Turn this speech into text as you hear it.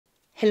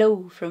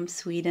Hello from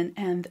Sweden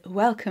and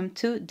welcome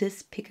to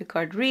this pick a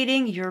card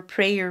reading. Your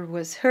prayer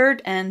was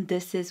heard and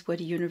this is what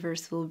the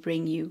universe will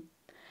bring you.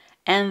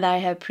 And I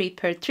have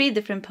prepared 3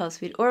 different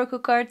pulse width oracle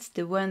cards.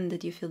 The one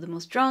that you feel the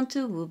most drawn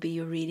to will be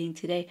your reading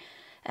today.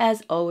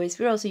 As always,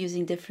 we're also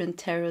using different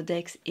tarot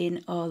decks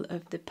in all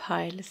of the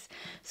piles.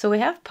 So we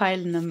have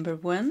pile number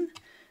 1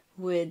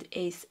 with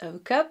Ace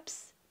of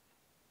Cups.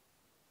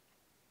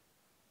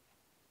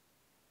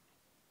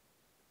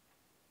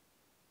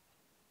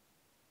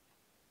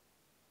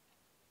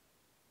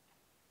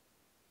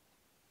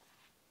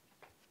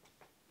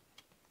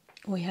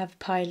 We have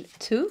pile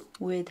 2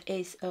 with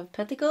Ace of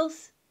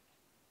Pentacles.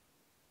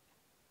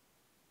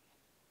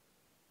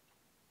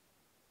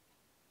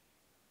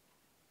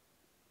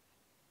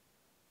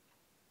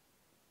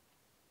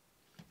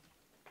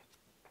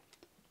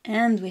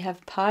 And we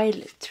have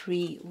pile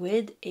 3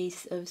 with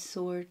Ace of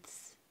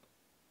Swords.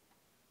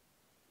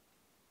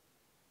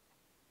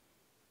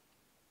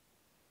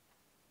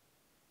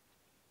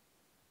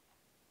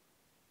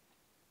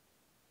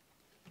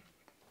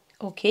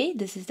 Okay,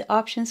 this is the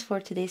options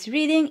for today's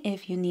reading.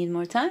 If you need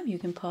more time, you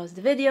can pause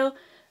the video.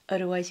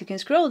 Otherwise, you can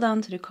scroll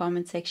down to the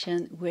comment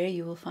section where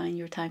you will find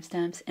your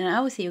timestamps. And I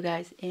will see you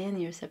guys in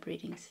your sub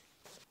readings.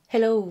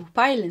 Hello,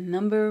 pile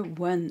number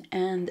 1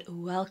 and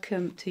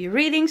welcome to your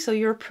reading. So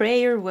your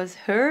prayer was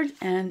heard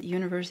and the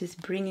universe is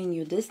bringing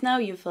you this now.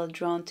 You felt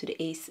drawn to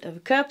the Ace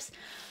of Cups.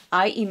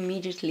 I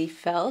immediately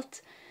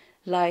felt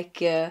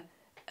like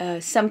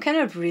some kind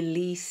of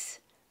release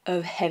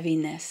of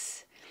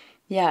heaviness.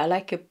 Yeah,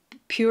 like a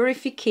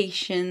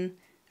purification,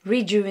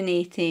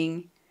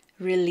 rejuvenating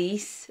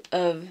release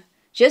of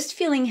just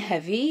feeling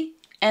heavy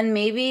and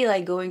maybe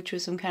like going through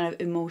some kind of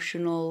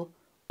emotional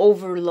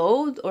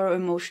overload or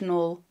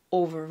emotional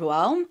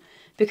overwhelm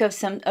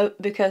because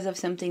of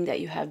something that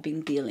you have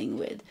been dealing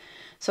with.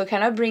 So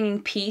kind of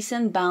bringing peace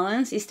and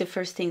balance is the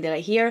first thing that I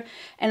hear,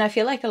 and I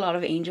feel like a lot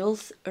of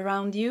angels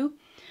around you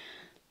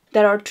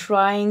that are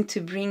trying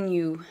to bring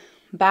you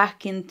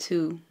back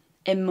into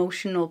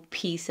emotional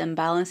peace and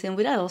balance, and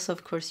with that also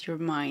of course your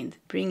mind,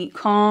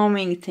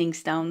 calming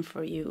things down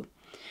for you.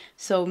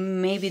 So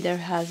maybe there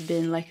has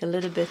been like a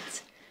little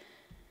bit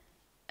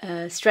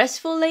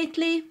stressful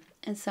lately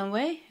in some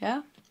way.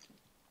 Yeah,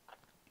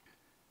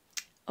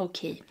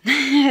 okay.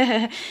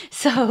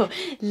 So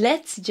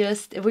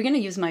we're gonna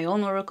use my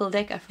own oracle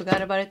deck. I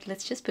forgot about it.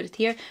 Let's just put it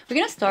here. We're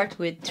gonna start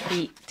with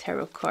 3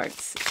 tarot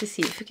cards to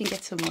see if we can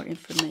get some more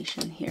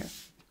information here.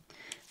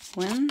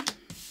 1,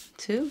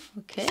 2,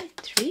 okay,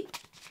 3.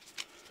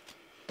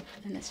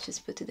 And let's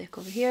just put the deck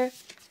over here.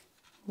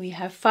 We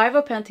have 5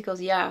 of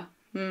Pentacles, yeah.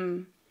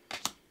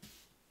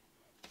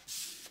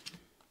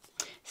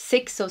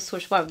 6 of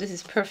Swords, wow, this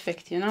is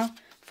perfect, you know.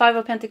 5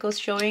 of Pentacles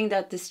showing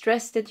that the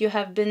stress that you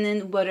have been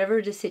in,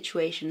 whatever the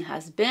situation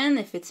has been,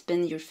 if it's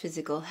been your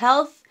physical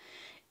health,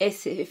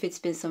 if it's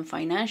been some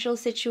financial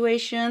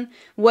situation,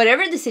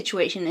 whatever the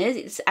situation is,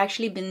 it's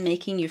actually been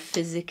making you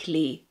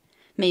physically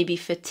maybe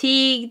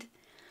fatigued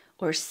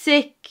or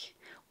sick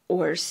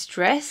or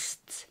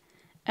stressed.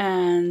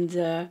 And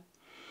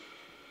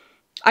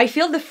I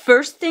feel the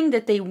first thing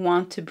that they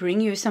want to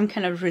bring you is some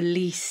kind of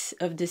release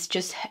of this,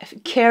 just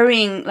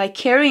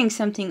carrying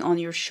something on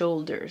your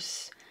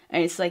shoulders,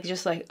 and it's like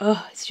just like,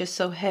 oh, it's just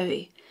so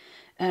heavy,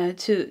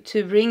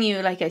 to bring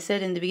you, like I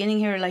said in the beginning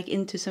here, like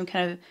into some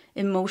kind of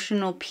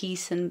emotional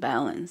peace and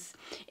balance.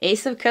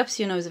 Ace of Cups,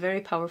 you know, is a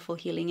very powerful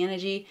healing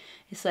energy.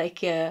 It's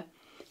like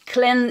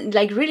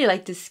really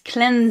like this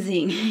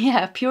cleansing,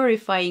 yeah,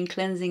 purifying,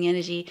 cleansing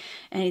energy,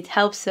 and it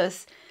helps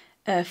us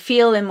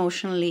feel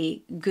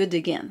emotionally good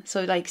again.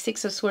 So like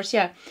 6 of Swords,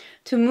 yeah,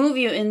 to move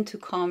you into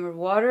calmer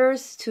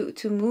waters,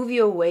 to move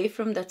you away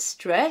from that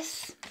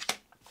stress,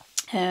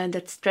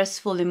 that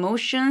stressful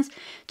emotions,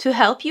 to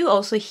help you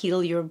also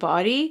heal your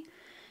body,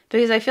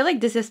 because I feel like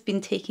this has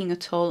been taking a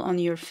toll on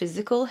your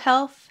physical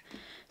health.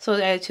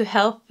 So to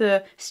help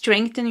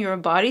strengthen your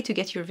body, to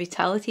get your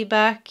vitality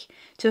back,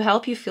 to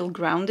help you feel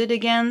grounded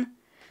again.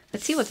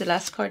 Let's see what the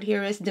last card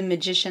here is. The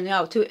Magician.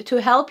 Now, to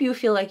help you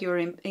feel like you're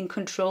in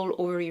control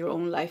over your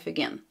own life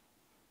again.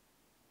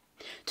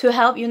 To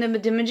help you,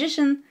 the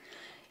Magician,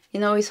 you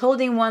know, he's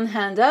holding one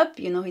hand up,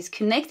 you know, he's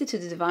connected to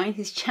the divine.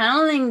 He's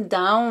channeling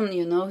down,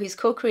 you know, he's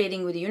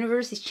co-creating with the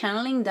universe. He's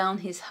channeling down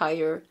this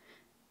higher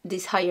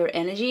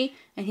energy,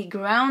 and he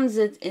grounds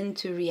it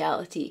into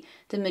reality.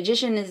 The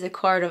Magician is a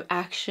card of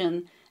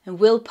action and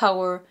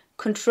willpower,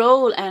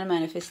 control, and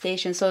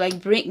manifestation. So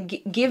like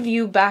give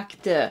you back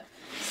the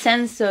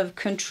sense of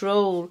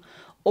control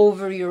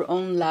over your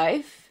own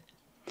life,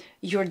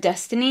 your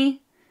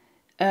destiny,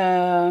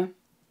 your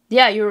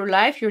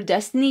life, your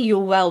destiny,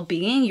 your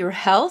well-being, your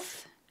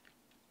health,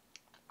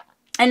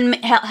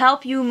 and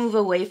help you move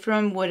away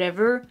from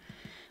whatever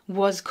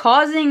was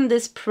causing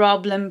this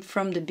problem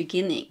from the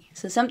beginning.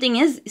 So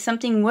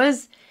something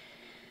was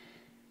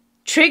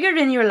triggered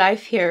in your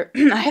life here.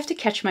 I have to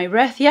catch my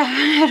breath.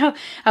 Yeah,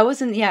 I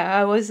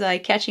was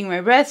like catching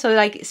my breath. So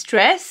like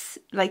stress,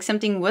 like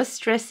something was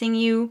stressing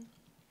you.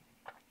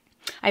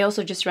 I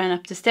also just ran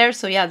up the stairs,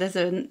 so yeah,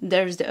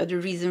 there's the other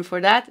reason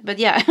for that. But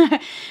yeah,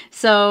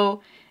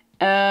 so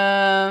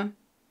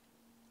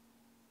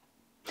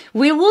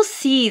we will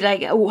see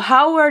like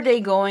how are they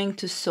going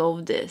to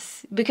solve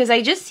this, because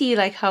I just see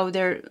like how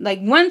they're like,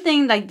 one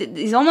thing like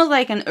is almost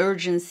like an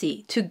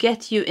urgency to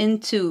get you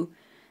into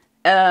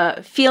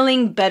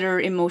feeling better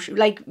emotion,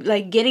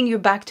 like getting you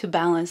back to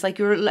balance, like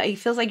you're like, it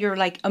feels like you're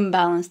like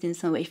unbalanced in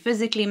some way,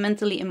 physically,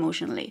 mentally,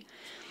 emotionally.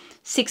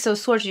 Six of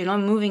Swords, you know,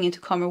 moving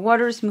into calmer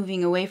waters,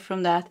 moving away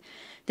from that.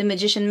 The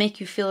Magician make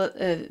you feel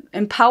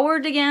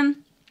empowered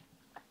again,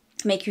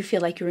 make you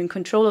feel like you're in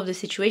control of the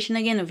situation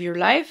again, of your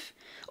life,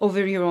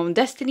 over your own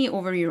destiny,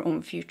 over your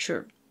own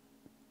future.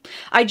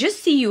 I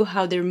just see you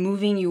how they're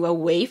moving you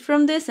away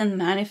from this and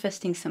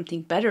manifesting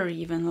something better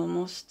even,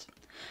 almost.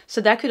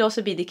 So that could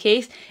also be the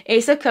case.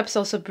 Ace of Cups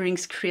also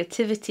brings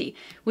creativity.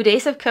 With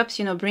Ace of Cups,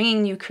 you know,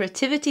 bringing new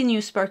creativity,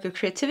 new spark of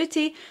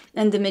creativity.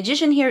 And the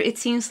Magician here, it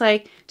seems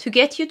like to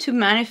get you to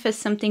manifest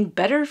something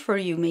better for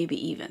you, maybe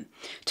even.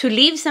 To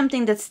leave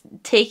something that's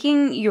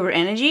taking your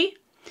energy,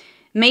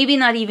 maybe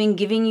not even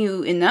giving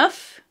you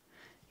enough,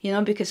 you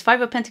know, because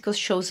Five of Pentacles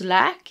shows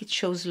lack, it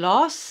shows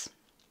loss.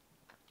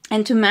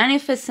 And to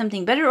manifest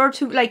something better, or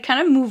to like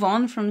kind of move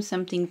on from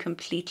something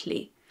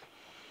completely.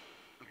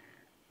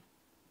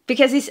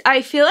 Because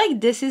I feel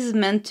like this is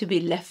meant to be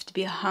left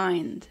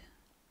behind.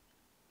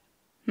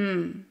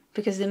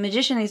 Because the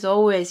Magician is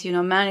always, you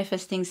know,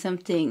 manifesting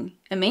something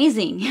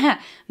amazing. Yeah,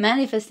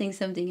 manifesting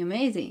something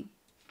amazing.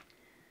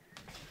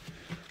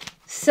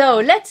 So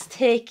let's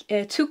take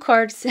 2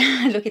 cards.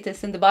 Look at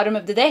this in the bottom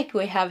of the deck.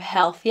 We have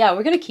health. Yeah,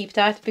 we're going to keep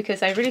that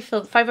because I really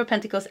feel Five of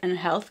Pentacles and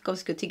health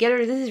goes good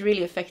together. This is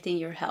really affecting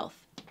your health.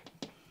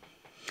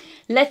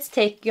 Let's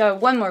take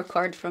one more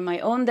card from my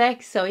own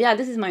deck. So yeah,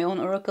 this is my own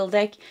oracle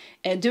deck.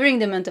 During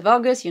the month of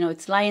August, you know,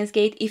 it's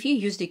Lionsgate. If you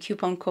use the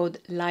coupon code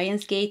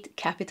Lionsgate,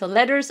 capital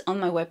letters,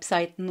 on my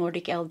website,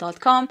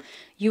 nordicl.com,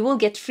 you will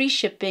get free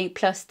shipping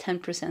plus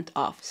 10%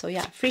 off. So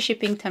yeah, free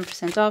shipping,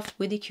 10% off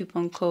with the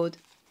coupon code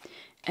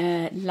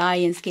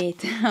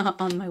Lionsgate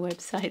on my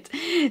website.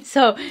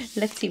 So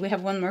let's see, we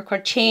have one more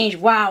card. Change.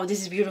 Wow,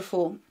 this is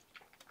beautiful.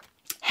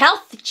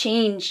 Health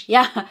change.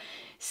 Yeah.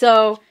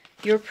 So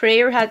your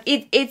prayer had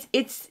it's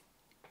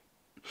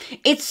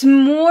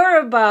more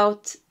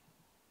about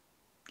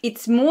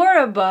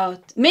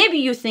maybe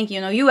you think,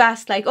 you know, you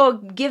asked like, oh,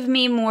 give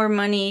me more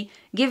money,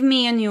 give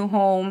me a new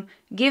home,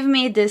 give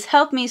me this,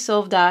 help me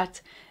solve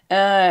that,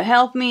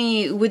 help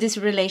me with this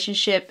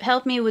relationship,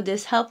 help me with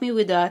this, help me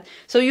with that.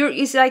 So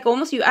it's like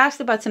almost you asked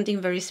about something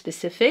very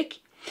specific,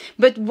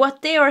 but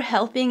what they are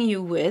helping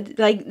you with,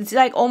 like it's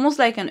like almost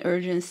like an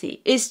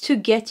urgency, is to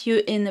get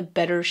you in a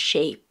better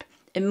shape.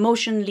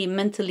 Emotionally,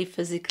 mentally,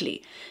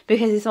 physically,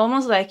 because it's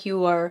almost like you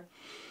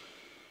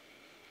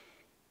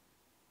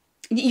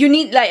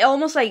need like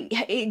almost like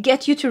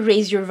get you to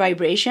raise your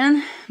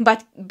vibration,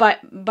 but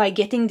by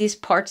getting these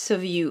parts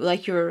of you,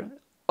 like your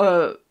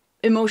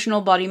emotional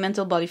body,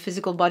 mental body,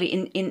 physical body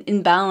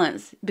in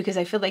balance, because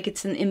I feel like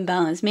it's an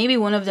imbalance. Maybe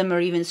one of them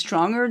are even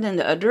stronger than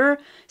the other,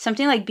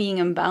 something like being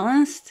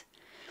unbalanced,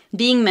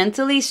 being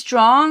mentally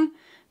strong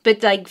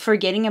but like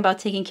forgetting about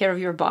taking care of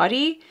your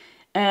body.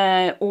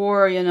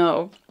 Or, you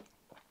know,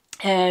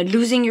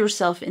 losing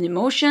yourself in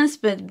emotions,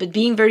 but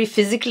being very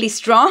physically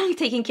strong,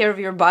 taking care of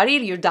your body,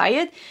 your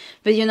diet,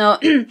 but, you know,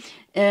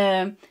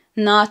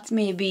 not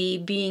maybe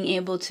being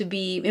able to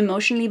be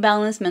emotionally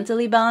balanced,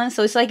 mentally balanced.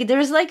 So it's like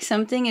there's like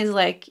something is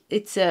like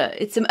it's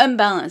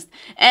unbalanced,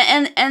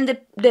 and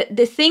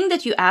the thing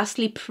that you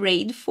actually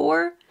prayed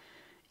for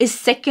is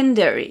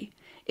secondary.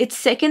 It's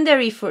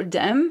secondary for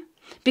them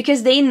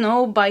because they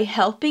know by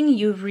helping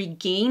you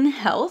regain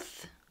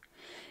health,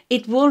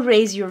 it will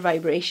raise your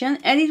vibration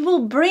and it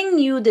will bring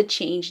you the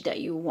change that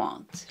you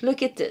want.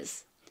 Look at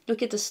this.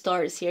 Look at the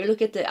stars here.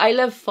 Look at I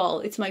love fall.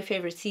 It's my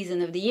favorite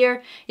season of the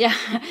year. Yeah,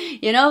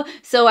 you know,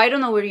 so I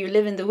don't know where you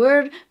live in the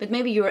world, but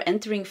maybe you're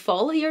entering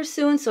fall here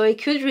soon. So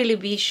it could really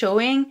be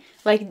showing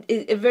like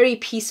a very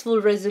peaceful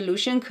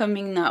resolution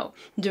coming now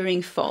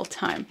during fall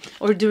time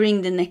or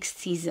during the next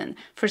season.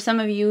 For some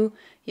of you,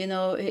 you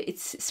know,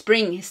 it's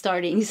spring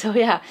starting. So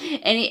yeah,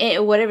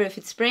 whatever, if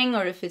it's spring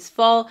or if it's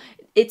fall,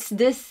 it's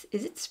this.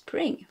 Is it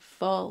spring?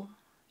 Fall?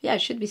 Yeah,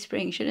 it should be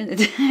spring, shouldn't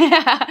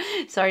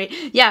it? Sorry.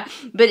 Yeah,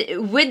 but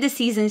with the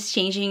seasons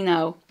changing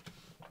now,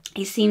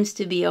 it seems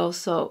to be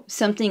also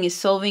something is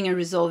solving and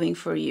resolving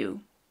for you.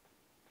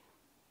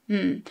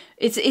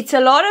 It's a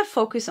lot of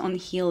focus on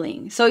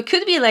healing. So it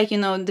could be like, you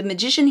know, the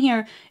Magician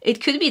here,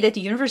 it could be that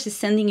the universe is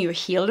sending you a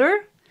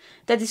healer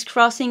that is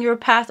crossing your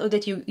path, or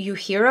that you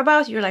hear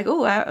about. You're like,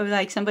 oh,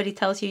 like somebody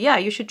tells you, yeah,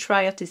 you should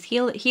try out this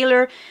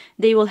healer.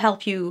 They will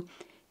help you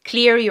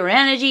clear your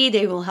energy.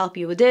 They will help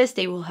you with this.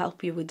 They will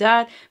help you with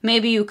that.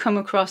 Maybe you come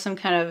across some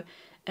kind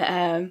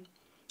of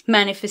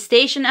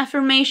manifestation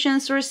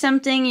affirmations or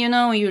something, you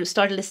know, you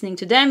start listening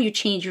to them, you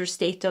change your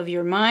state of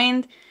your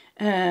mind,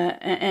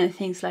 and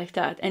things like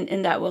that.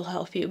 And that will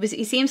help you. But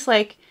it seems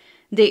like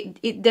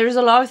there's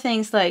a lot of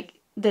things like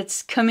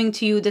that's coming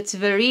to you that's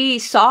very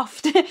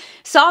soft,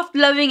 soft,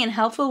 loving, and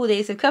helpful with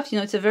Ace of Cups. You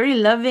know, it's a very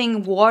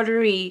loving,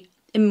 watery,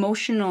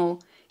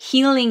 emotional,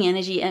 healing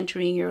energy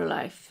entering your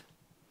life.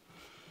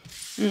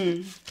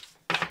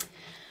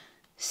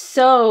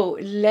 So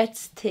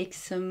let's take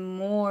some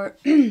more.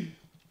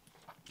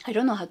 I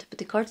don't know how to put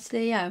the cards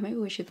today. Yeah, maybe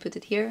we should put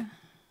it here.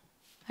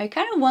 I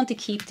kind of want to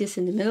keep this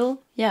in the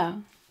middle. Yeah,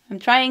 I'm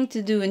trying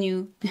to do a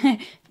new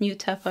new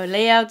type of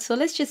layout. So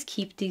let's just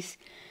keep these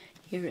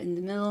here in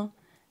the middle.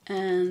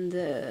 And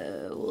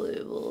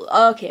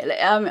okay,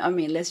 I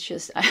mean, let's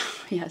just,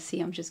 yeah,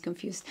 see, I'm just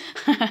confused.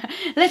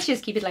 Let's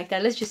just keep it like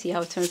that. Let's just see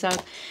how it turns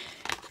out.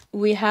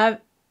 We have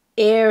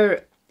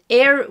air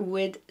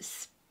with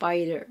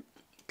spider.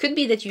 Could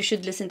be that you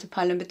should listen to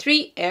pile number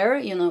 3, air.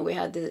 You know, we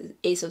had the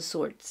Ace of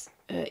Swords,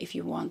 if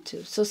you want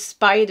to. So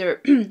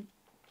spider,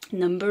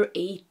 number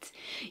 8.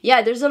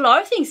 Yeah, there's a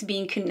lot of things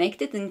being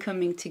connected and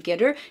coming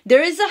together.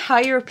 There is a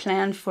higher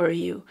plan for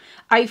you.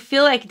 I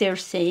feel like they're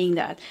saying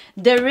that.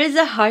 There is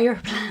a higher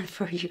plan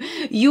for you.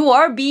 You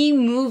are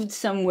being moved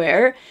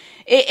somewhere.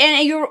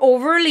 And you're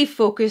overly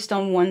focused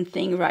on one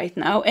thing right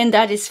now, and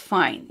that is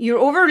fine. You're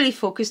overly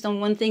focused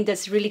on one thing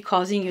that's really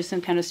causing you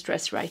some kind of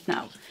stress right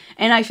now.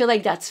 And I feel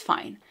like that's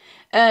fine.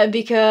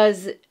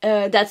 Because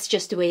that's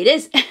just the way it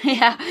is.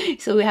 Yeah,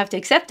 so we have to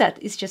accept that.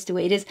 It's just the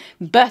way it is.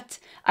 But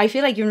I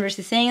feel like universe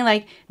is saying,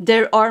 like,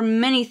 there are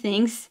many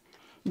things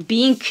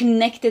being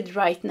connected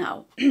right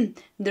now.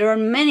 There are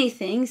many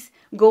things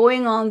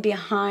going on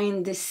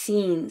behind the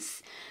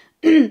scenes.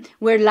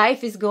 Where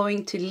life is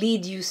going to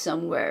lead you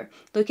somewhere.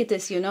 Look at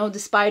this, you know, the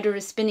spider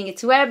is spinning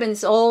its web and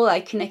it's all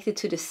like connected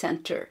to the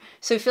center.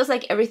 So it feels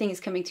like everything is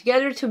coming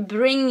together to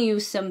bring you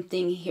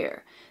something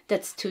here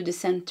that's to the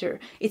center.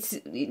 It's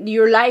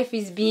your life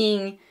is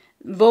being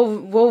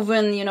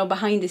woven, you know,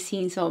 behind the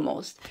scenes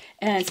almost.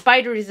 And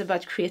spider is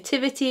about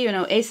creativity, you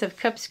know, Ace of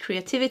Cups,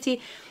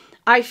 creativity.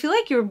 I feel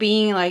like you're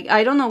being like,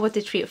 I don't know what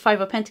the 5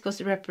 of Pentacles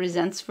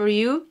represents for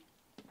you.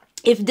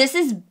 If this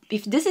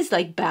is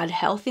like bad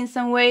health in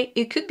some way,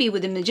 it could be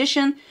with the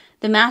magician,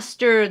 the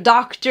master,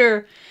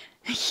 doctor,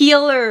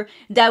 healer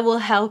that will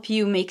help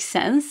you make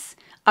sense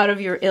out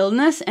of your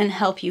illness and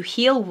help you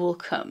heal will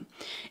come.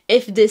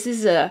 If this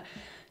is a,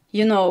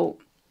 you know,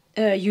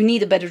 you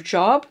need a better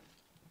job,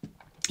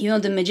 you know,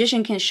 the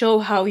magician can show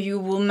how you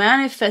will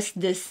manifest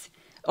this,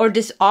 or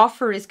this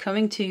offer is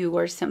coming to you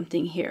or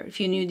something here. If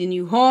you need a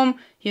new home,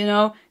 you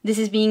know, this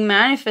is being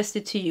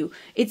manifested to you.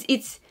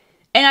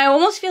 And I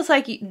almost feels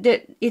like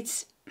that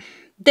it's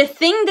the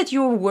thing that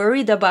you're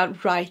worried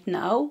about right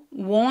now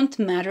won't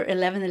matter.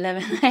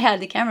 11:11. I had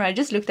the camera. I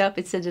just looked up.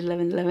 It said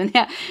 11:11.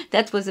 Yeah,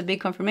 that was a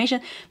big confirmation.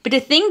 But the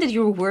thing that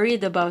you're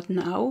worried about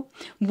now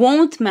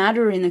won't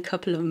matter in a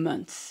couple of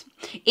months.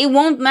 It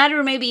won't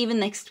matter maybe even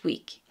next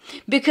week.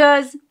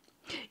 Because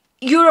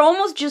you're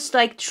almost just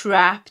like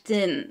trapped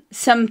in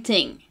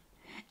something.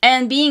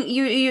 And being,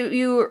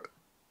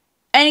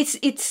 and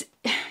it's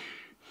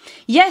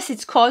yes,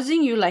 it's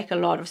causing you like a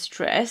lot of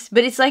stress,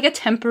 but it's like a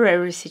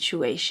temporary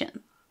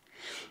situation.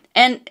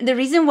 And the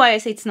reason why I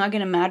say it's not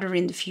going to matter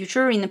in the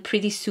future, in a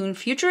pretty soon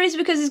future, is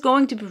because it's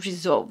going to be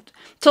resolved.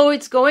 So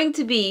it's going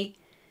to be,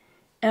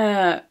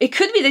 it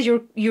could be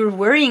that you're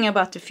worrying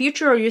about the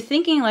future, or you're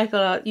thinking like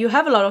you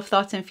have a lot of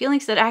thoughts and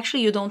feelings that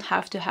actually you don't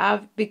have to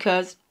have,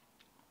 because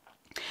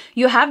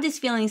you have these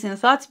feelings and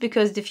thoughts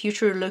because the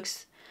future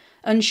looks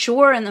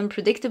unsure and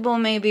unpredictable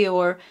maybe,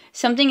 or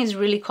something is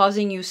really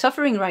causing you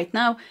suffering right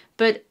now.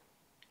 But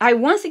I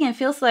once again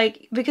feels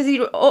like, because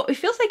it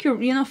feels like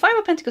you're, you know, 5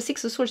 of Pentacles,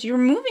 6 of Swords, you're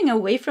moving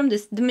away from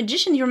this. The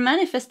magician, you're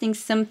manifesting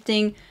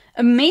something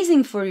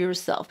amazing for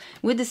yourself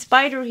with the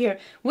spider here,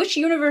 which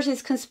universe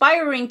is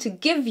conspiring to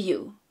give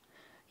you,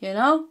 you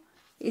know,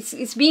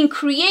 it's being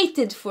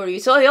created for you.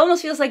 So it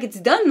almost feels like it's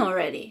done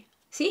already.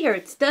 See here,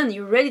 it's done.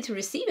 You're ready to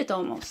receive it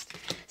almost.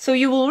 So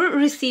you will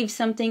receive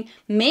something.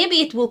 Maybe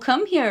it will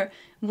come here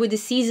with the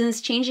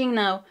seasons changing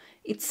now.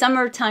 It's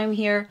summertime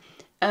here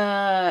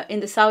in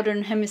the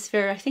southern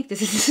hemisphere. I think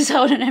this is the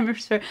southern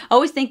hemisphere. I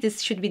always think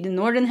this should be the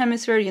northern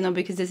hemisphere, you know,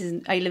 because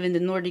I live in the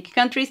Nordic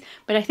countries.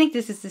 But I think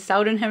this is the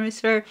southern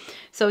hemisphere.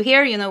 So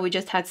here, you know, we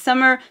just had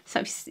summer.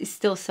 So it's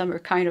still summer,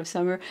 kind of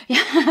summer.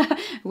 Yeah,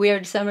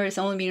 weird summer. It's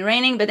only been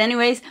raining. But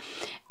anyways,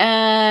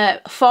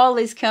 fall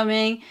is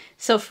coming.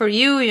 So for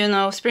you, you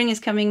know, spring is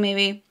coming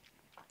maybe.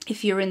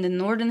 If you're in the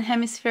northern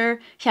hemisphere,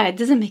 yeah, it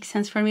doesn't make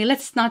sense for me.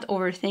 Let's not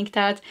overthink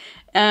that.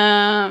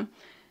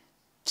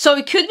 So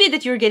it could be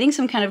that you're getting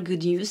some kind of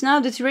good news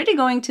now that's really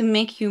going to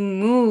make you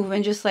move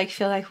and just like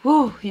feel like,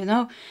 whoa, you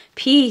know,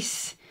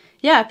 peace.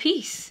 Yeah,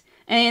 peace.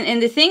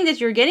 And the thing that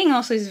you're getting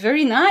also is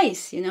very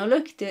nice. You know,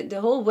 look, the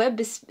whole web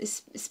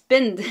is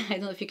spinned. I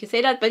don't know if you can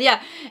say that, but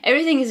yeah,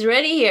 everything is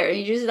ready here.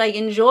 You're just like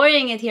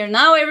enjoying it here.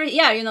 Now,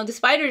 yeah, you know, the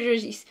spider,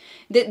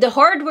 the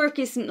hard work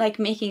is like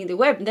making the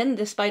web. Then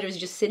the spider is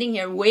just sitting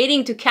here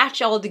waiting to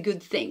catch all the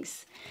good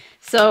things.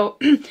 So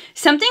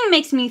something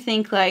makes me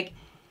think like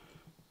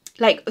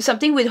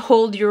something with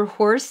hold your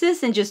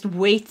horses and just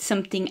wait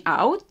something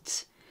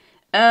out.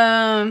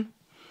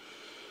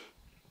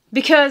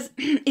 because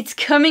it's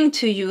coming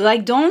to you.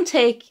 Like, don't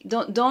think,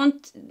 don't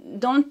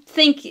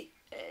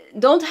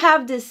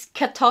have this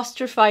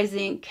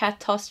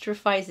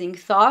catastrophizing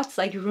thoughts,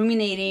 like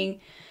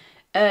ruminating.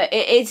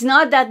 It's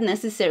not that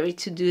necessary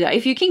to do that.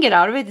 If you can get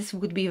out of it, this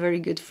would be very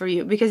good for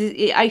you, because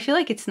I feel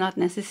like it's not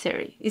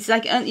necessary. It's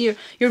like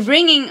you're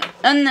bringing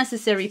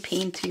unnecessary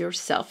pain to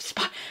yourself.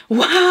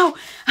 Wow,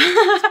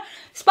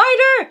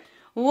 spider!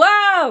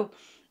 Wow,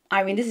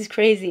 I mean, this is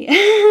crazy.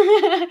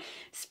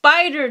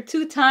 Spider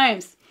 2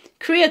 times.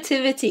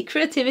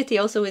 Creativity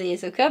also with the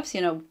Ace of Cups,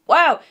 you know.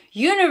 Wow,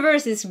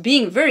 universe is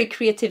being very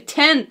creative.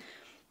 10,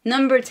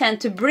 number 10,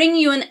 to bring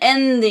you an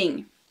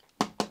ending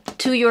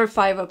to your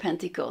 5 of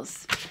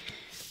Pentacles.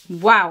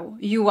 Wow,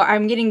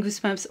 I'm getting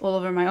goosebumps all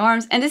over my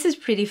arms. And this is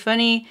pretty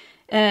funny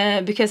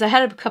because I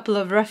had a couple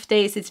of rough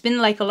days. It's been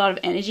like a lot of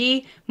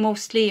energy,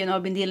 mostly, you know.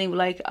 I've been dealing with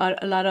like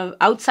a lot of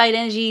outside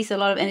energies, a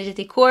lot of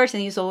energetic cores,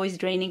 and it's always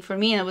draining for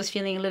me. And I was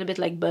feeling a little bit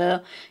like,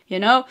 you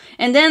know.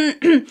 And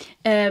then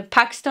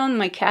Paxton,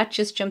 my cat,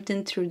 just jumped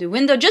in through the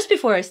window just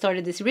before I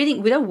started this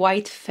reading with a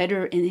white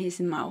feather in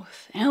his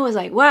mouth. And I was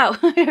like, wow,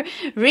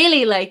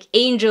 really, like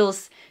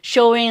angels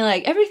showing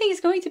like everything is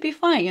going to be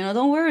fine, you know,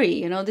 don't worry,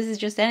 you know, this is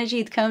just energy,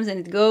 it comes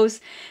and it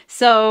goes.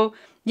 So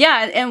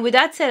yeah, and with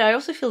that said, I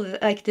also feel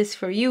like this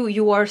for you.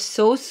 You are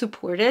so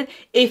supported.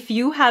 If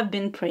you have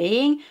been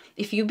praying,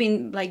 if you've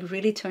been like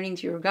really turning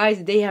to your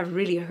guides, they have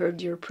really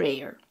heard your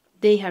prayer.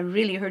 They have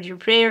really heard your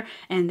prayer,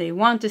 and they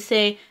want to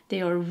say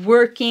they are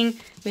working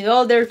with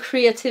all their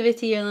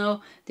creativity, you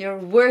know, they're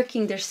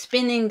working, they're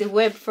spinning the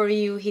web for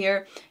you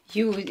here.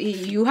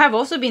 You have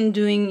also been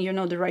doing, you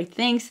know, the right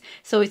things.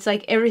 So it's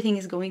like everything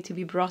is going to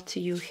be brought to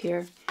you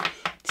here.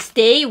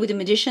 Stay with the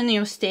Magician, you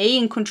know, stay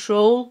in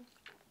control.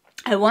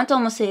 I want to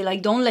almost say,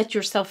 like, don't let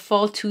yourself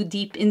fall too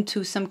deep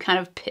into some kind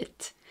of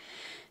pit.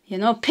 You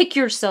know, pick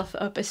yourself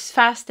up as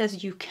fast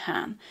as you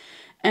can.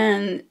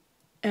 And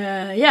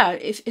yeah,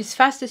 if as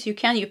fast as you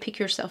can, you pick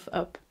yourself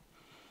up.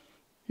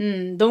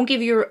 Don't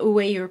give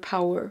away your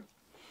power,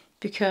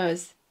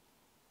 because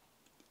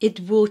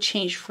it will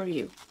change for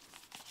you.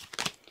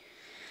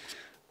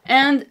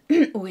 And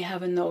we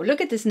have a no.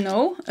 Look at this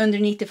no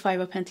underneath the 5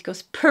 of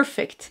Pentacles.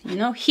 Perfect, you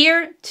know,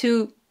 here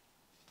to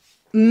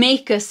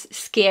make us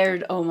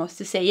scared almost,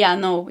 to say, yeah,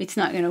 no, it's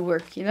not gonna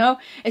work, you know.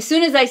 As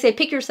soon as I say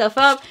pick yourself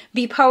up,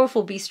 be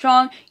powerful, be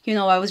strong, you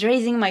know, I was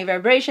raising my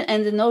vibration,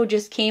 and the no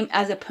just came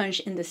as a punch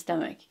in the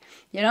stomach,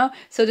 you know.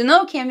 So the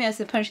no came as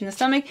a punch in the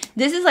stomach.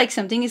 This is like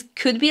something, it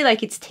could be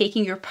like it's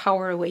taking your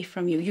power away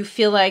from you. You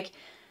feel like,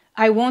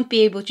 I won't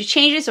be able to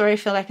change this, or I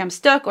feel like I'm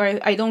stuck, or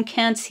I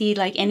can't see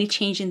like any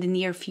change in the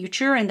near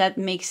future, and that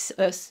makes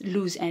us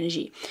lose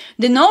energy.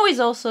 The no is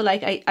also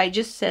like, I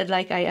just said,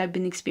 like I've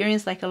been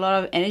experiencing like a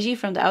lot of energy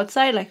from the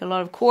outside, like a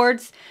lot of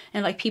cords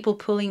and like people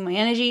pulling my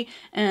energy,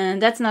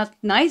 and that's not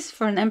nice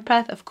for an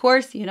empath, of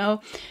course, you know.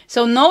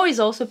 So no is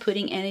also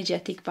putting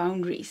energetic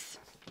boundaries,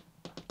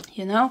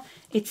 you know.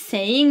 It's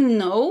saying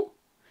no.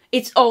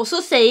 It's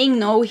also saying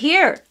no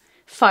here.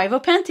 5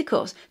 of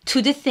Pentacles,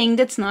 to the thing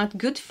that's not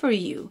good for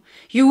you.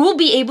 You will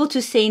be able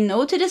to say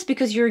no to this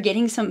because you're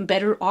getting some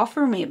better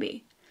offer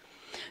maybe.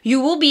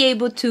 You will be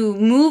able to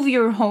move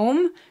your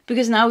home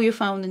because now you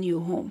found a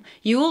new home.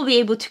 You will be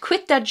able to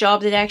quit that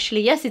job that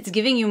actually, yes, it's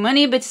giving you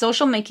money, but it's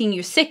also making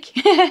you sick.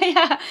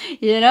 Yeah,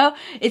 you know,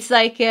 it's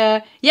like,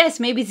 yes,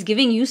 maybe it's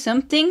giving you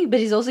something, but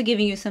it's also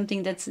giving you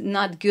something that's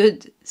not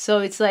good. So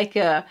it's like,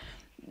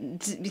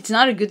 it's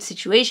not a good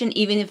situation,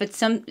 even if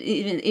it's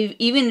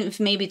even if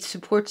maybe it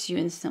supports you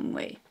in some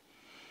way.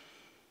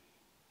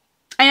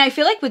 And I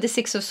feel like with the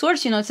 6 of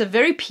Swords, you know, it's a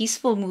very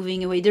peaceful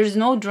moving away. There's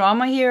no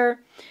drama here.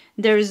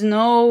 There's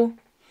no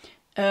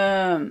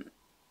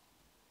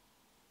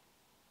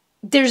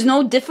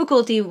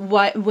difficulty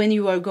when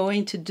you are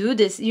going to do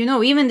this. You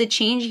know, even the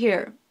change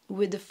here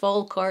with the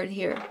Fall card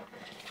here,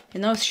 you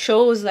know,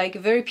 shows like a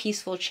very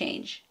peaceful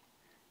change.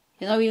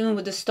 You know, even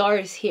with the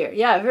stars here.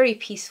 Yeah, a very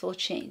peaceful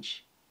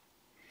change.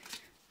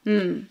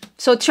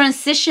 So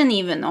transition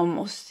even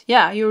almost.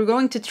 Yeah, you're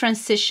going to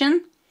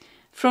transition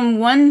from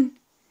one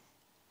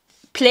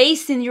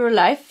place in your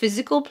life,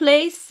 physical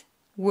place,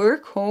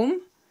 work,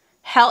 home,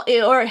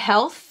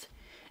 health.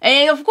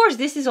 And of course,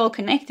 this is all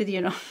connected, you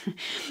know.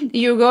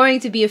 You're going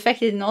to be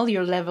affected in all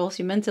your levels.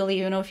 You mentally,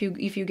 you know, if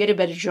you get a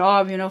better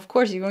job, you know, of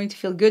course, you're going to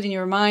feel good in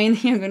your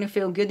mind. You're going to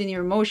feel good in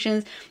your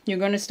emotions. You're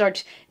going to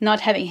start not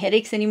having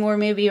headaches anymore,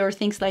 maybe, or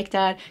things like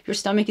that. Your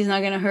stomach is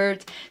not going to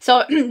hurt.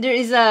 So there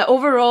is a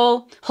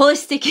overall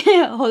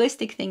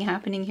holistic thing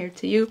happening here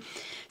to you.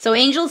 So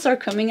angels are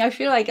coming. I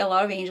feel like a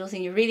lot of angels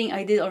in your reading.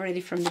 I did already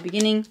from the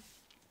beginning.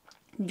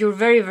 You're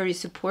very, very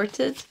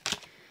supported.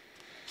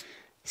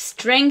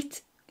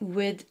 Strength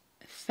with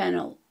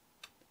Fennel,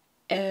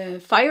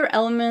 fire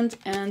element,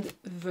 and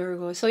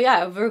Virgo. So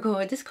yeah,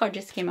 Virgo, this card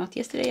just came out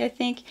yesterday, I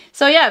think.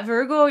 So yeah,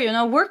 Virgo, you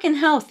know, work and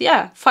health.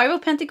 Yeah, 5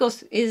 of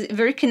Pentacles is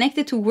very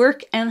connected to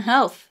work and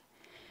health,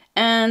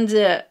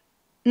 and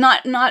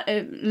not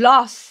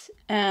loss,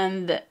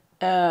 and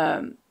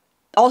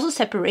also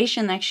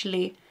separation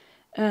actually,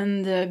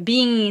 and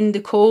being in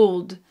the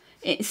cold,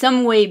 in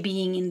some way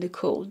being in the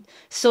cold.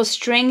 So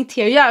strength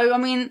here, yeah, I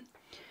mean,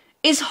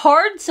 it's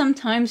hard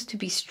sometimes to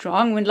be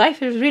strong when life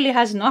really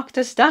has knocked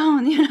us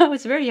down, you know,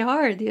 it's very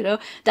hard, you know.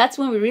 That's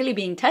when we're really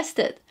being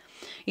tested.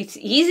 It's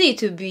easy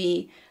to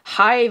be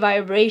high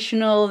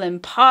vibrational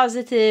and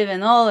positive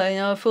and all, you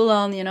know, full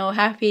on, you know,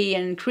 happy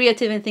and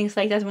creative and things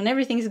like that when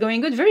everything is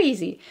going good, very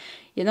easy,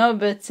 you know.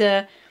 But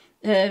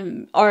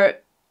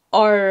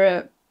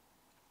our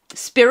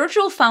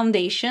spiritual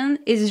foundation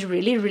is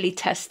really, really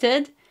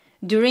tested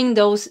during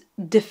those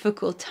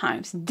difficult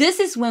times. This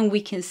is when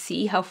we can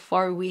see how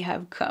far we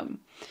have come.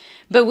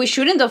 But we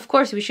shouldn't, of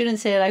course, we shouldn't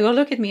say like, oh,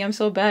 look at me, I'm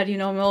so bad, you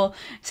know,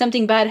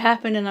 something bad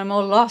happened and I'm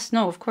all lost.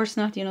 No, of course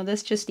not. You know,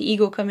 that's just the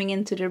ego coming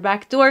into their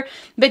back door.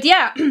 But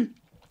yeah,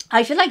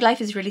 I feel like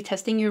life is really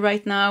testing you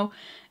right now.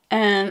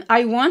 And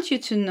I want you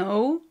to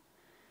know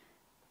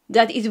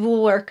that it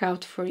will work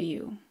out for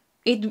you.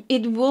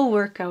 It will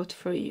work out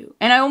for you.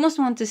 And I almost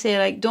want to say,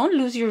 like, don't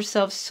lose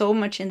yourself so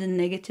much in the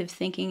negative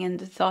thinking and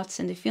the thoughts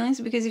and the feelings,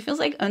 because it feels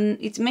like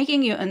it's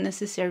making you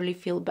unnecessarily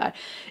feel bad.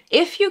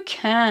 If you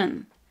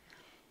can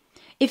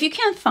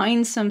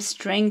find some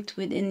strength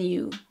within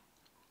you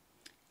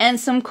and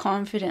some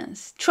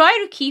confidence, try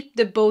to keep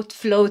the boat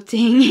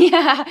floating.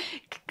 Yeah,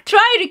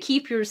 try to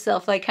keep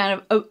yourself like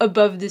kind of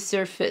above the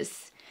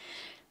surface,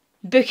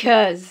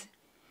 because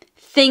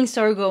things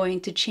are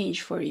going to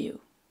change for you.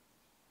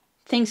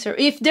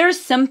 If there's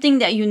something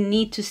that you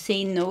need to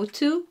say no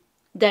to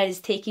that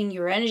is taking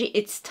your energy,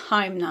 it's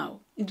time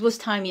now. It was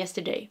time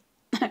yesterday.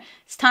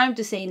 It's time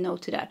to say no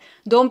to that.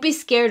 Don't be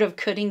scared of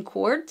cutting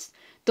cords.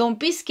 Don't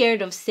be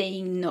scared of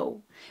saying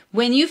no.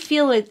 When you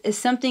feel if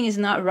something is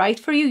not right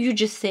for you, you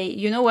just say,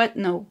 you know what,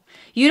 no.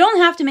 You don't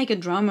have to make a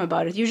drama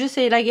about it. You just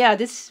say like, yeah,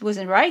 this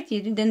wasn't right.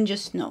 Then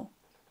just no.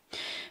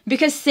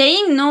 Because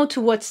saying no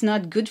to what's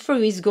not good for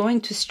you is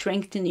going to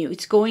strengthen you.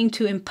 It's going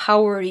to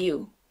empower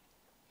you.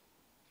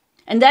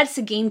 And that's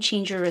a game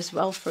changer as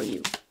well for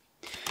you.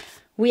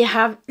 We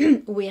have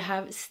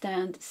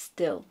stand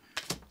still.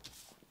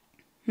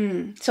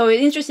 So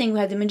it's interesting. We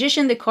have the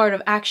Magician, the card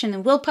of action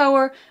and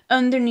willpower.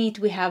 Underneath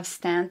we have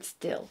stand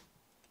still.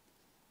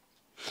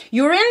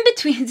 You're in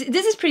between.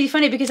 This is pretty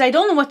funny because I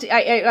don't know what to,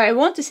 I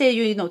want to say,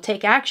 you know,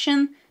 take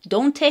action.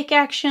 Don't take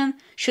action.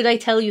 Should I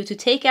tell you to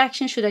take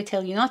action? Should I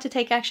tell you not to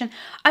take action?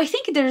 I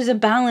think there's a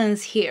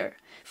balance here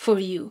for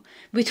you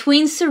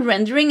between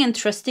surrendering and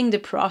trusting the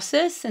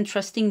process and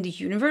trusting the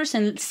universe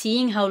and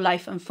seeing how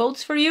life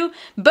unfolds for you.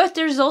 But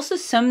there's also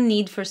some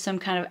need for some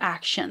kind of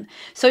action.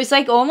 So it's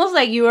like almost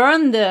like you are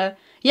on the,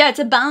 yeah, it's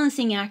a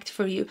balancing act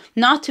for you.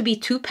 Not to be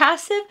too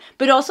passive,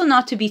 but also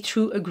not to be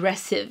too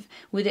aggressive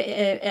with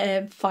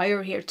a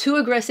fire here. Too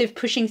aggressive,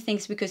 pushing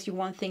things because you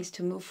want things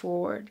to move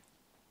forward.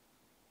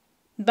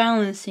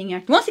 Balancing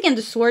act. Once again,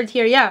 the sword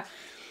here, yeah.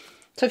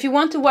 So if you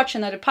want to watch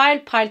another pile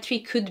 3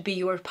 could be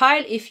your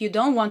pile. If you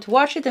don't want to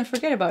watch it, then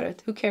forget about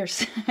it. Who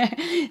cares?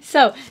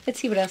 So let's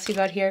see what else we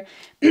got here.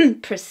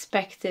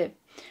 Perspective.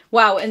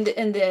 Wow, and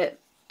the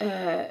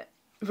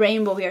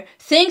rainbow here.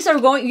 Things are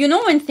going, you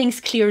know, when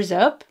things clears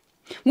up,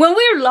 when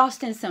we're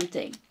lost in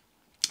something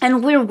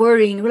and we're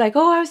worrying, we're like,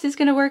 oh, how is this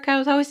going to work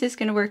out? How is this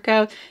going to work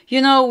out?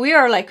 You know, we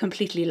are like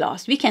completely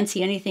lost. We can't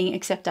see anything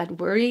except that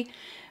worry.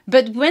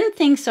 But when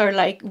things are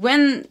like,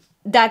 when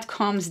that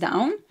calms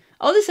down,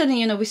 all of a sudden,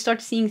 you know, we start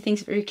seeing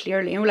things very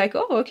clearly and we're like,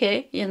 oh,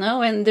 okay, you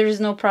know, and there's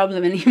no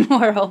problem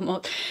anymore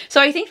almost.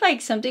 So I think like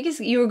something is,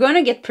 you're going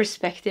to get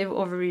perspective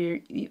over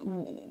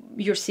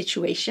your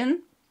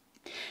situation.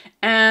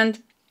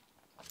 And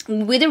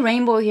with the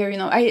rainbow here, you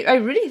know, I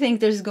really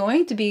think there's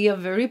going to be a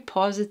very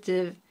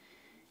positive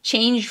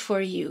change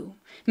for you.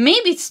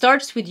 Maybe it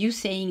starts with you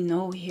saying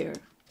no here.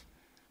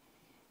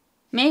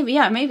 Maybe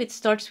it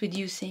starts with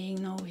you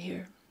saying no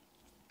here.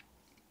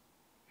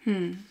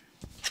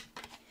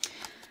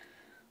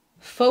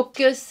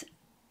 Focus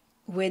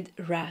with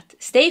rat.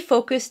 Stay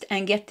focused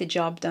and get the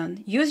job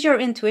done. Use your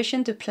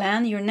intuition to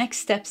plan your next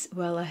steps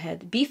well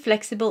ahead. Be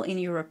flexible in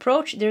your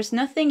approach. There's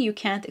nothing you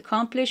can't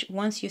accomplish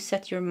once you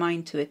set your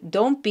mind to it.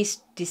 Don't be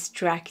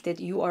distracted.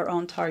 You are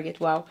on target.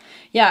 Wow.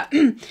 Yeah.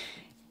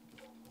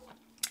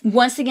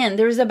 Once again,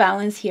 there's a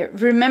balance here.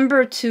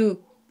 Remember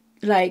to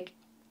like,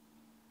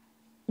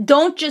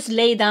 don't just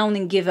lay down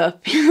and give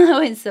up, you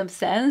know, in some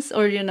sense,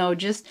 or, you know,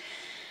 just,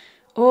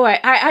 oh,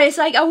 it's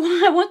like, I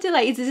want to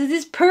like, it's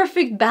this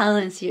perfect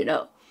balance, you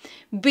know,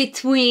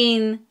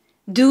 between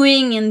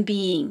doing and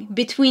being,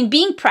 between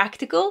being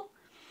practical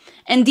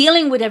and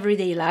dealing with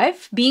everyday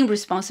life, being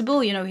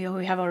responsible, you know,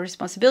 we have our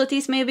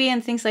responsibilities maybe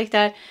and things like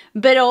that,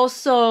 but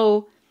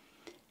also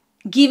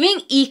giving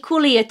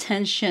equally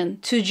attention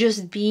to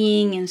just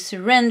being and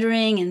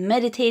surrendering and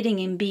meditating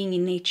and being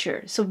in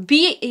nature. So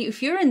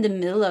if you're in the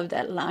middle of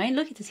that line,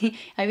 look at this,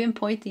 I've been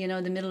pointing, you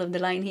know, the middle of the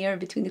line here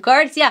between the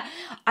cards. Yeah,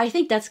 I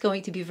think that's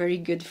going to be very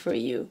good for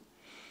you.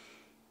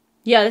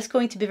 Yeah, that's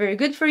going to be very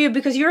good for you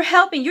because you're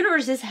helping,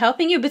 universe is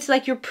helping you, but it's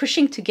like you're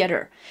pushing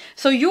together.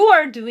 So you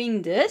are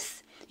doing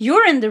this,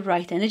 you're in the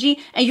right energy,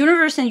 and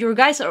universe and your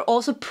guides are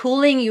also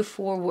pulling you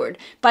forward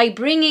by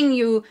bringing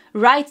you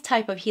right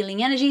type of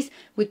healing energies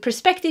with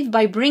perspective,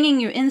 by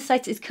bringing you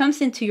insights. It comes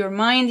into your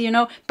mind, you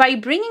know, by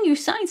bringing you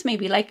signs.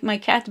 Maybe like my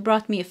cat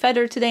brought me a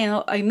feather today,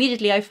 and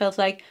immediately I felt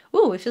like,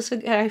 oh, it feels so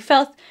good.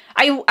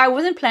 I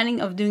wasn't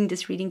planning of doing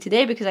this reading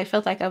today because I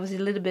felt like I was a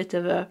little bit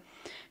of a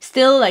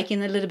still like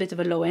in a little bit of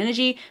a low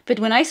energy. But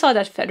when I saw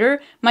that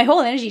feather, my whole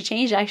energy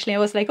changed. Actually, I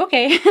was like,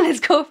 okay, let's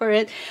go for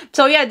it.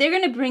 So yeah, they're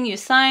going to bring you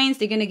signs.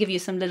 They're going to give you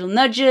some little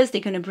nudges. They're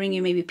going to bring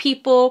you maybe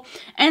people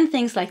and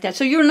things like that.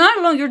 So you're not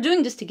alone. You're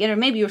doing this together.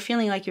 Maybe you're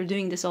feeling like you're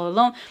doing this all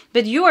alone,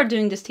 but you are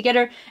doing this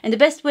together. And the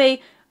best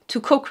way to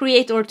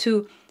co-create or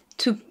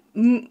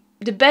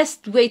the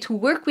best way to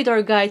work with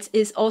our guides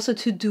is also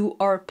to do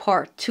our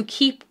part.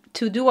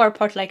 To do our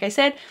part, like I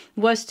said,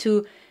 was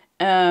to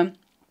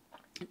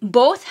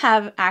both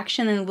have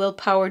action and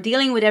willpower,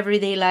 dealing with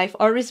everyday life,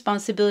 our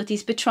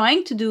responsibilities, but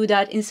trying to do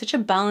that in such a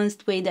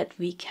balanced way that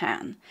we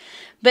can.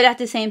 But at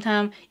the same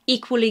time,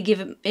 equally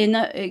give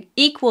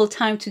equal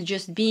time to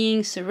just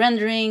being,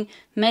 surrendering,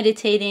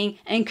 meditating,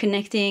 and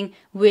connecting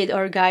with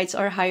our guides,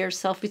 our higher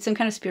self, with some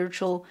kind of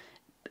spiritual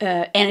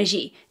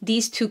energy.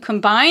 These two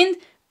combined,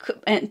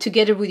 and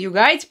together with your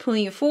guides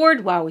pulling you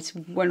forward, wow, it's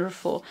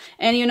wonderful.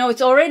 And you know, it's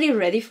already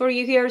ready for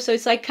you here. So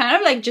it's like kind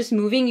of like just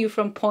moving you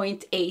from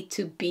point A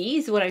to B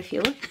is what I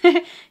feel.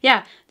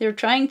 Yeah, they're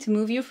trying to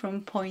move you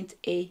from point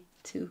A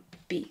to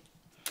B.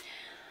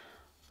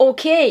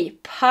 Okay,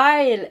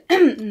 pile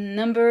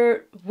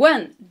number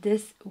 1.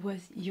 This was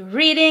your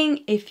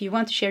reading. If you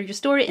want to share your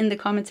story in the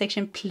comment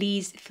section,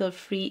 please feel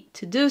free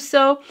to do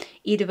so.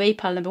 Either way,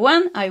 pile number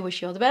 1, I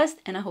wish you all the best,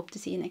 and I hope to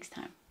see you next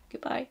time.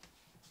 Goodbye.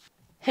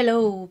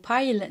 Hello,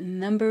 pile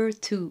number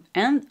 2,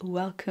 and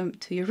welcome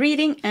to your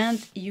reading.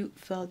 And you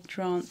felt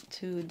drawn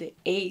to the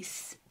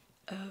Ace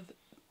of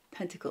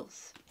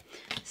Pentacles.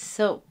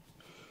 So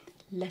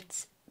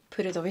let's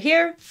put it over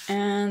here,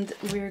 and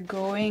we're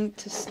going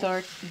to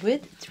start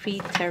with 3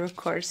 tarot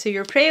cards. So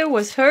your prayer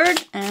was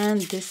heard,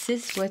 and this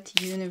is what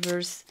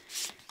universe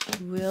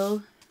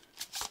will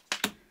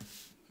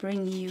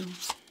bring you.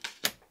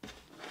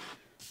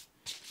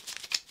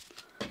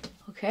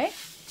 Okay.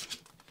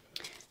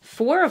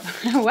 4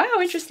 of, wow,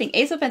 interesting.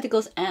 Ace of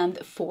Pentacles and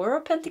 4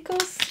 of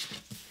Pentacles.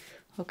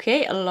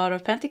 Okay, a lot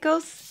of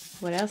Pentacles.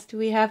 What else do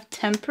we have?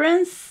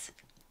 Temperance.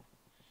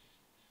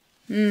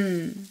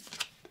 And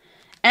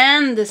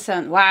the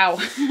Sun. Wow.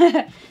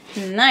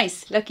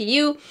 Nice. Lucky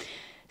you.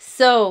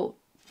 So,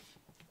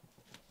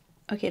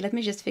 okay, let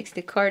me just fix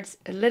the cards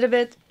a little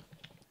bit.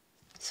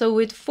 So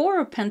with 4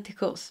 of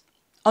Pentacles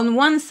on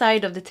one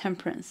side of the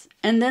Temperance,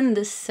 and then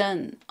the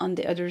Sun on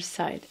the other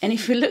side. And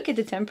if you look at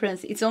the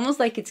Temperance, it's almost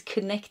like it's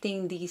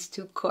connecting these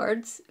 2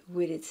 cards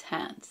with its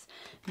hands,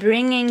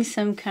 bringing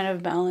some kind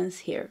of balance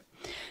here.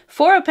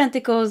 4 of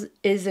Pentacles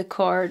is a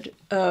card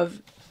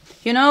of,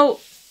 you know,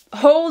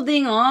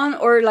 holding on,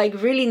 or like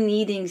really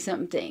needing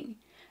something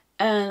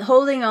and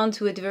holding on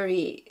to it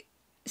very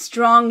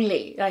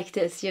strongly like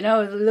this. You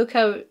know, look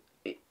how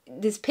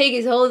this pig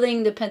is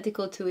holding the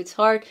pentacle to its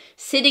heart,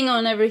 sitting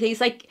on everything.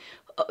 It's like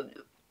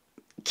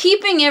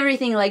keeping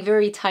everything like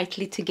very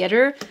tightly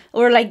together,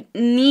 or like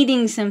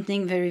needing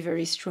something very,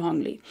 very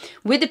strongly.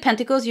 With the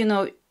Pentacles, you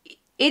know,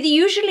 it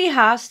usually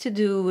has to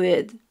do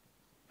with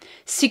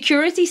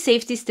security,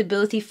 safety,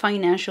 stability,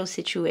 financial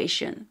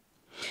situation.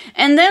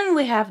 And then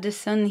we have the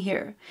Sun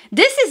here.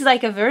 This is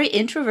like a very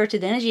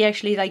introverted energy,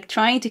 actually, like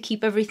trying to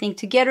keep everything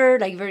together,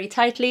 like very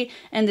tightly.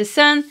 And the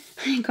Sun,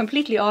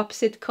 completely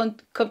opposite,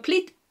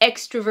 complete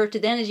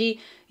extroverted energy.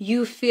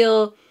 You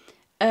feel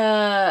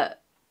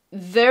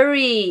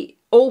very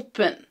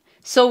open.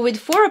 So with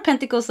 4 of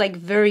Pentacles, like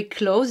very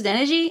closed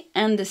energy,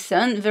 and the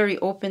Sun, very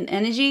open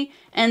energy.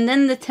 And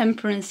then the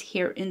Temperance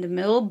here in the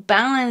middle,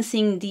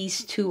 balancing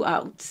these 2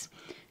 out.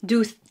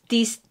 Do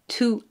these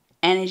 2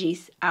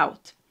 energies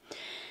out.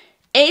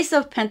 Ace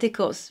of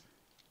Pentacles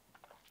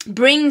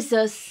brings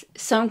us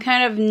some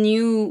kind of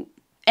new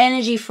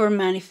energy for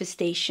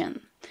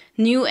manifestation,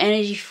 new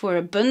energy for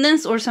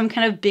abundance, or some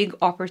kind of big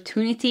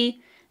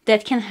opportunity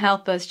that can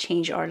help us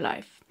change our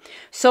life.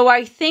 So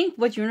I think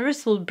what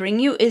universe will bring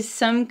you is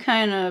some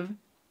kind of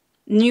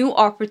new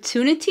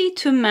opportunity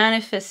to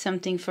manifest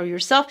something for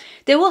yourself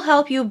that will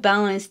help you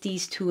balance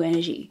these 2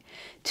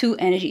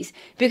 energies.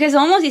 Because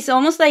it's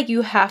almost like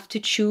you have to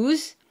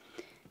choose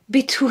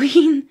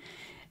between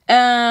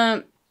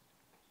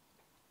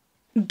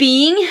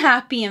being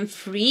happy and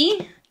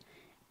free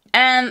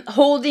and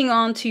holding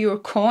on to your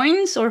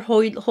coins, or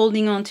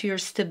holding on to your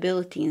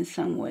stability in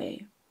some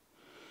way.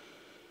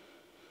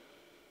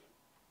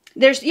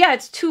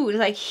 It's 2.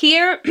 Like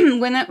here,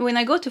 when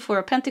I go to 4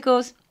 of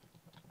Pentacles,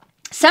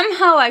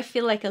 somehow I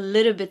feel like a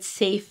little bit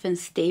safe and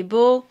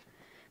stable.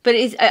 But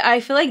I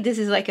feel like this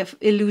is like an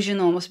illusion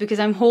almost, because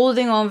I'm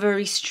holding on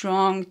very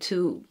strong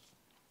to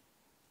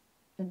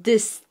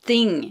this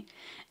thing.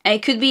 And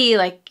it could be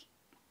like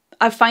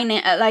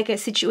like a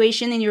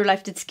situation in your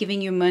life that's giving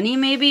you money,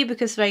 maybe,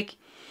 because like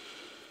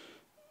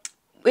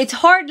it's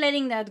hard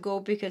letting that go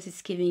because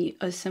it's giving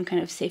us some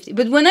kind of safety.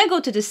 But when I go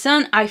to the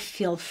sun, I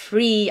feel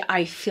free.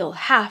 I feel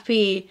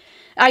happy.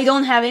 I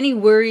don't have any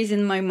worries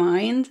in my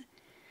mind.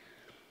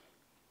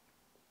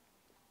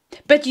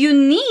 But you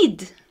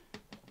need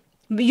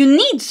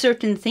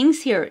certain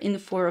things here in the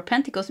Four of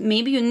Pentacles.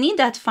 Maybe you need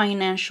that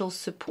financial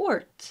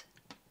support.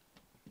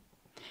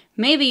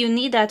 Maybe you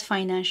need that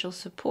financial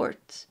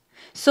support.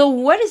 So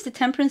what is the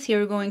Temperance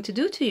here going to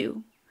do to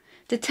you?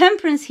 The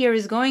Temperance here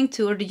is going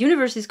to, or the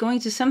universe is going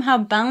to somehow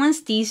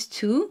balance these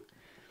two.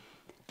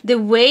 The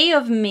way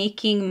of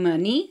making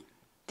money,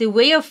 the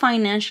way of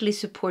financially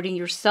supporting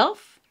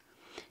yourself,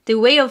 the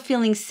way of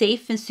feeling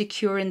safe and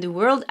secure in the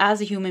world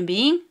as a human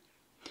being.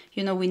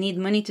 You know, we need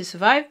money to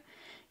survive.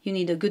 You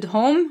need a good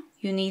home.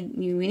 We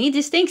need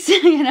these things,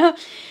 you know.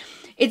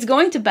 It's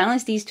going to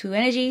balance these two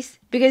energies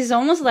because it's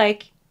almost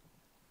like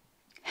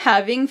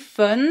having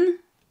fun.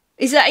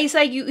 It's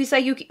like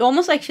you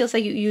almost like feels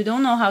like you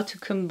don't know how to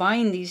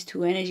combine these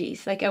two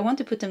energies. Like I want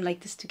to put them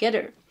like this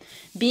together.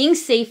 Being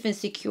safe and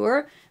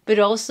secure, but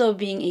also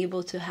being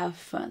able to have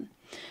fun.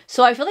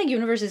 So I feel like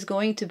universe is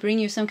going to bring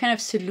you some kind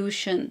of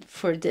solution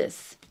for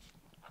this,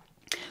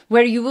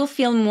 where you will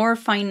feel more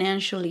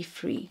financially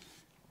free.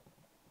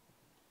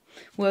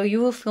 Where you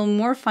will feel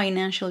more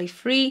financially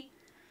free.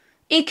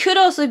 It could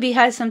also be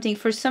had something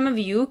for some of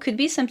you, could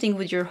be something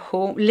with your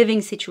home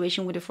living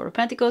situation with the Four of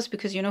Pentacles,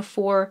 because you know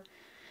four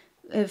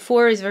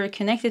is very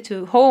connected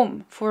to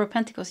home. Four of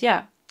Pentacles,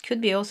 yeah, could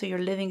be also your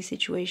living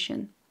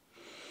situation.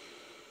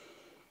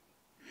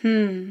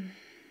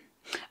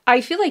 I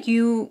feel like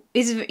you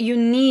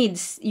need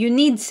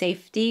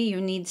safety,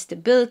 you need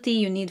stability,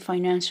 you need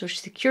financial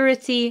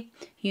security,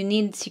 you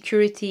need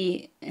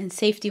security and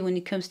safety when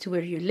it comes to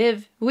where you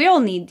live. We all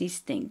need these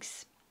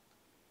things.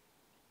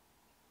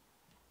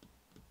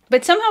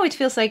 But somehow it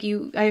feels like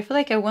I feel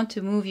like I want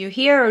to move you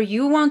here, or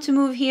you want to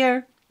move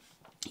here.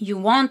 You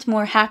want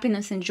more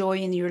happiness and joy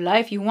in your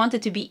life. You want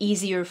it to be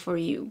easier for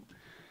you.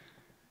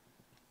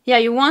 Yeah,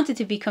 you want it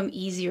to become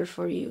easier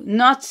for you.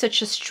 Not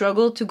such a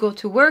struggle to go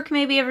to work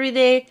maybe every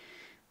day.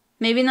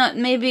 Maybe not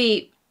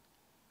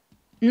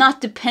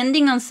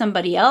depending on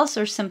somebody else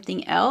or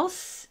something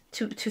else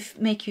to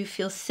make you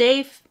feel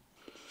safe.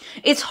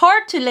 It's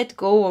hard to let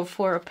go of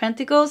Four of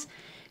Pentacles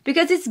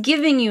because it's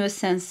giving you a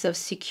sense of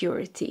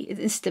security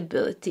and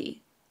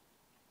stability.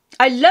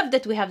 I love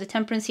that we have the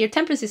Temperance here.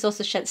 Temperance is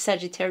also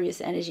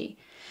Sagittarius energy.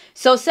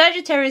 So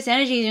Sagittarius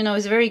energy, you know,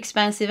 is very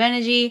expansive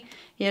energy,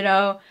 you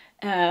know,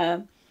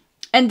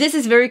 and this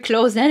is very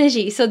closed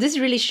energy. So this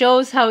really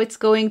shows how it's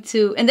going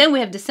to... And then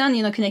we have the sun,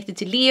 you know, connected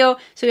to Leo.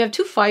 So we have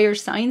two fire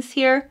signs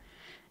here.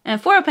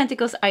 And Four of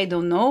Pentacles, I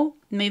don't know.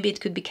 Maybe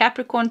it could be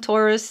Capricorn,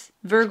 Taurus,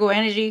 Virgo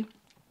energy,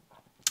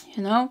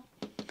 you know.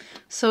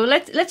 So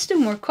let's do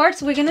more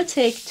cards. We're going to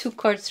take 2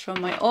 cards from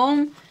my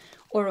own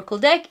Oracle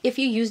deck. If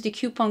you use the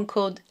coupon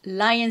code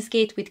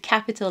Lionsgate with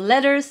capital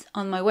letters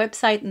on my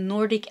website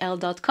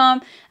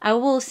nordicl.com, I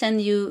will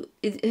send you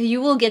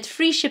will get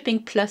free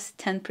shipping plus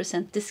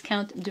 10%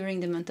 discount during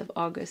the month of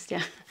August.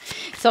 Yeah.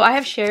 So I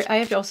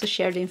have also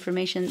shared the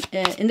information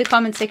in the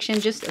comment section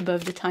just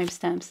above the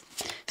timestamps.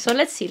 So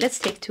let's see. Let's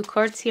take 2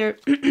 cards here.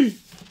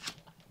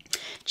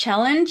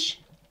 Challenge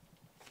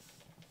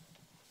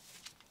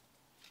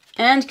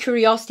and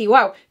curiosity.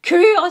 Wow,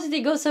 curiosity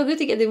goes so good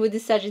together with the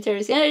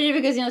Sagittarius energy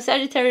because, you know,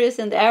 Sagittarius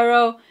and the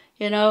arrow,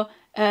 you know,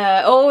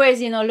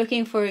 always, you know,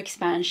 looking for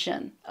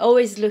expansion,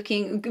 always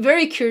looking,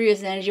 very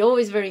curious energy,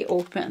 always very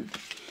open.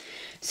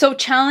 So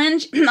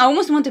challenge, I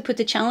almost want to put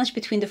the challenge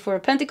between the Four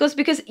of Pentacles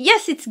because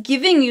yes, it's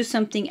giving you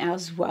something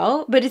as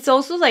well, but it's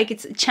also like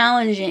it's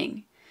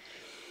challenging.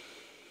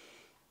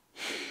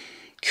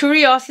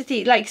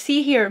 Curiosity, like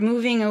see here,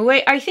 moving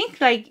away. I think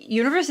like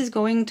universe is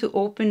going to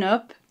open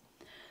up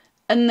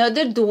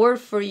another door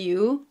for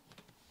you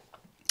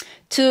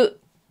to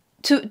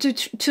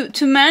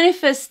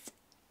manifest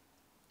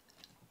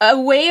a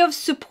way of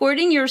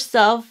supporting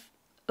yourself,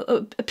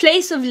 a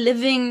place of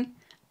living,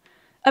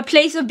 a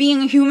place of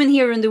being a human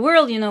here in the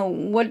world. You know,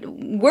 what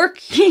work,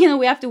 you know,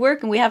 we have to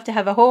work and we have to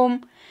have a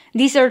home.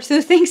 These are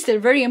 2 things that are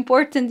very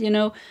important, you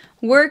know,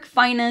 work,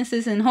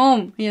 finances, and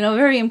home, you know,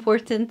 very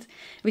important.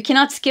 We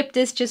cannot skip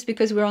this just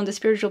because we're on the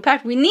spiritual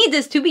path. We need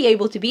this to be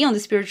able to be on the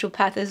spiritual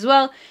path as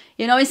well.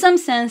 You know, in some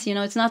sense, you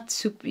know, it's not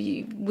super,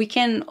 we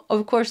can,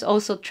 of course,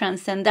 also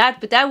transcend that,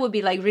 but that would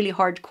be like really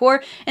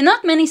hardcore. And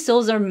not many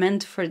souls are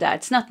meant for that.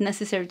 It's not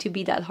necessary to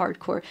be that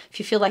hardcore. If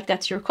you feel like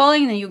that's your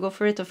calling, then you go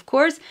for it, of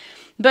course.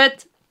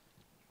 But,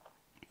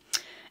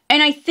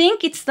 and I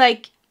think it's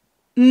like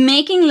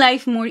making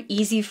life more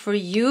easy for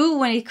you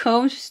when it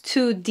comes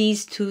to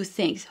these 2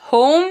 things.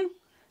 Home,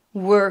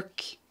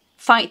 work,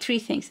 3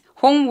 things.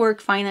 Home,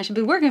 work, financial.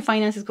 But work and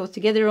finances go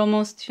together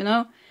almost, you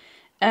know.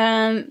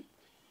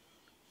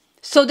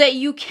 So that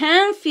you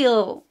can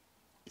feel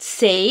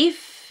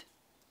safe,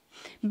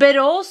 but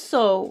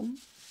also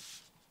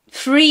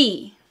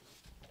free.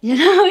 You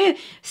know,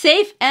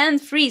 safe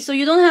and free. So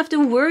you don't have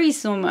to worry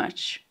so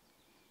much.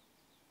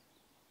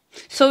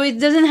 So it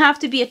doesn't have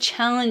to be a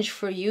challenge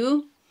for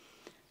you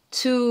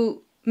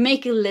to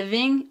make a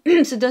living.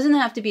 So it doesn't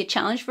have to be a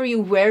challenge for you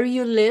where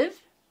you live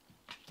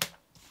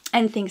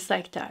and things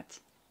like that.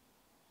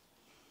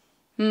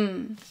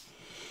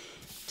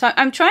 So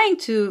I'm trying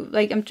to,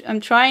 like, I'm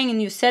trying a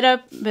new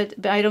setup,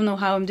 but I don't know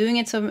how I'm doing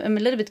it. So I'm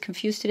a little bit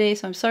confused today.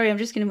 So I'm sorry. I'm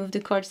just gonna move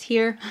the cards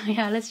here.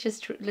 Yeah, let's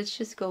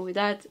just go with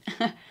that.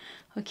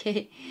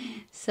 Okay.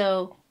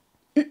 So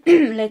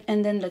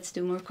and then let's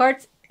do more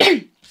cards.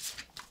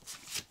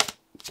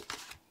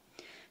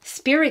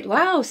 Spirit.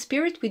 Wow,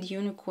 Spirit with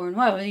unicorn.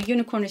 Wow, the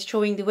unicorn is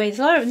showing the way. There's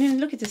a lot of,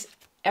 look at this,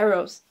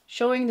 arrows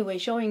showing the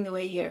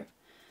way here,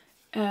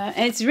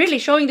 and it's really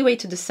showing the way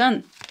to the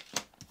sun.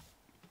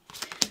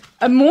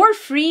 A more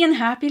free and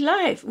happy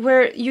life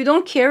where you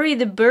don't carry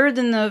the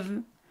burden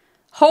of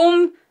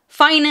home,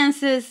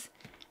 finances,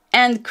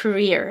 and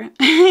career.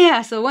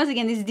 Yeah, so once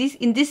again,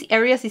 in these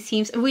areas, it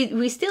seems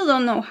we still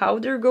don't know how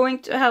they're going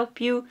to help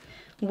you,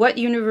 what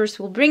universe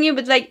will bring you,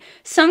 but like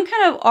some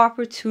kind of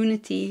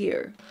opportunity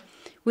here.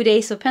 With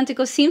Ace of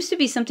Pentacles seems to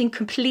be something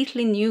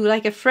completely new,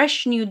 like a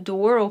fresh new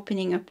door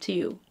opening up to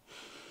you.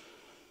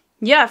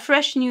 Yeah,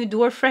 fresh new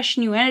door, fresh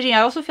new energy.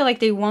 I also feel like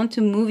they want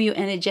to move you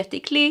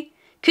energetically.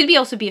 Could be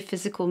also be a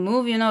physical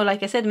move, you know,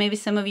 like I said, maybe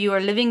some of you are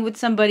living with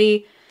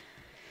somebody,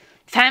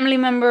 family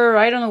member,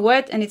 I don't know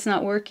what, and it's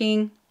not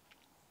working.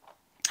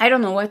 I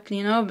don't know what,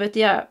 you know, but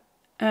yeah.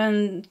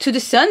 And to the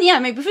sun, yeah,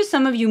 maybe for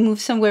some of you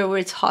move somewhere where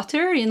it's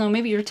hotter, you know,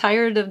 maybe you're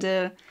tired of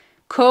the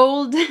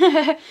cold.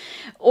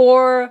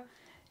 Or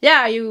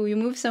yeah, you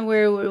move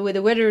somewhere where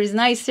the weather is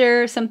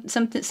nicer,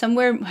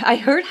 somewhere. I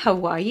heard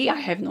Hawaii, I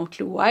have no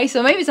clue why.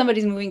 So maybe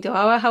somebody's moving to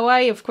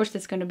Hawaii. Of course,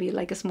 that's going to be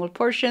like a small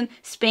portion.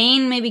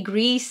 Spain, maybe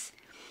Greece.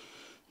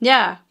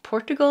 Yeah,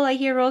 Portugal, I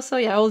hear also.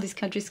 Yeah, all these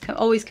countries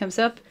always comes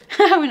up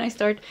when I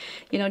start,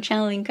 you know,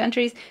 channeling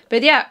countries.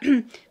 But yeah,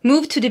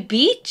 move to the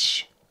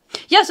beach.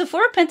 Yeah, so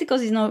Four of Pentacles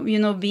is, you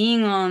know,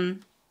 being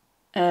on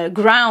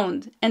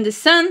ground. And the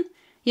sun,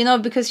 you know,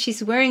 because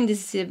she's wearing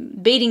this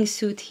bathing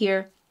suit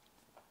here,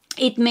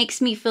 it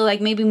makes me feel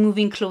like maybe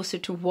moving closer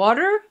to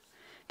water,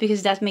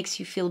 because that makes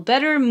you feel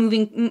better.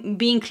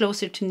 Being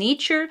closer to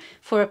nature.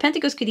 Four of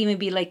Pentacles could even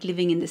be like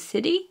living in the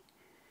city.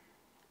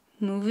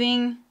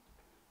 Moving.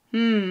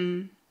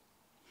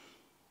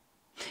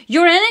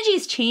 Your energy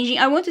is changing.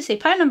 I want to say,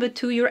 pile number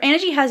 2, your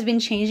energy has been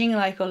changing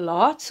like a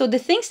lot. So the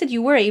things that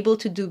you were able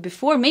to do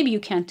before, maybe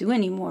you can't do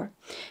anymore.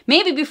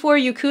 Maybe before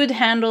you could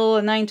handle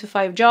a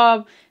 9-to-5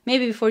 job.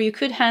 Maybe before you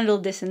could handle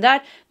this and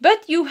that.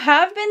 But you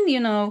have been,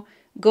 you know,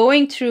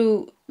 going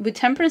through, with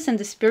Temperance and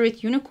the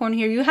Spirit unicorn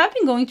here, you have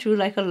been going through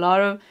like a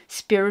lot of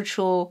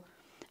spiritual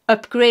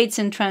upgrades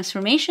and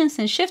transformations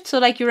and shifts. So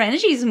like your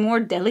energy is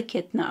more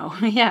delicate now.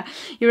 Yeah,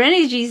 your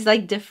energy is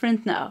like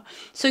different now.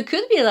 So it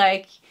could be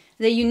like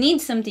that you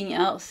need something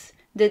else.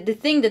 The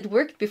thing that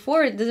worked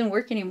before, it doesn't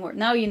work anymore.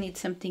 Now you need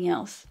something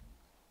else.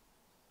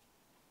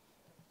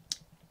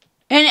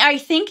 And I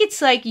think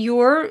it's like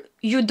you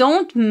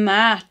don't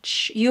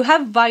match. You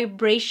have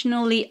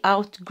vibrationally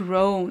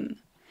outgrown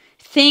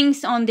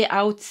things on the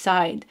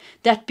outside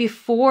that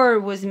before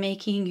was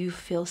making you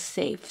feel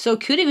safe. So it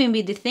could even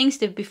be the things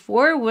that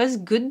before was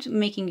good,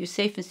 making you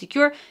safe and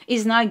secure,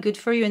 is not good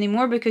for you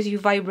anymore because you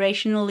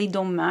vibrationally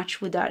don't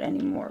match with that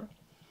anymore.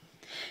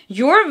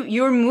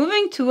 You're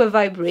moving to a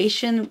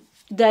vibration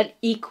that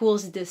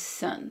equals the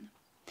sun.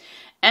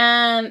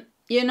 And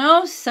you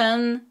know,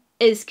 sun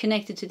is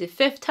connected to the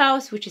 5th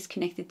house, which is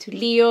connected to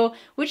Leo,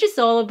 which is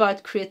all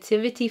about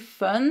creativity,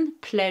 fun,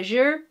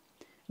 pleasure,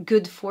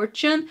 good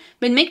fortune.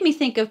 But make me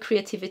think of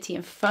creativity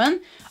and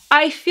fun.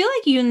 I feel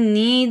like you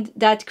need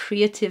that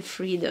creative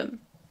freedom.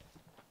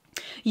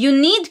 You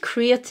need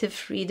creative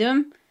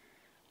freedom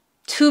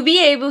to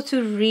be able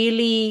to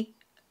really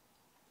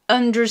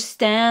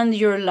understand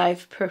your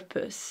life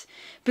purpose,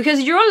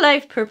 because your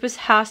life purpose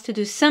has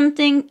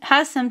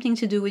something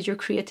to do with your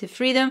creative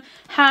freedom,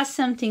 has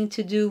something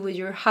to do with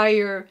your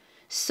higher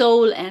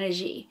soul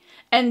energy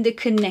and the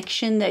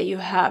connection that you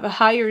have, a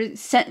higher,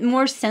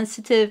 more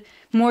sensitive,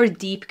 more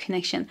deep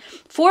connection.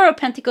 Four of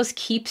Pentacles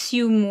keeps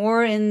you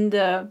more in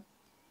the,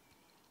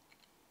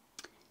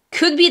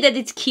 could be that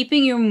it's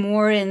keeping you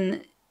more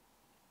in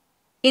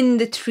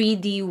the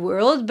 3D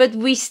world, but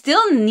we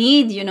still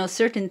need, you know,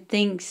 certain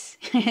things.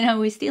 You know,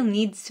 we still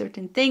need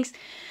certain things.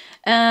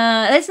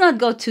 Let's not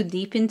go too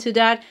deep into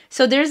that.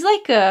 So there's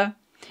like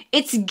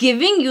it's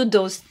giving you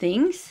those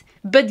things,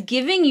 but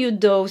giving you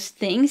those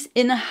things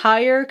in a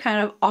higher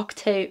kind of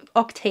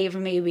octave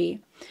maybe,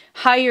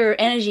 higher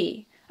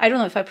energy. I don't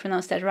know if I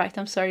pronounced that right,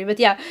 I'm sorry, but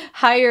yeah,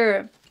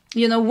 higher,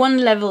 you know, one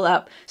level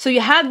up. So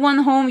you had one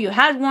home, you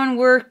had one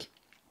work,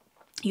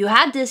 you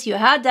had this, you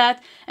had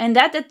that, and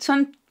that at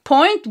some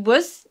point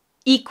was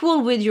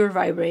equal with your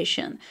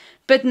vibration.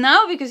 But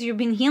now, because you've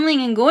been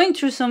healing and going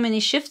through so many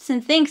shifts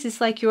and things,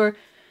 it's like you're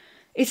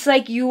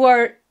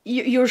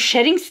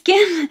shedding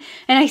skin.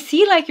 And I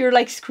see like you're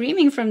like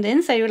screaming from the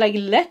inside. You're like,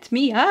 let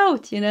me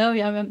out, you know,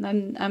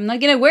 I'm not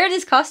gonna wear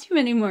this costume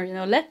anymore, you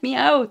know, let me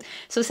out.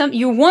 So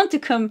you want to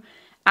come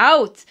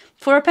out.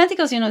 Four of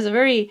Pentacles, you know, is a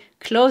very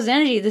closed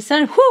energy. The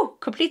sun, whoo,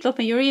 complete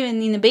open. You're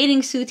even in a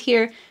bathing suit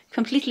here.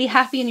 completely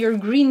happy in your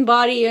green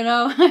body, you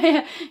know.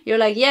 You're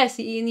like, yes,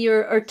 in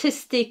your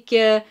artistic,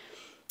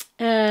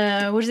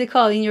 what is it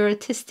called? In your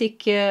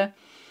artistic, oh,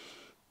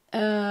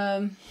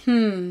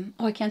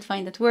 I can't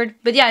find that word.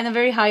 But yeah, in a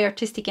very high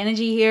artistic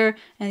energy here,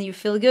 and you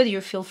feel good,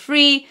 you feel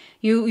free,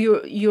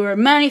 you're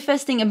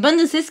manifesting,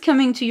 abundance is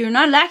coming to you, you're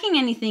not lacking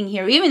anything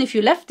here, even if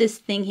you left this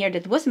thing here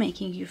that was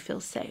making you feel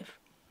safe.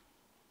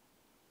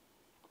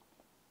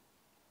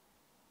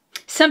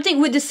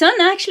 Something with the sun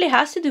actually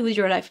has to do with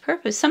your life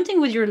purpose. Something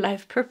with your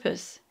life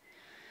purpose.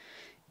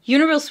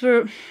 Universe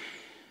were...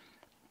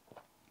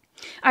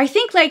 I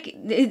think like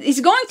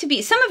it's going to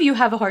be... Some of you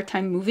have a hard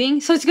time moving.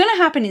 So it's going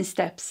to happen in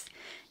steps.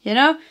 You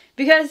know?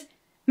 Because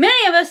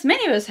many of us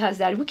has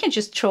that. We can't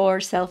just throw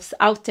ourselves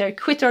out there,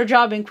 quit our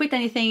job and quit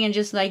anything and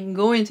just like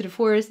go into the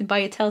forest and buy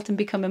a tent and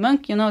become a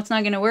monk. You know, it's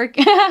not going to work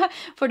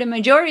for the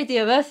majority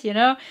of us, you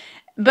know.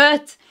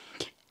 But...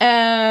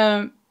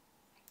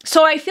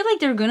 so I feel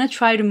like they're going to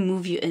try to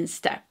move you in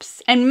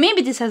steps. And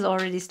maybe this has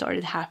already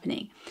started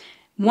happening.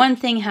 One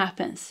thing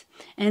happens.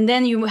 And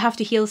then you have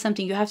to heal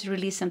something. You have to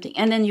release something.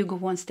 And then you go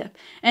one step.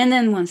 And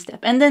then one step.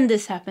 And then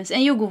this happens.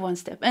 And you go one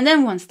step. And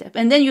then one step.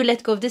 And then you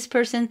let go of this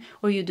person.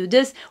 Or you do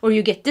this. Or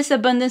you get this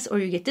abundance. Or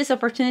you get this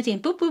opportunity.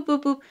 And boop, boop,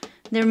 boop, boop.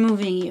 They're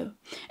moving you.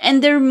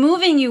 And they're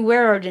moving you.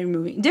 Where are they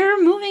moving?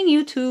 They're moving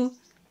you to...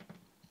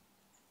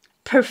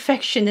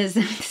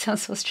 perfectionism. It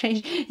sounds so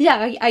strange. Yeah,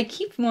 I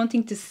keep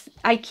wanting to...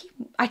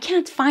 I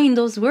can't find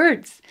those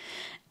words.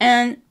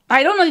 And I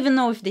don't even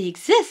know if they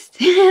exist,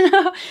 you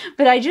know?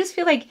 But I just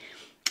feel like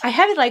I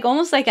have it like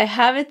almost like I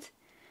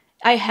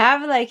have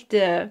like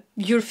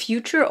your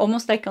future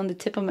almost like on the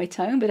tip of my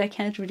tongue, but I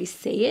can't really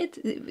say it.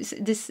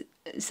 This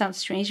sounds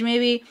strange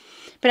maybe.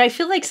 But I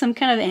feel like some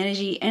kind of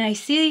energy, and I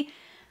see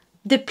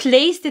the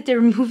place that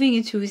they're moving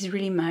into is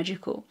really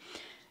magical.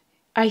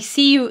 I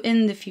see you in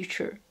the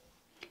future.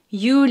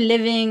 You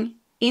living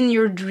in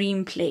your dream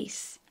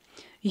place.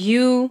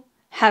 You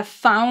have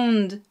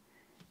found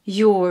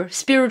your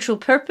spiritual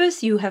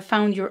purpose. You have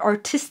found your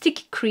artistic,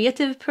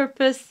 creative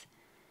purpose.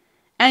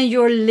 And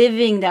you're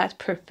living that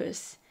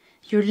purpose.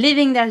 You're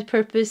living that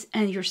purpose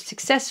and you're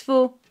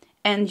successful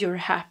and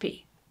you're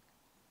happy.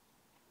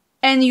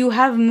 And you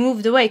have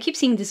moved away. I keep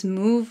seeing this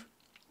move.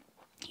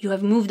 You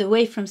have moved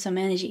away from some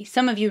energy.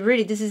 Some of you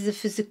really, this is a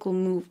physical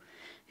move.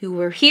 You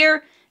were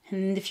here. And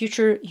in the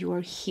future, you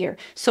are here.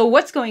 So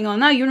what's going on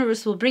now?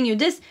 Universe will bring you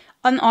this,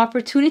 an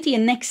opportunity, a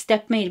next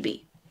step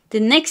maybe. The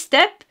next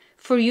step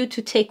for you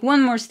to take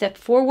one more step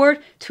forward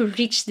to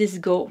reach this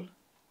goal.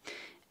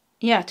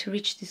 Yeah, to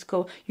reach this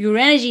goal. Your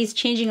energy is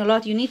changing a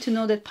lot. You need to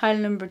know that pile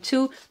number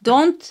 2.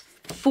 Don't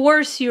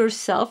force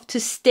yourself to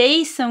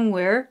stay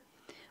somewhere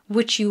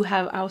which you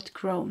have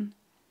outgrown.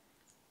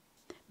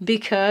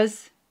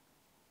 Because...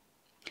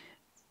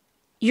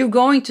 you're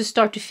going to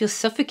start to feel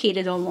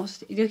suffocated almost.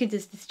 Look at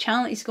this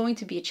challenge. It's going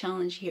to be a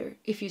challenge here.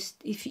 If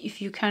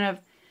you kind of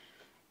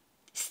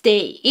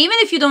stay. Even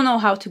if you don't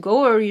know how to go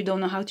or you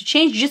don't know how to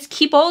change, just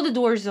keep all the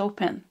doors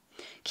open.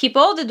 Keep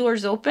all the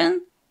doors open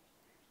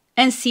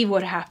and see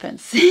what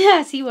happens.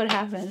 Yeah, see what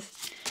happens.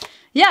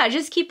 Yeah,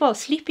 just keep all...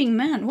 Sleeping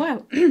Man. Wow.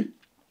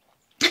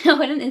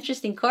 What an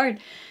interesting card.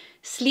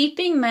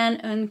 Sleeping Man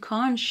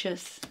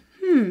unconscious.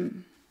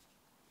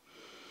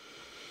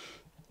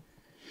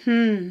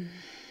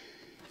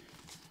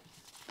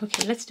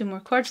 Okay, let's do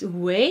more cards.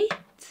 Wait.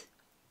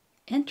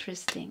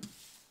 Interesting.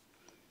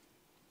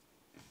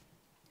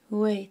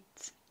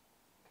 Wait.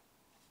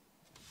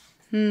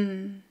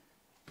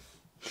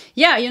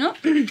 Yeah, you know,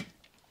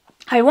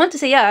 I want to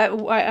say, yeah,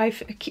 I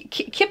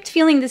kept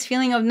feeling this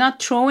feeling of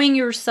not throwing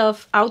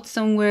yourself out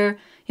somewhere.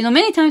 You know,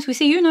 many times we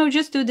say, you know,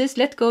 just do this,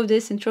 let go of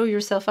this and throw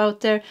yourself out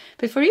there.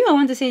 But for you, I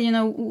want to say, you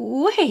know,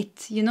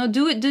 wait, you know,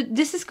 do it.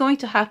 This is going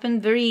to happen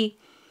very,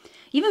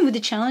 even with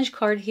the challenge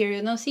card here,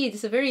 you know, see,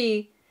 it's a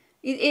very...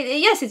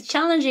 yes, it's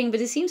challenging,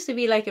 but it seems to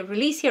be like a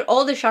release here.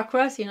 All the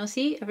chakras, you know,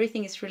 see,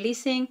 everything is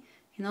releasing.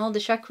 In all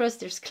the chakras,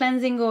 there's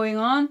cleansing going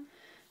on.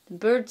 The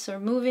birds are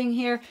moving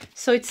here.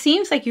 So it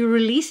seems like you're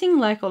releasing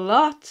like a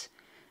lot.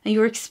 And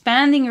you're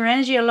expanding your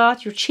energy a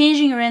lot. You're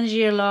changing your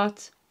energy a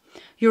lot.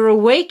 You're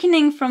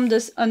awakening from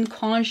this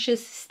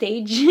unconscious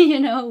stage, you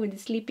know, with the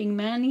sleeping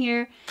man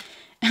here.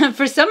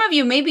 For some of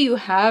you, maybe you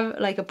have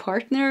like a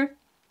partner.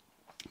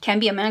 Can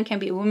be a man, can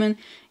be a woman.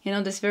 You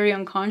know, this very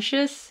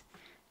unconscious.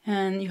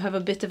 And you have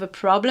a bit of a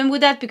problem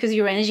with that because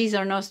your energies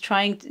are now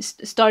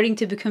starting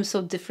to become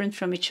so different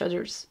from each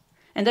other's.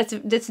 And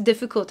that's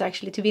difficult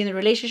actually, to be in a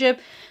relationship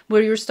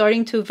where you're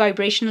starting to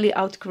vibrationally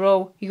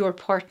outgrow your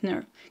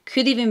partner.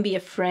 Could even be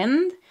a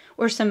friend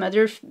or some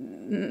other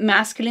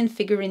masculine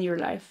figure in your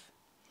life.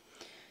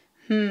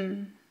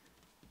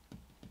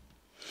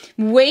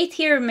 Weight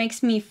here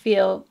makes me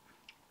feel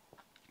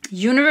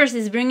universe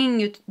is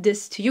bringing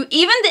this to you.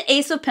 Even the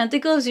Ace of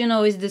Pentacles, you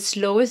know, is the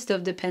slowest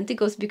of the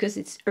Pentacles because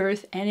it's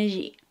earth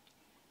energy.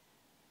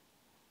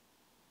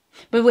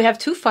 But we have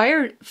 2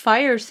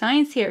 fire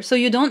signs here. So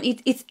you don't,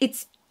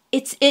 it's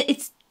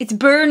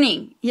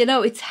burning, you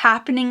know, it's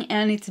happening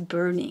and it's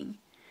burning.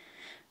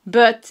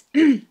 But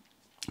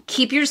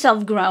keep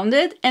yourself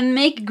grounded and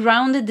make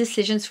grounded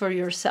decisions for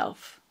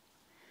yourself.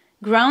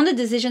 Grounded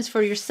decisions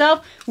for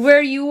yourself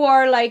where you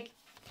are like,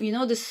 you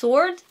know, the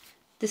sword,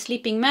 the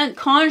sleeping man,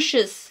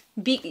 conscious,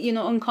 be, you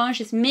know,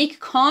 unconscious. Make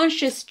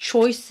conscious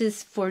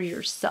choices for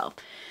yourself.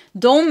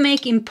 Don't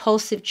make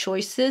impulsive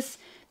choices.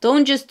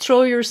 Don't just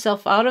throw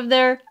yourself out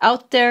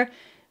there.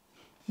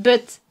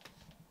 But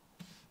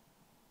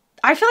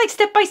I feel like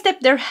step by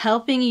step they're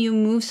helping you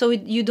move so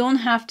you don't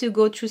have to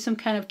go through some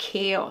kind of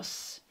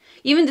chaos.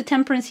 Even the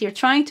Temperance here,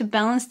 trying to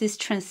balance this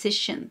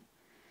transition.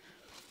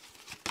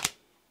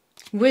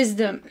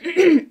 Wisdom.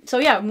 So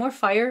yeah, more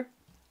fire.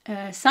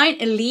 Sign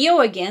a Leo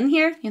again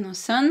here, you know,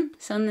 Sun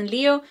and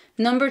Leo.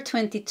 Number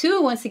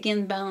 22, once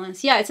again,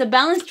 balance. Yeah, it's a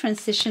balanced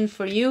transition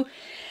for you.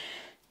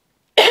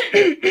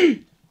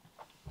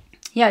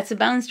 Yeah, it's a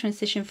balanced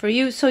transition for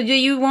you. So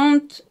you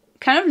won't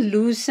kind of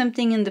lose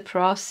something in the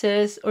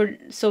process, or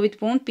so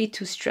it won't be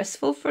too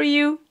stressful for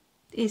you,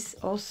 is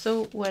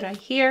also what I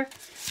hear.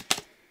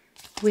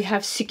 We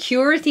have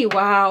security.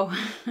 Wow.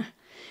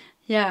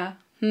 Yeah.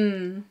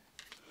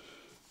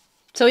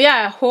 So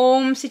yeah,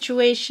 home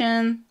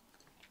situation,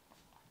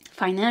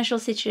 financial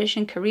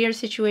situation, career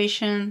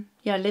situation.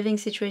 Yeah, living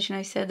situation,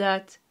 I said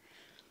that.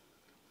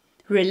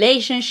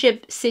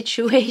 Relationship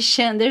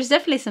situation. There's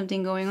definitely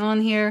something going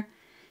on here.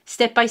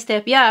 Step by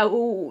step. Yeah.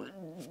 Ooh.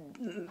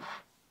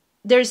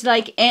 There's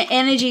like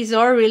energies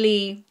are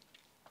really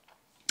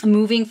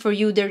moving for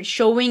you. They're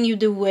showing you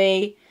the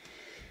way.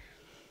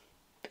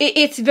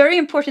 It's very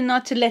important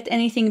not to let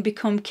anything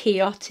become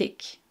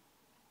chaotic.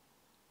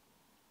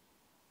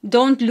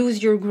 Don't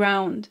lose your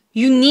ground.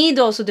 You need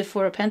also the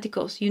Four of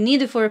Pentacles. You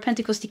need the Four of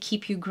Pentacles to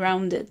keep you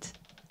grounded.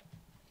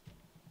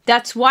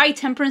 That's why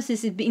Temperance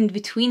is in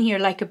between here,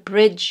 like a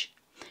bridge,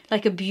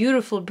 like a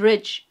beautiful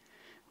bridge.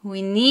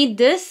 We need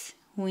this.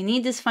 We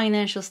need this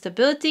financial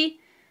stability.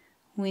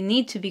 We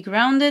need to be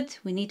grounded.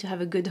 We need to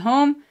have a good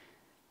home.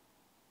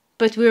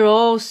 But we're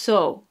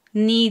also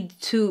need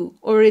to,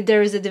 or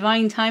there is a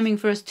divine timing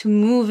for us to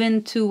move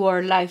into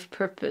our life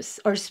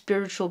purpose, our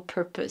spiritual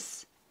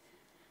purpose.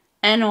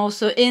 And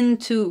also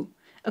into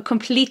a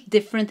complete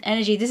different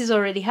energy. This is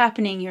already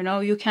happening, you know.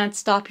 You can't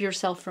stop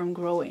yourself from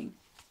growing.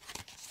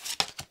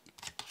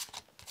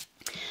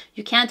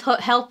 You can't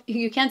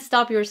you can't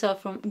stop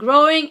yourself from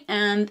growing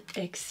and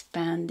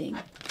expanding.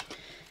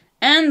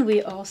 And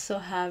we also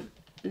have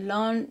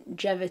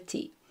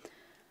longevity.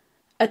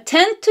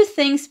 Attend to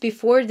things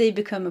before they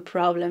become a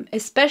problem.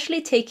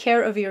 Especially take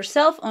care of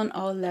yourself on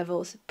all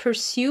levels.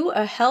 Pursue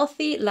a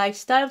healthy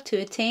lifestyle to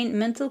attain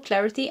mental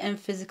clarity and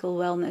physical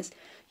wellness.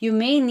 You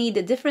may need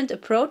a different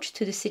approach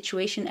to the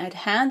situation at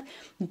hand.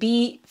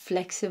 Be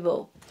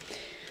flexible.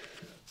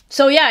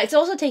 So yeah, it's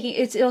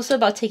also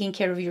about taking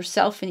care of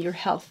yourself and your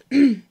health.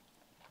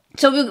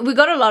 So we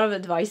got a lot of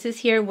advices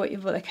here, what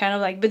I kind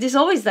of like, but it's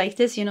always like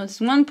this, you know, it's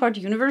one part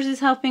universe is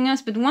helping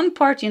us, but one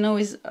part, you know,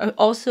 is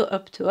also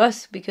up to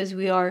us, because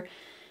we are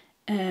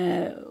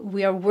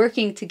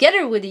working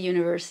together with the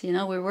universe, you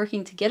know, we're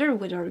working together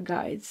with our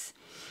guides.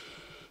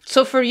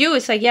 So for you,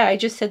 it's like, yeah, I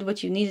just said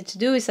what you needed to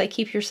do. It's like,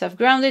 keep yourself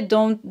grounded.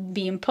 Don't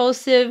be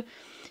impulsive.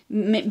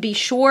 Be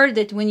sure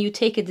that when you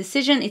take a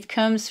decision, it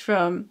comes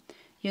from,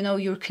 you know,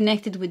 you're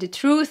connected with the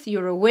truth.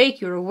 You're awake.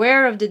 You're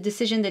aware of the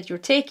decision that you're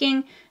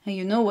taking. And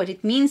you know what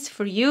it means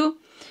for you.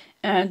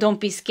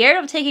 Don't be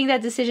scared of taking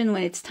that decision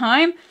when it's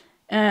time.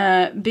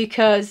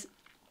 Because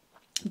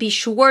be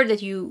sure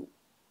that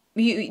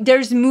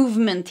there's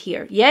movement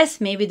here.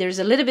 Yes, maybe there's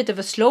a little bit of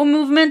a slow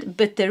movement,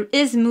 but there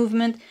is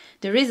movement.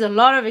 There is a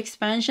lot of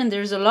expansion.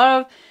 There's a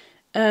lot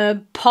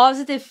of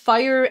positive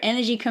fire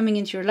energy coming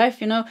into your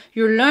life. You know,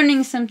 you're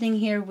learning something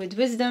here with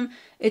wisdom.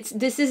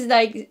 This is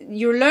like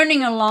you're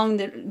learning along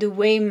the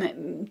way.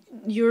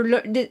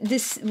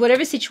 This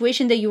whatever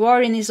situation that you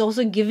are in is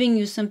also giving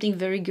you something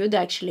very good.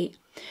 Actually,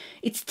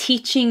 it's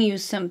teaching you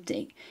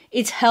something.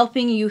 It's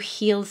helping you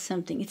heal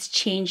something. It's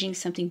changing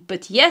something.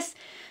 But yes,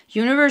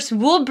 universe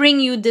will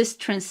bring you this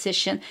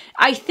transition.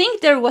 I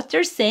think what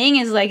they're saying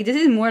is like, this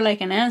is more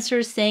like an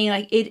answer saying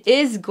like,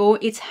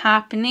 it's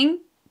happening,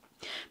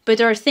 but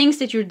there are things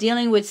that you're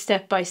dealing with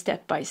step by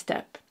step by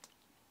step.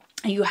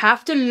 And you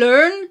have to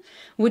learn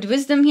with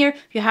wisdom here.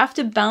 You have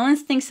to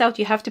balance things out.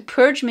 You have to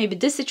purge maybe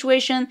this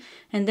situation,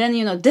 and then,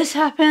 you know, this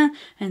happened,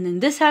 and then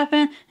this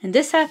happened, and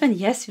this happened.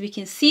 Yes, we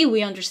can see,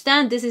 we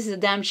understand this is a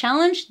damn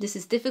challenge. This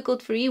is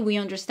difficult for you. We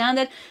understand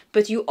it,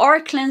 but you are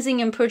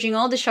cleansing and purging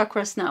all the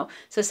chakras now.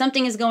 So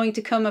something is going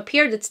to come up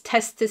here that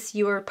tests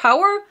your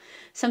power.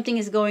 Something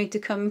is going to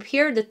come up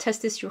here that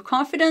tests your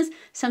confidence.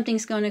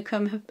 Something's going to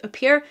come up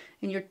here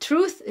in your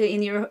truth,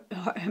 in your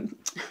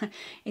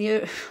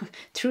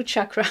truth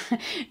chakra,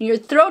 in your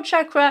throat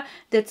chakra,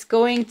 that's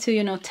going to,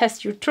 you know,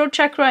 test your throat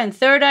chakra and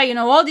third eye. You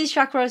know, all these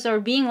chakras are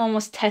being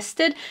almost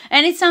tested.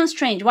 And it sounds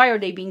strange. Why are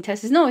they being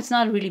tested? No, it's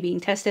not really being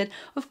tested.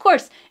 Of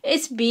course,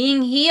 it's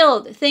being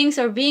healed. Things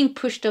are being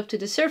pushed up to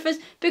the surface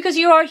because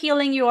you are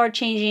healing, you are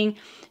changing,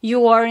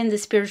 you are in the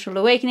spiritual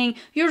awakening.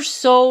 Your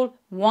soul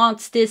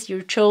wants this.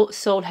 Your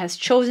soul has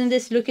chosen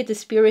this. Look at the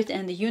spirit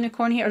and the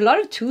unicorn here. A lot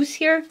of twos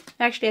here.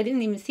 Actually, I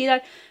didn't even see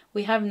that.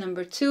 we have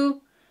number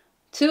 2,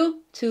 2,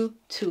 2,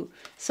 2.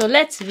 So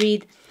let's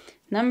read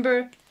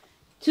number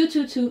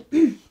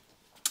 222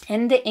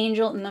 in the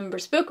Angel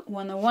Numbers book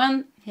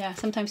 101. Yeah,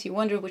 sometimes you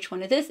wonder which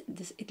one it is.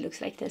 It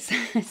looks like this.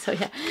 So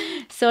yeah.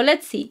 So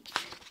let's see.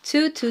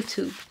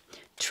 222.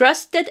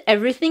 Trust that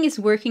everything is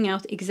working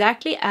out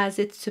exactly as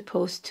it's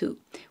supposed to,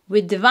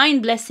 with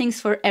divine blessings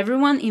for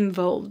everyone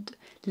involved.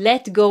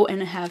 Let go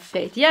and have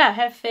faith. Yeah,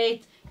 have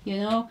faith. You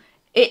know,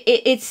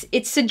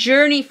 it's a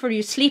journey for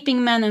you,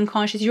 sleeping man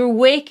unconscious. You're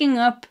waking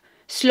up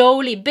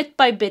slowly, bit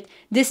by bit.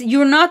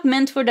 You're not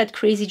meant for that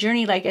crazy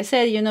journey. Like I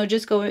said, you know,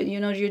 just go. You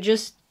know, you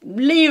just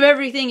leave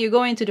everything. You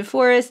go into the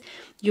forest.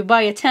 You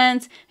buy a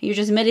tent. You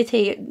just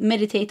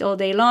meditate all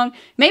day long.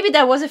 Maybe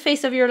that was a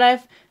phase of your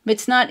life. But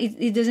it's not,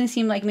 it doesn't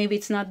seem like maybe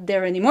it's not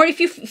there anymore.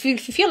 If you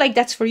feel like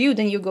that's for you,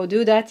 then you go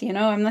do that. You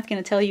know, I'm not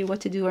going to tell you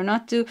what to do or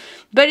not do.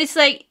 But it's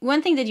like,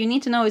 one thing that you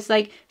need to know is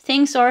like,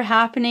 things are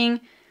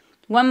happening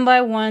one by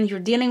one. You're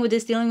dealing with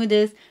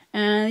this.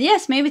 And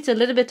yes, maybe it's a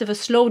little bit of a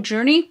slow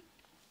journey,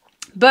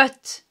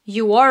 but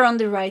you are on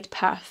the right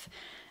path.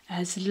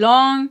 As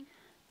long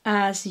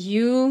as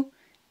you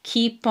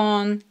keep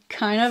on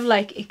kind of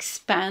like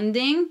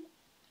expanding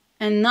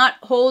and not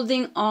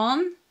holding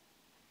on.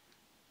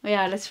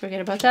 Yeah, let's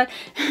forget about that.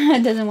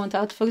 It doesn't want to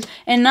autofocus.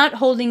 And not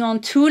holding on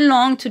too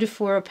long to the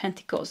Four of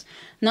Pentacles.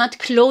 Not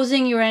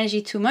closing your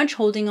energy too much,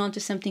 holding on to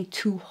something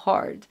too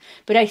hard.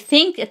 But I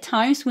think at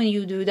times when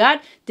you do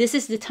that, this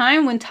is the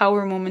time when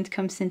Tower moment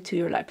comes into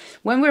your life.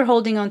 When we're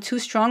holding on too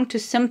strong to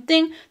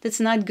something that's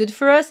not good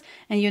for us,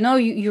 and you know,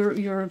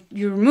 you're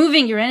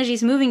moving, your energy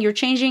is moving, you're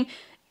changing.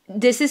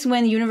 This is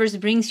when the universe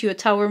brings you a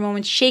Tower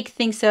moment, shake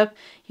things up,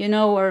 you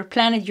know, or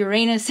planet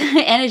Uranus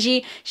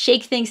energy,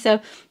 shake things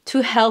up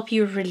to help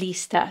you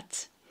release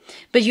that.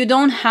 But you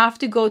don't have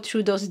to go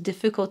through those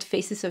difficult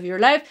phases of your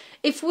life.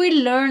 If we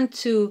learn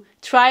to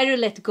try to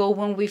let go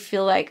when we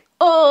feel like,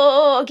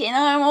 oh, okay,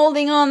 now I'm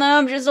holding on, now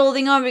I'm just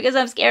holding on because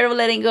I'm scared of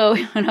letting go,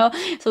 you know.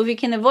 So if you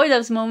can avoid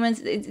those moments,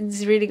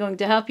 it's really going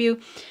to help you.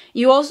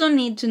 You also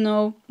need to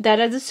know that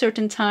at a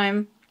certain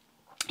time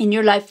in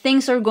your life,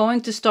 things are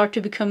going to start to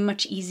become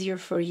much easier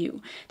for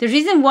you. The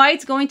reason why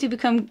it's going to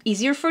become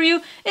easier for you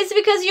is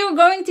because you're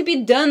going to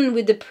be done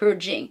with the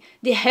purging,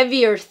 the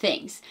heavier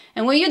things.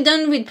 And when you're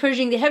done with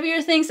purging the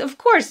heavier things, of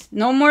course,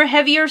 no more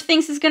heavier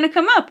things is going to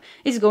come up.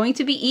 It's going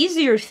to be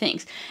easier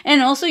things.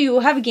 And also you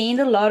have gained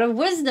a lot of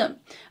wisdom,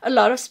 a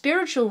lot of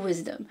spiritual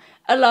wisdom,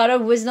 a lot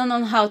of wisdom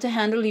on how to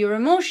handle your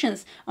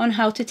emotions, on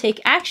how to take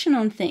action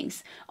on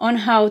things, on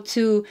how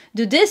to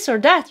do this or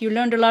that. You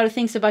learned a lot of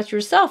things about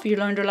yourself. You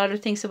learned a lot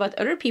of things about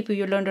other people.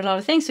 You learned a lot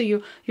of things. So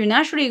you're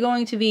naturally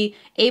going to be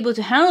able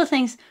to handle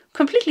things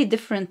completely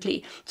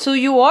differently. So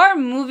you are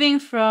moving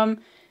from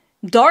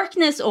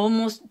darkness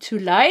almost to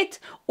light,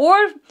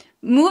 or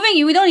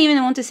moving, we don't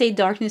even want to say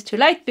darkness to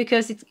light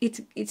because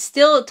it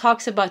still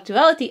talks about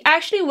duality.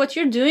 Actually, what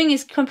you're doing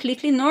is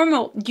completely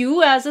normal.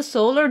 You as a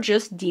soul are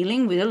just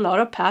dealing with a lot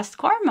of past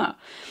karma,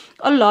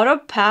 a lot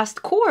of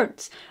past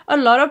cords, a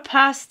lot of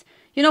past,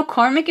 you know,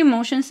 karmic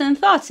emotions and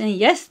thoughts. And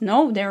yes,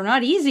 no, they're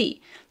not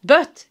easy,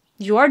 but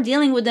you are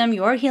dealing with them,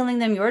 you are healing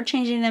them, you are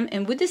changing them.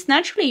 And with this,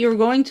 naturally, you're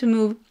going to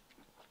move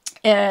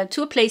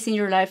to a place in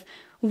your life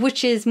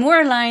which is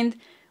more aligned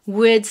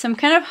with some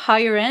kind of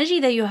higher energy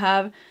that you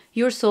have,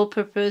 your soul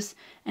purpose,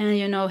 and,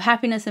 you know,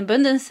 happiness,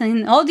 abundance,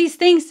 and all these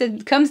things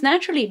that comes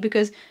naturally.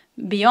 Because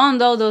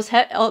beyond all those,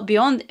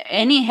 beyond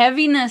any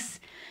heaviness,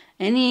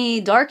 any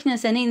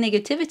darkness, any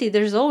negativity,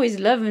 there's always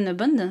love and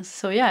abundance.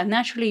 So yeah,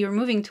 naturally you're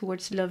moving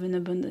towards love and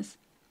abundance.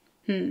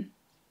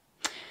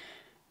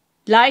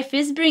 Life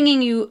is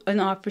bringing you an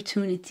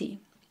opportunity.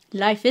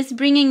 Life is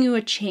bringing you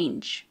a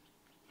change.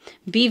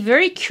 Be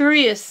very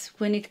curious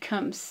when it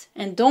comes,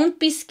 and don't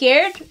be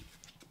scared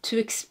to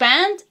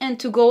expand and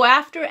to go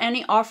after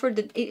an offer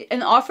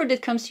that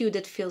comes to you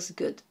that feels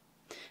good.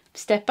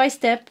 Step by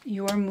step,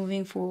 you are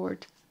moving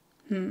forward.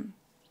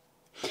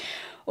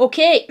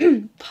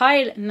 Okay,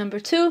 pile number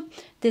 2.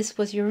 This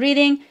was your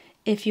reading.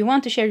 If you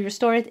want to share your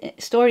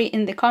story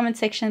in the comment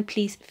section,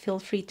 please feel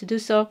free to do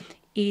so.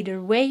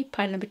 Either way,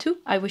 pile number 2,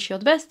 I wish you all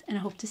the best, and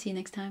I hope to see you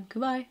next time.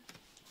 Goodbye.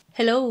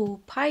 Hello,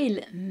 pile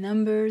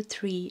number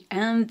 3,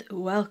 and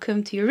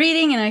welcome to your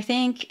reading. And I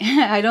think,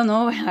 I don't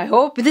know, I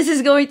hope this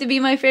is going to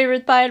be my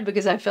favorite pile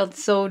because I felt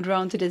so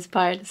drawn to this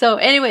pile. So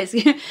anyways,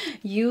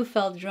 you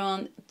felt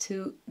drawn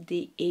to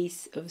the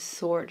Ace of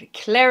Swords.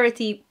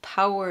 Clarity,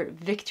 power,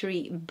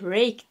 victory,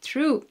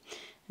 breakthrough,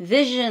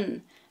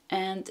 vision,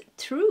 and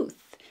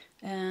truth.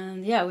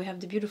 And yeah, we have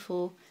the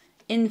beautiful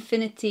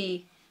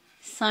infinity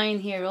sign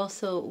here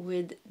also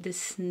with the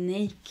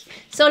snake.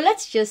 So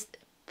let's just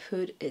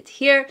put it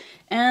here,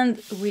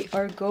 and we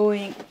are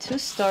going to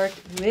start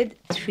with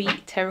 3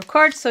 tarot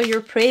cards. So your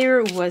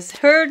prayer was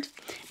heard,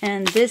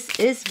 and this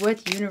is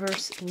what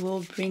universe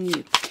will bring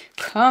you.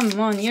 Come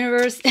on,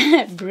 universe,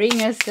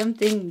 bring us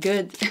something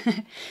good.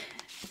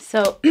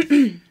 So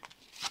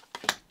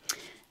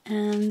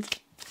and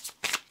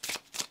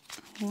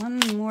one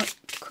more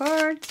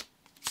card.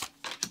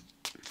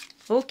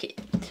 Okay,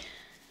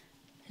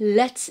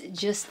 let's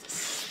just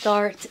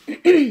start.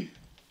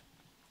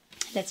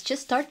 Let's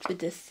just start with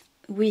this.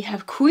 We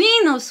have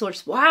Queen of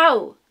Swords.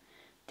 Wow.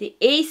 The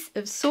Ace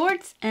of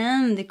Swords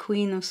and the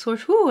Queen of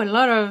Swords. Ooh, a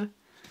lot of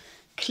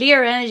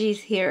clear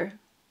energies here.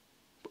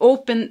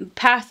 Open,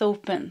 path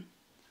open.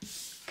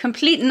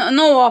 Complete,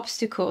 no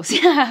obstacles.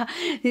 Yeah,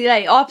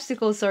 like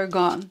obstacles are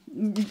gone.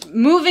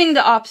 Moving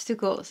the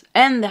obstacles.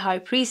 And the High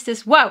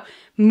Priestess. Wow.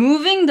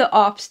 Moving the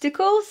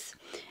obstacles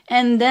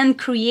and then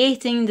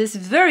creating this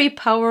very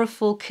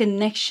powerful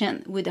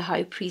connection with the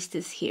High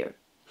Priestess here.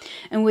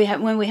 And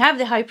when we have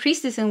the High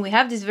Priestess and we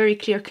have this very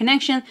clear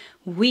connection,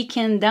 we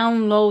can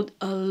download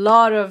a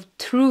lot of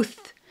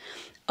truth,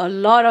 a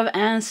lot of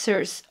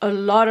answers, a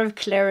lot of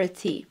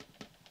clarity.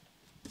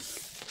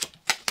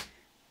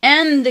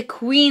 And the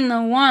Queen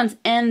of Wands,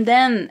 and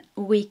then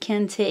we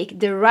can take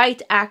the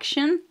right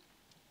action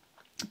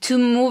to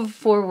move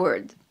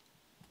forward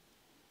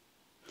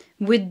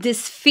with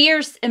this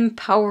fierce,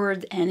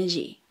 empowered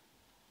energy.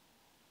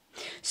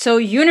 So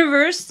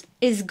universe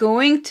is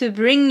going to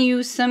bring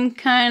you some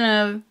kind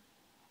of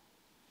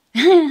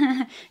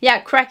yeah,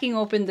 cracking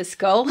open the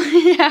skull.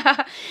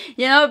 Yeah,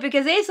 you know,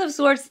 because Ace of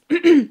Swords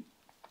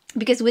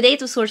because with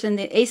Eight of Swords and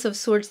the Ace of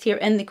Swords here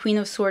and the Queen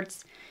of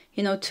Swords,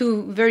 you know,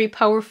 two very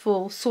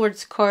powerful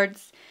swords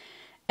cards,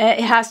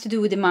 it has to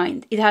do with the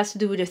mind. It has to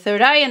do with the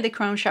third eye and the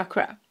crown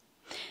chakra.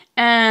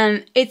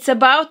 And it's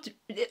about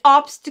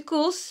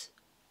obstacles.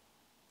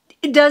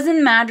 It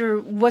doesn't matter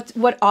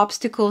what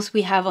obstacles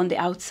we have on the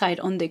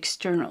outside, on the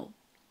external.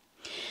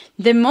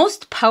 The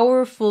most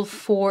powerful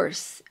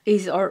force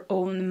is our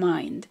own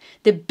mind.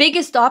 The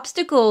biggest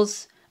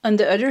obstacles, on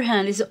the other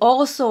hand, is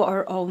also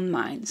our own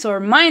mind. So our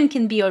mind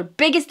can be our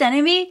biggest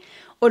enemy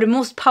or the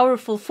most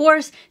powerful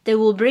force that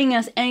will bring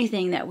us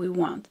anything that we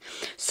want.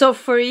 So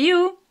for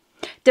you,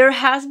 there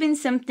has been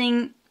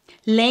something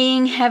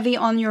laying heavy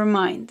on your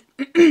mind.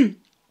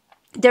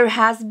 There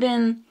has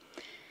been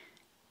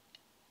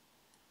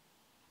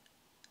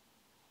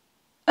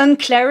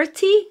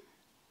unclarity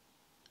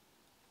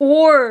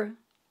or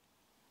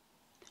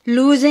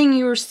losing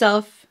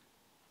yourself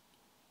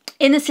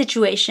in a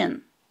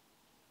situation.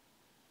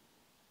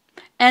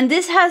 And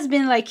this has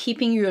been like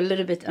keeping you a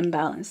little bit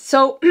unbalanced.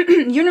 So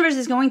universe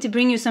is going to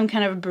bring you some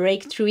kind of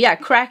breakthrough. Yeah,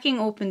 cracking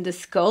open the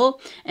skull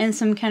and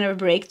some kind of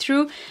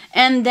breakthrough.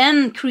 And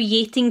then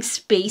creating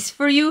space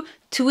for you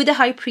to the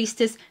High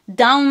Priestess.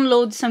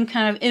 Download some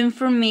kind of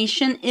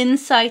information,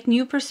 insight,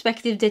 new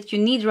perspective that you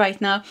need right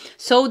now.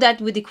 So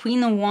that with the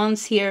Queen of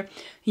Wands here,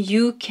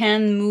 you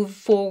can move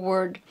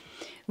forward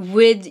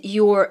with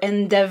your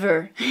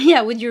endeavor.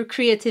 Yeah, with your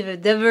creative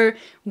endeavor,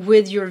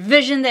 with your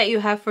vision that you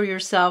have for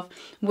yourself,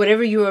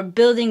 whatever you are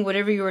building,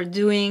 whatever you are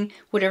doing,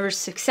 whatever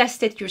success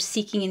that you're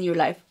seeking in your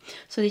life,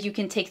 so that you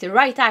can take the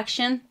right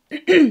action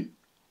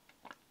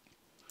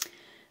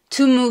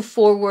to move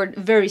forward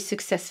very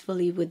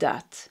successfully with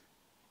that.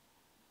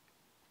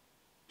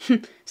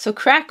 So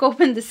crack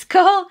open the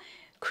skull,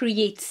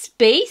 create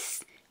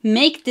space,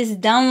 make this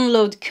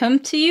download come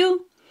to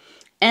you,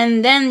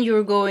 and then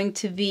you're going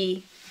to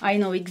be, I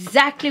know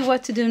exactly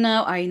what to do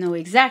now. I know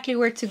exactly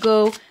where to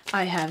go.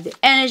 I have the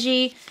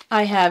energy.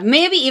 I have,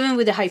 maybe even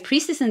with the High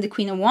Priestess and the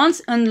Queen of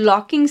Wands,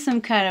 unlocking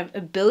some kind of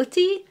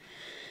ability,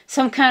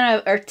 some kind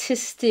of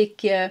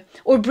artistic,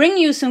 or bring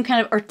you some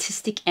kind of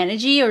artistic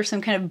energy or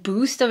some kind of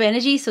boost of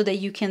energy so that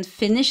you can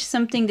finish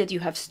something that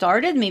you have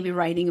started, maybe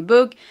writing a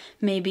book,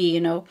 maybe,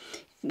 you know,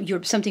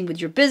 something with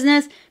your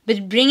business,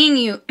 but bringing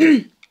you...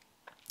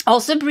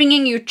 Also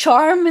bringing your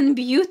charm and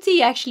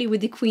beauty, actually,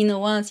 with the Queen of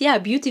Wands. Yeah,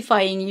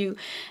 beautifying you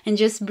and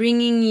just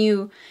bringing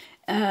you,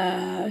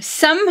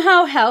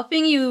 somehow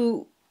helping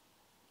you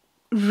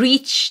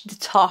reach the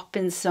top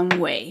in some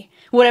way.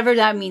 Whatever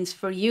that means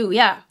for you,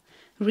 yeah.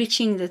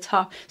 Reaching the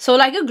top. So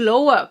like a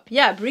glow up.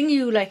 Yeah, bring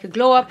you like a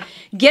glow up.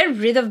 Get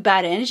rid of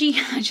bad energy.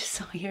 I just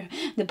saw here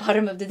the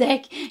bottom of the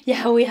deck.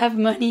 Yeah, we have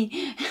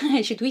money.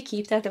 Should we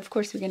keep that? Of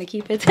course we're going to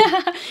keep it.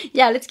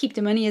 Yeah, let's keep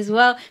the money as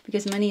well,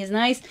 because money is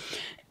nice.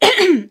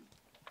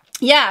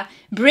 Yeah,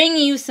 bring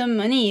you some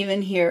money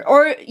even here,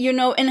 or, you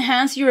know,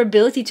 enhance your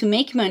ability to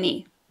make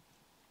money,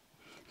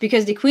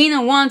 because the Queen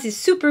of Wands is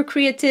super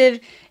creative.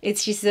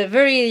 She's a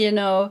very, you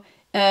know,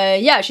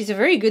 yeah, she's a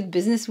very good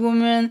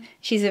businesswoman.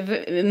 She's an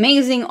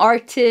amazing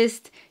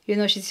artist. You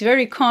know, she's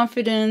very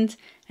confident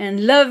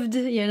and loved.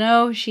 You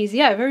know, she's,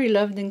 yeah, very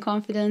loved and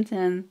confident.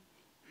 And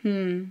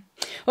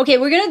okay,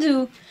 we're gonna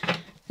do.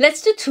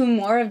 Let's do two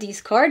more of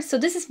these cards. So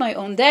this is my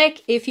own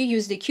deck. If you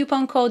use the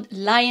coupon code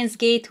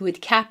Lionsgate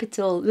with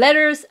capital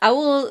letters, I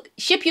will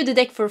ship you the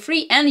deck for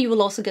free, and you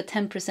will also get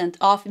 10%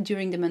 off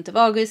during the month of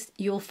August.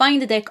 You will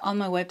find the deck on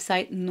my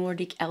website,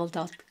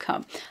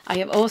 nordicl.com. I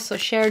have also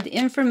shared the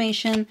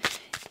information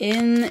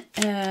in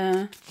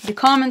the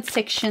comment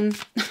section.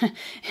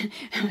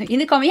 in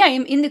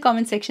the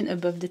comment section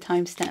above the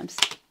timestamps.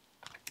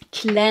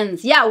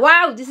 Cleanse. Yeah,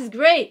 wow, this is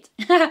great.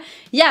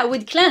 Yeah,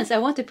 with cleanse, I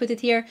want to put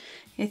it here.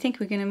 I think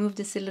we're going to move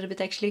this a little bit,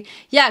 actually.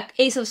 Yeah,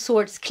 Ace of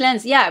Swords,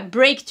 cleanse. Yeah,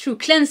 breakthrough,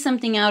 cleanse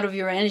something out of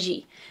your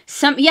energy.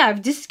 Yeah,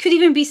 this could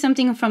even be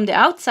something from the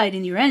outside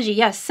in your energy.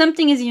 Yeah,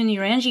 something is in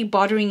your energy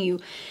bothering you.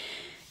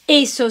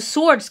 Ace of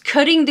Swords,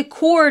 cutting the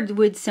cord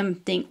with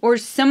something, or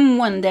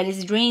someone that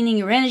is draining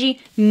your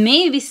energy.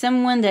 Maybe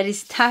someone that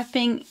is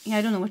tapping.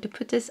 I don't know where to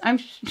put this. I'm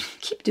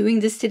keep doing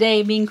this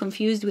today, being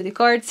confused with the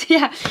cards.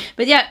 Yeah,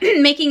 but yeah,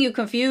 making you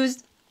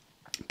confused.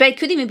 But it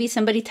could even be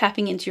somebody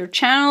tapping into your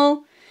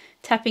channel,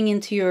 tapping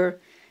into your,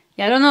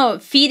 I don't know,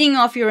 feeding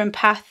off your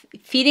empath,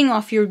 feeding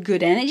off your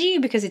good energy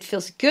because it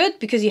feels good,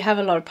 because you have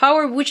a lot of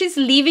power, which is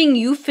leaving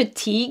you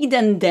fatigued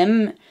and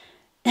them.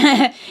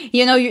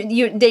 You know,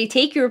 they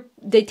take your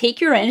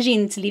energy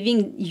and it's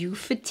leaving you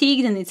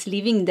fatigued and it's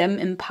leaving them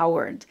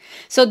empowered.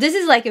 So this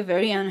is like a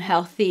very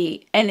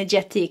unhealthy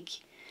energetic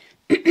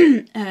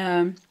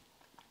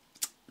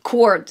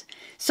cord.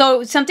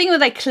 So something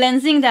with like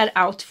cleansing that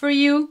out for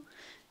you.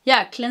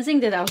 Yeah, cleansing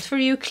that out for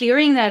you,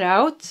 clearing that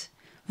out.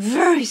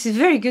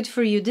 Very good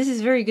for you. This is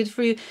very good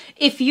for you.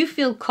 If you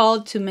feel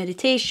called to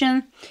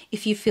meditation,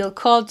 if you feel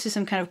called to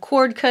some kind of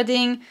cord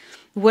cutting,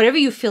 whatever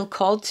you feel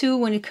called to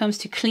when it comes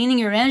to cleaning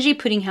your energy,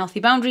 putting healthy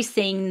boundaries,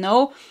 saying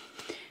no,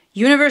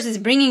 universe is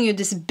bringing you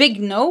this big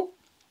no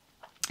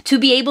to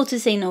be able to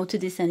say no to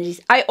these energies.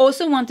 I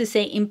also want to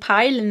say in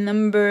pile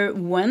number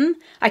 1,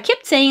 I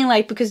kept saying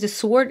like, because a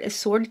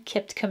sword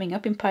kept coming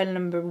up in pile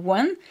number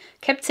 1,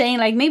 kept saying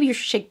like, maybe you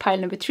should check pile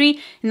number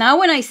 3. Now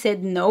when I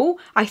said no,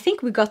 I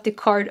think we got the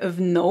card of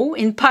no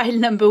in pile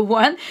number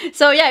 1.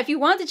 So yeah, if you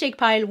want to check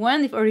pile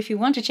 1, or if you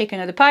want to check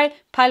another pile,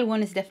 pile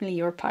 1 is definitely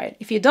your pile.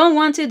 If you don't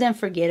want to, then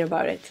forget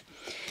about it.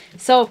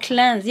 So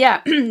cleanse,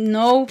 yeah,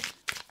 no.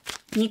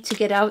 Need to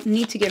get out,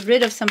 need to get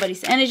rid of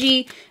somebody's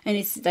energy, and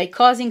it's like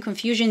causing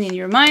confusion in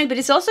your mind, but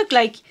it's also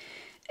like,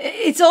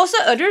 it's also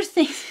other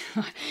things.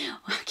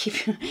 Keep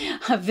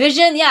a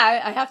vision.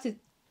 Yeah, I have to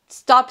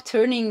stop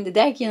turning the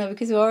deck, you know,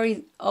 because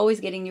we're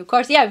always getting new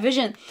cards. Yeah,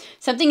 vision.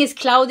 Something is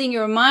clouding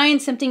your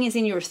mind, something is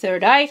in your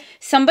third eye,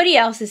 somebody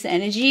else's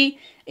energy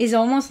is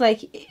almost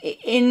like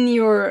in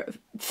your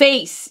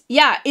face.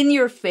 Yeah, in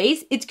your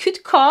face. It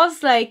could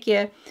cause like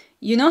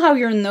you know how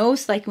your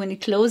nose, like when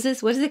it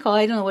closes, what is it called?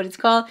 I don't know what it's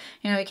called.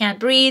 You know, you can't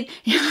breathe,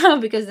 you know,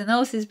 because the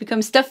nose has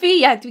become stuffy.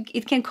 Yeah,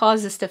 it can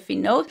cause a stuffy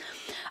nose.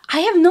 I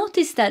have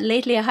noticed that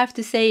lately, I have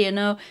to say, you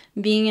know,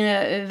 being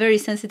a very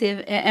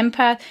sensitive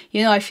empath,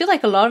 you know, I feel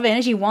like a lot of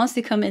energy wants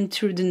to come in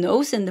through the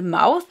nose and the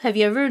mouth. Have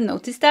you ever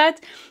noticed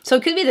that? So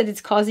it could be that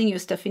it's causing you a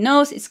stuffy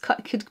nose. It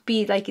could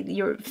be like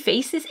your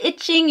face is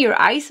itching, your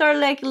eyes are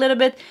like a little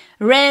bit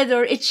red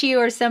or itchy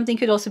or something.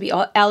 Could also be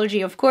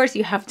allergy, of course.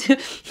 You have to,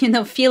 you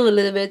know, feel a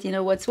little bit, you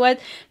know, what's what.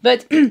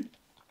 But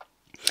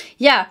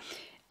yeah.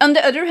 On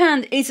the other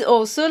hand, it's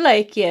also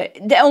like, yeah,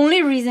 the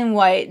only reason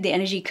why the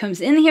energy comes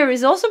in here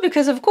is also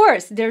because, of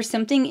course, there's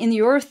something in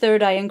your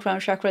third eye and crown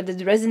chakra that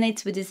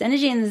resonates with this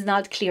energy and is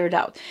not cleared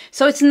out.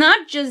 So it's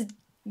not just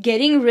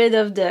getting rid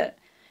of the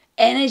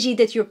energy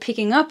that you're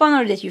picking up on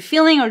or that you're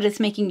feeling or that's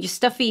making you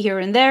stuffy here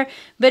and there,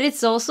 but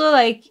it's also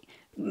like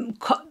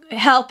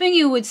helping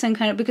you with some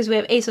kind of, because we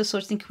have Ace of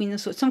Swords and Queen of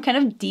Swords, some kind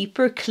of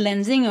deeper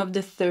cleansing of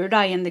the third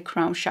eye and the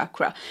crown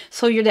chakra.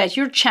 So that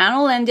your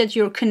channel and that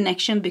your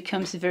connection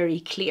becomes very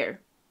clear.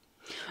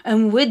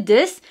 And with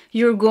this,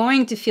 you're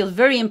going to feel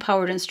very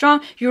empowered and strong.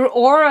 Your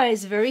aura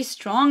is very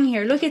strong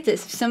here. Look at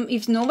this.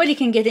 If nobody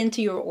can get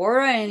into your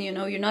aura and, you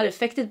know, you're not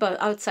affected by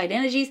outside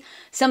energies,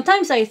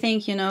 sometimes I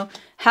think, you know,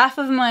 half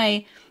of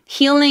my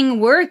healing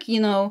work,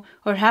 you know,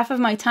 or half of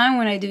my time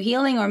when I do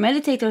healing or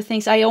meditate or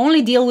things, I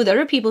only deal with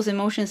other people's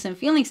emotions and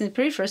feelings, and it's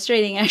pretty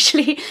frustrating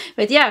actually.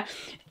 But yeah,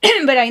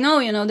 but I know,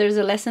 you know, there's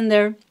a lesson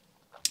there.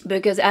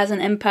 Because as an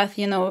empath,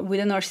 you know, with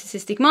a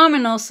narcissistic mom,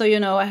 and also, you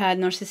know, I had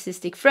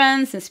narcissistic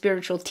friends and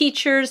spiritual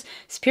teachers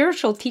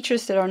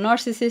that are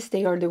narcissists,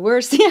 they are the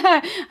worst.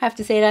 Yeah, I have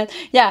to say that.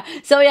 Yeah.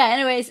 So yeah,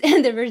 anyways,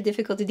 they're very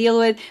difficult to deal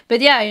with.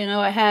 But yeah, you know,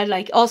 I had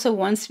like also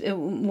one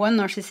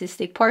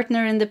narcissistic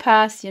partner in the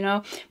past, you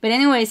know. But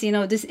anyways, you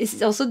know, this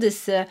is also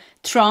this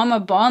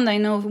trauma bond. I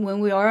know when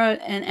we are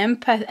an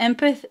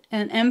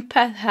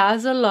empath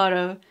has a lot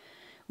of,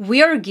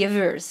 we are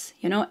givers,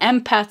 you know,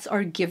 empaths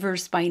are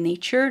givers by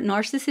nature.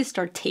 Narcissists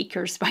are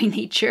takers by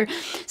nature.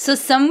 So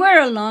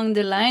somewhere along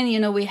the line, you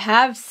know, we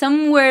have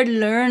somewhere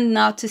learned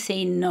not to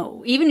say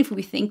no. Even if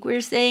we think we're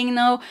saying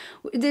no,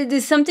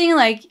 there's something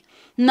like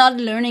not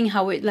learning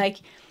how it, like,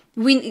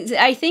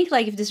 I think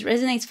like if this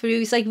resonates for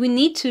you, it's like we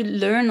need to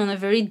learn on a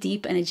very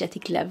deep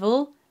energetic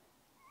level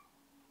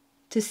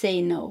to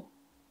say no.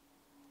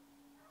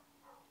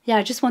 Yeah,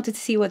 I just wanted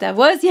to see what that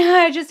was.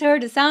 Yeah, I just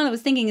heard the sound. I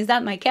was thinking, is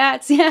that my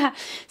cats? Yeah.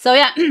 So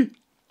yeah.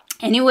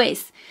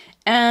 Anyways,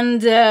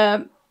 and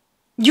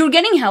you're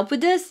getting help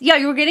with this. Yeah,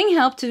 you're getting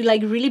help to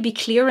like really be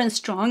clear and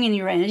strong in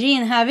your energy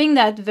and having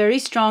that very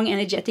strong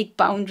energetic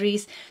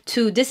boundaries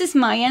to, this is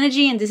my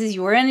energy and this is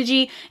your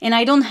energy, and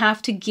I don't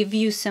have to give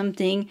you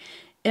something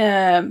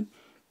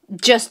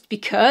just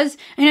because.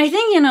 And I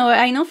think,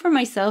 I know for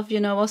myself,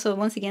 also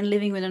once again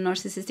living with a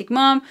narcissistic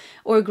mom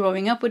or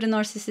growing up with a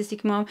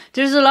narcissistic mom,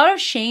 there's a lot of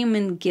shame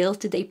and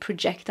guilt that they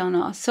project on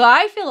us. So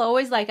I feel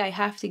always like I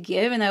have to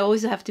give, and I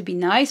always have to be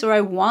nice,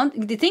 or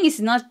the thing is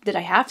not that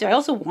I have to, I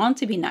also want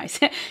to be nice.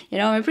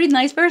 I'm a pretty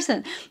nice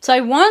person. So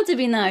I want to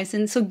be nice.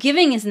 And so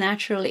giving is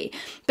naturally,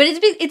 but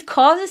it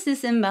causes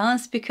this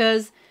imbalance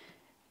because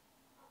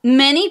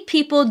many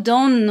people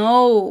don't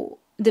know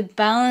the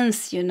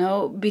balance,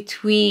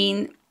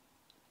 between,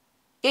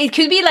 it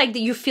could be like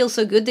that you feel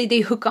so good that they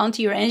hook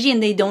onto your energy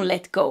and they don't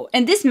let go.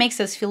 And this makes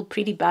us feel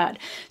pretty bad.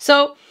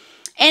 So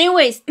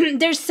anyways,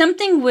 there's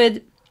something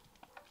with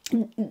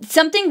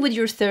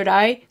your third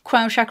eye,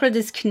 crown chakra,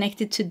 that's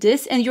connected to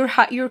this, and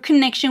your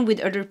connection with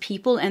other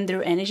people and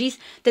their energies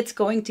that's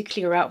going to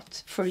clear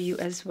out for you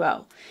as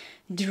well.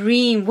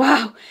 Dream.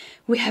 Wow.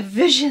 We have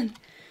vision.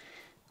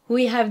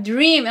 We have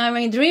dream. I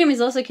mean, dream is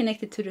also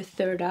connected to the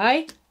third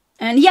eye.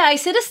 And yeah, I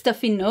said a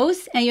stuffy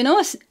nose, and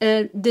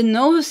the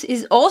nose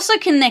is also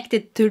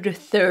connected to the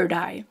third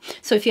eye.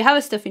 So if you have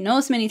a stuffy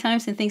nose many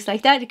times and things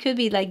like that, it could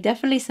be like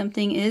definitely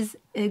something is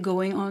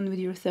going on with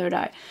your third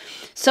eye.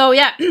 So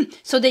yeah,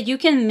 so that you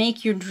can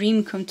make your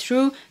dream come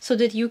true, so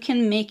that you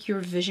can make your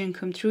vision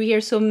come true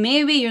here. So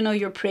maybe,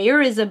 your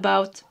prayer is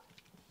about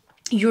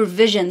your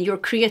vision, your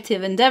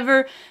creative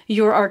endeavor,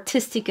 your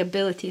artistic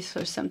abilities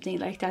or something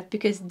like that,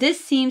 because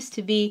this seems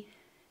to be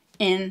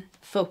in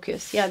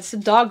focus. Yeah, it's a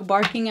dog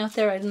barking out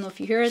there. I don't know if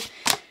you hear it.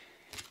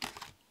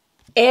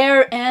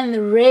 Air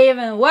and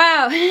raven.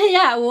 Wow.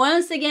 Yeah,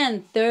 once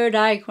again, third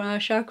eye, crown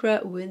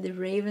chakra with the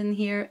raven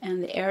here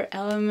and the air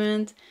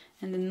element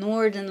and the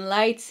northern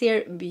lights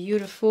here.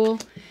 Beautiful.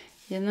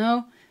 You're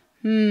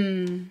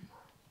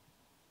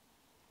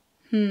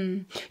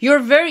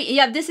very,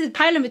 this is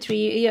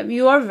pilometry. Yeah,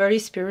 you are very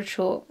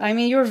spiritual. I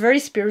mean, you're very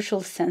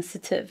spiritual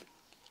sensitive.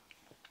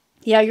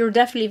 Yeah, you're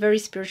definitely very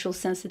spiritual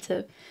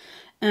sensitive.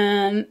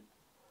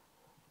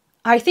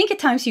 I think at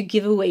times you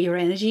give away your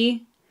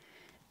energy,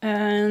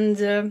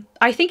 and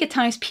I think at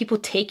times people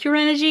take your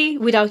energy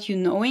without you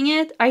knowing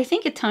it. I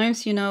think at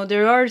times,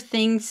 there are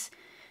things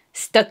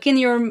stuck in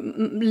your,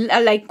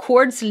 like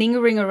cords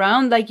lingering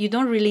around, like you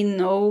don't really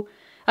know,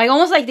 like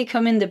almost like they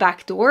come in the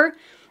back door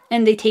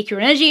and they take your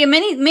energy. And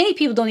many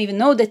people don't even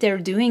know that they're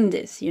doing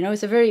this.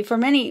 It's a very, for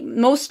many,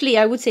 mostly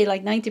I would say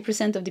like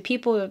 90% of the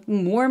people,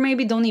 more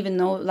maybe, don't even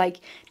know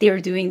like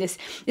they're doing this.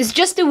 It's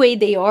just the way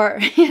they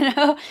are,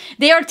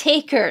 They are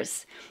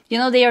takers,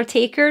 they are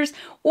takers.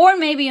 Or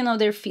maybe,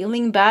 they're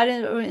feeling bad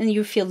and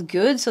you feel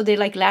good. So they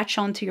like latch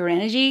onto your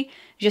energy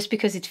just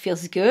because it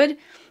feels good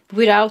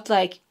without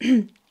like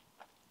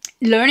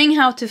learning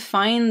how to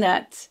find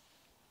that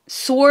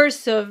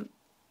source of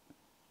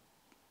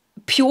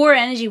pure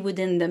energy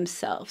within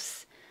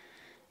themselves.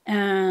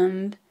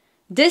 And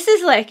this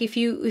is like, if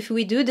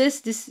we do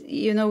this,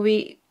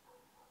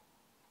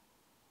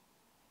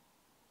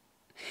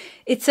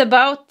 it's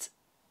about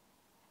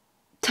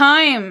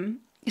time.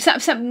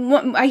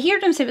 I hear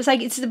them say,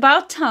 it's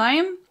about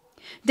time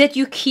that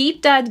you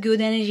keep that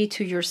good energy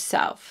to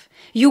yourself.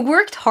 You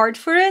worked hard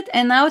for it,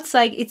 and now it's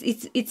like,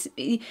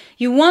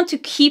 you want to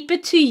keep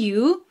it to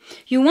you.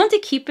 You want to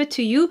keep it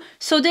to you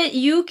so that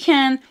you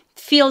can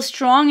feel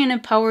strong and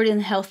empowered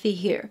and healthy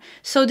here,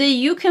 so that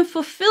you can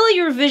fulfill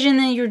your vision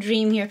and your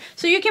dream here,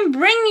 so you can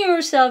bring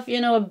yourself,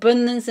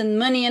 abundance and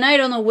money, and I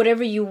don't know,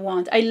 whatever you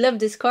want. I love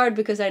this card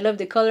because I love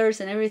the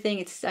colors and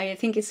everything. I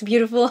think it's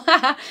beautiful.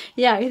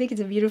 Yeah, I think it's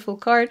a beautiful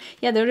card.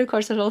 Yeah, the other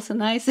cards are also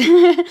nice.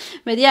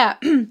 But yeah.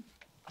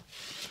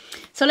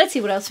 So let's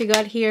see what else we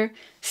got here.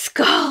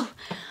 Skull.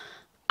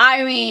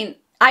 I mean,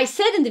 I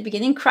said in the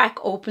beginning, crack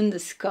open the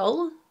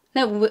skull.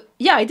 No,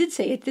 yeah, I did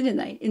say it, didn't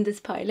I? In this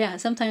pile, yeah.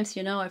 Sometimes,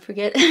 I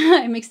forget.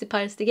 I mix the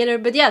piles together.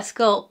 But yeah,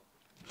 skull.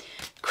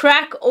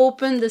 Crack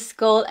open the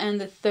skull and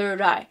the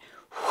third eye.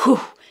 Whew.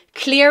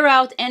 Clear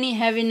out any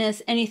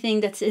heaviness,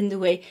 anything that's in the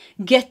way.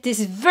 Get this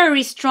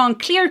very strong,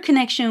 clear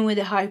connection with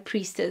the High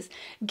Priestess.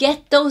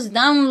 Get those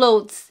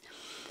downloads.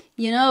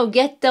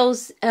 Get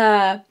those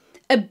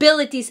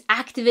abilities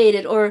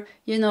activated, or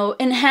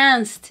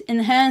enhance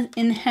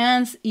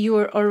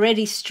your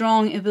already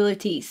strong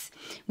abilities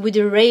with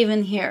the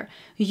raven here.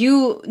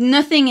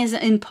 Nothing is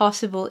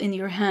impossible in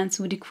your hands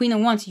with the Queen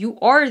of Wands. You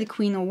are the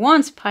Queen of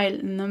Wands, pile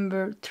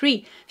number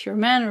 3. If you're a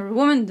man or a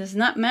woman, does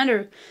not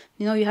matter.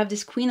 You have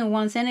this Queen of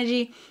Wands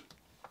energy.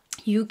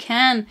 You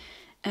can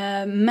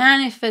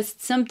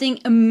manifest something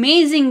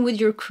amazing with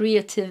your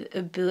creative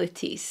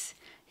abilities.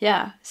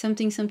 Yeah,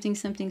 something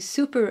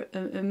super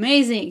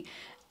amazing.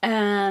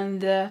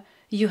 And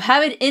you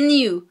have it in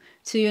you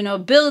to,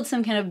 build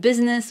some kind of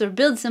business or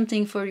build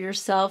something for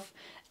yourself,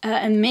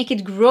 and make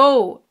it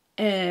grow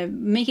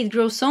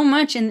so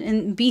much,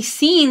 and be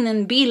seen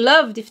and be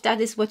loved if that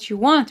is what you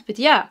want. But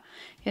yeah,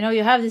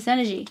 you have this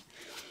energy.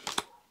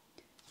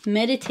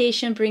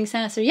 Meditation brings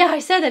answer. Yeah, I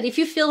said that if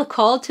you feel a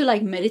call to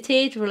like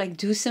meditate or like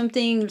do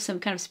something, some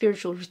kind of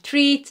spiritual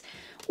retreat,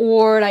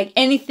 or like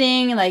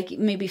anything, like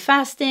maybe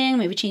fasting,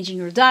 maybe changing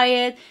your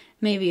diet,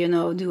 maybe,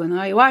 do an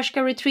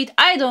ayahuasca retreat.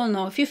 I don't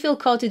know. If you feel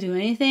called to do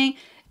anything,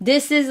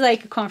 This is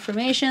like a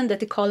confirmation that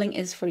the calling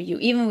is for you.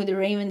 Even with the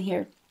raven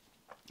here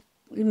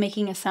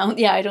making a sound.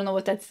 Yeah, I don't know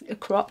what that's. A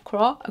craw.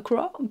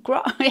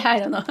 Yeah, I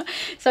don't know.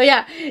 So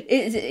yeah,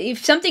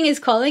 if something is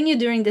calling you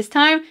during this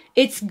time,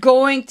 it's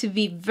going to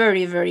be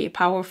very, very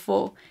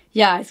powerful.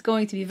 Yeah, it's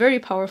going to be very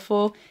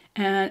powerful.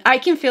 And I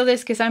can feel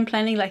this because I'm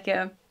planning like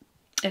a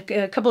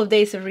couple of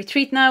days of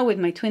retreat now with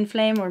my twin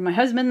flame or my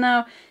husband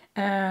now.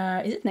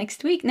 Is it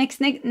next week?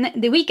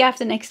 The week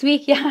after next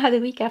week? Yeah, the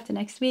week after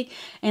next week.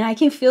 And I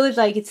can feel it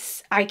like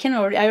I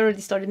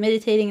already started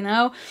meditating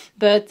now,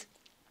 but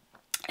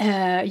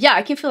yeah,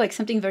 I can feel like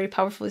something very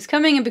powerful is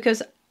coming, and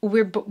because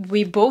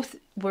we both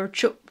were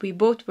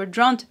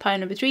drawn to pile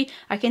number 3,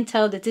 I can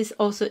tell that this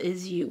also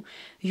is you.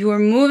 You are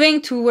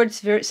moving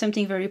towards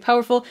something very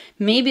powerful,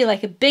 maybe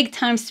like a big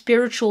time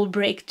spiritual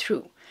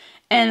breakthrough,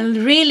 and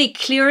really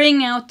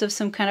clearing out of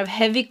some kind of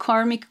heavy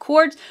karmic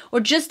cords,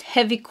 or just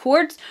heavy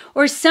cords,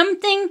 or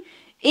something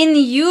in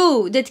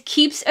you that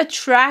keeps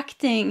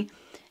attracting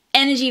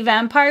energy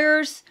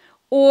vampires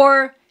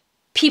or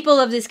people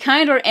of this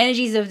kind or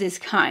energies of this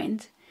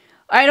kind.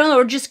 I don't know,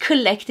 or just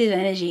collective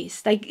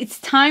energies. Like, it's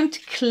time to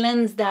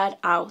cleanse that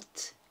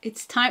out.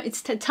 It's time.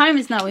 Time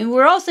is now. And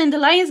we're also in the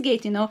Lion's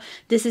Gate, you know.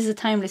 This is a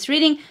timeless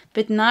reading.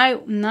 But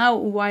now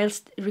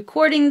whilst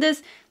recording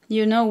this,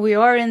 you know, we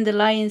are in the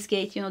Lion's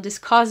Gate, you know, this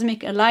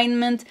cosmic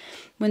alignment.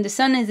 When the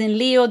sun is in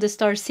Leo, the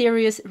star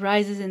Sirius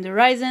rises in the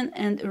horizon,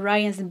 and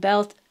Orion's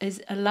belt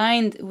is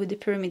aligned with the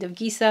Pyramid of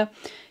Giza.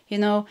 You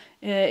know,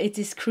 it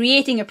is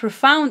creating a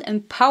profound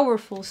and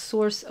powerful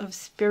source of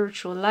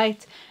spiritual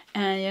light.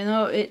 And, you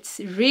know,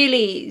 it's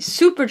really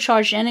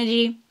supercharged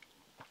energy.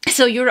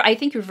 So I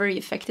think you're very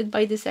affected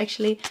by this,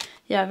 actually.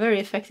 Yeah, very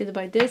affected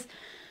by this.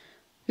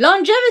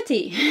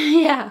 Longevity.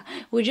 Yeah,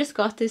 we just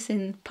got this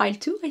in pile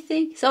 2, I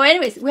think. So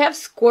anyways, we have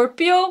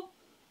Scorpio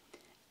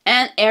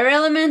and air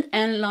element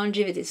and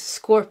longevity.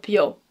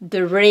 Scorpio,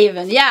 the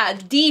raven. Yeah,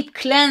 deep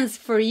cleanse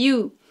for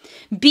you.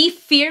 Be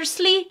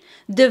fiercely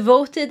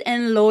devoted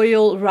and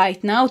loyal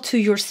right now to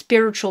your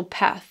spiritual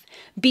path.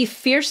 Be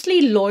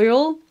fiercely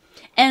loyal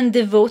and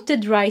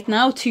devoted right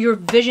now to your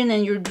vision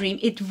and your dream.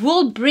 It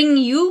will bring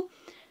you,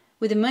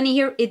 with the money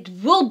here, it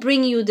will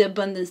bring you the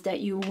abundance that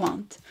you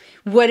want.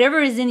 Whatever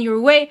is in your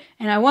way,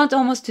 and I want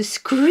almost to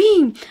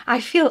scream.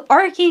 I feel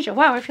Archangel.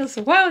 Wow, I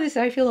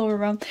feel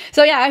overwhelmed.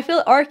 So yeah, I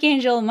feel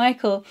Archangel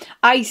Michael.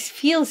 I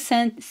feel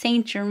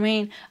Saint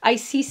Germain. I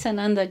see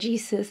Sananda,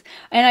 Jesus,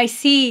 and I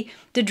see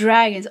the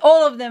dragons.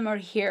 All of them are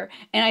here,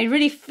 and I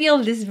really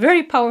feel this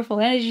very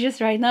powerful energy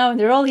just right now. And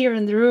they're all here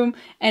in the room,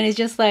 and it's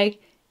just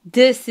like,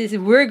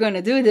 we're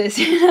gonna do this.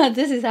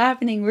 This is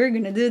happening. We're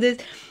gonna do this.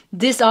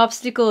 This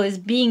obstacle is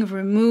being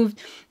removed.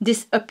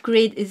 This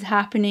upgrade is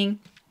happening.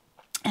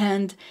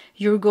 And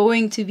you're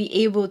going to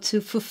be able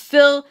to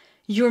fulfill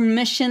your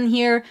mission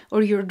here,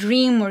 or your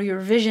dream, or your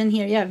vision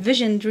here. Yeah,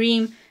 vision,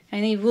 dream.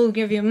 And it will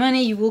give you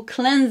money. You will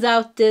cleanse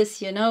out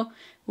this, you know.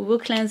 We will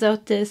cleanse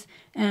out this.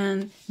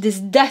 And this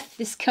death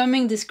is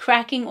coming, this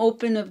cracking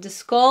open of the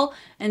skull,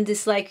 and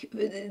this like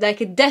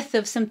a death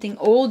of something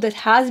old that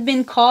has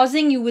been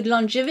causing you with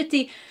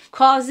longevity,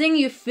 causing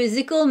you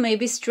physical,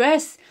 maybe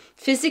stress,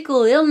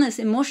 physical illness,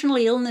 emotional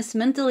illness,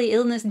 mentally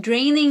illness,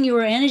 draining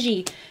your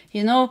energy,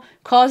 you know,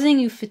 causing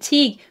you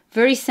fatigue,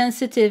 very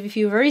sensitive. If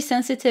you're very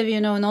sensitive,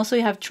 you know, and also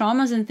you have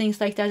traumas and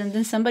things like that, and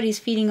then somebody's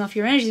feeding off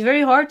your energy, it's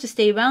very hard to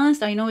stay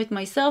balanced. I know it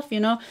myself,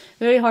 you know,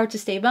 very hard to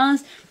stay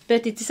balanced,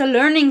 but it is a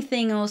learning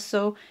thing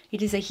also.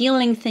 It is a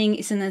healing thing.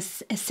 It's an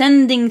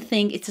ascending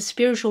thing. It's a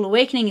spiritual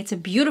awakening. It's a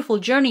beautiful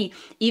journey.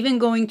 Even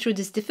going through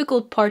this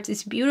difficult part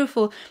is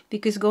beautiful,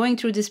 because going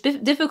through this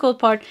difficult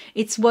part,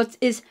 it's what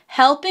is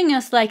helping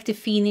us, like the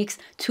phoenix,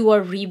 to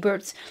our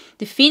rebirths.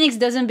 The phoenix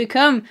doesn't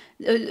become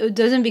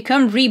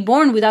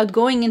reborn without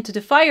going into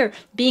the fire,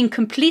 being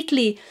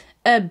completely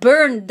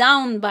burned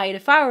down by the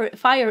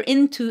fire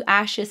into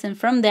ashes, and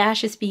from the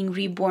ashes being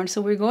reborn.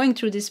 So we're going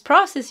through this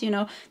process, you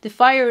know. The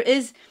fire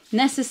is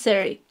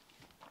necessary,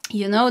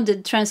 you know,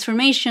 the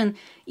transformation.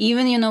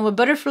 Even, you know, a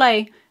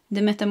butterfly,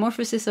 the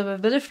metamorphosis of a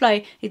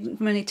butterfly,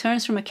 when it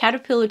turns from a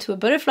caterpillar to a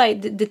butterfly,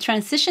 the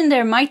transition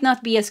there might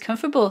not be as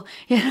comfortable,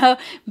 you know,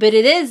 but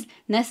it is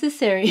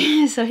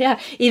necessary. So yeah,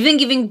 even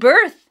giving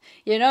birth,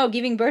 you know,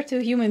 giving birth to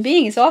a human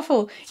being is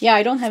awful. Yeah,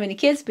 I don't have any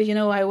kids, but, you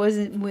know, I was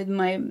with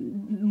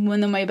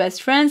one of my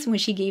best friends when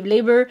she gave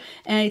labor,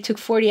 and it took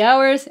 40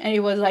 hours. And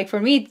it was like,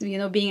 for me, you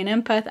know, being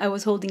an empath, I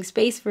was holding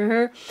space for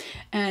her.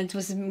 And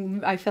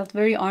I felt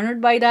very honored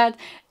by that.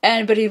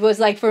 But it was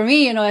like, for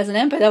me, you know, as an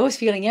empath, I was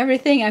feeling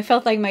everything. I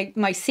felt like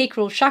my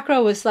sacral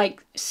chakra was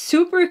like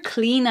super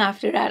clean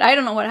after that. I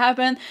don't know what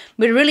happened,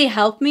 but it really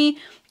helped me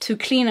to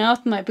clean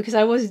out because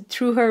I was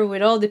through her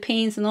with all the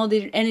pains and all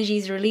the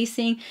energies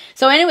releasing.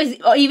 So anyways,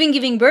 even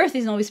giving birth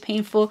is always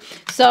painful.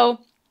 So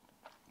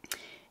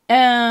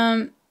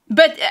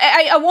But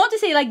I want to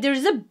say, like,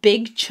 there's a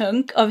big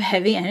chunk of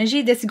heavy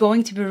energy that's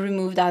going to be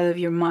removed out of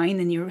your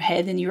mind and your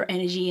head and your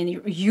energy and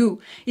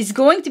you. It's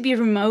going to be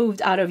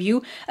removed out of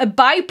you. A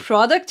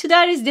byproduct to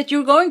that is that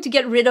you're going to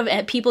get rid of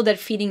people that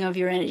are feeding off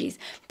your energies,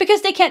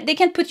 because they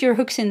can't put your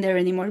hooks in there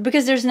anymore,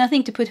 because there's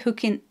nothing to put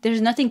hook in. There's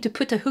nothing to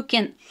put a hook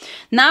in.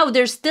 Now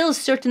there's still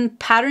certain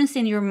patterns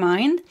in your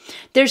mind.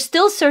 There's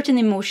still certain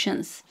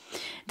emotions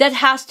that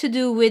has to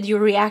do with your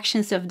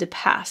reactions of the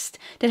past,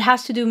 that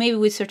has to do maybe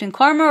with certain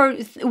karma or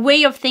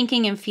way of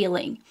thinking and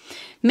feeling,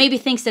 maybe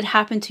things that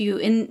happened to you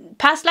in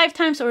past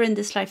lifetimes or in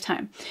this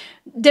lifetime.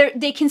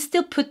 They can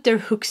still put their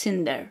hooks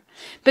in there,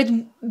 but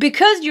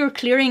because you're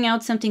clearing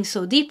out something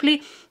so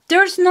deeply,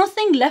 there's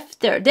nothing left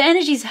there. The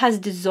energies has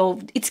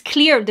dissolved. It's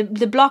clear.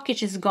 The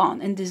blockage is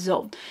gone and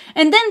dissolved.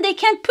 And then they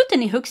can't put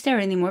any hooks there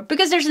anymore,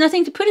 because there's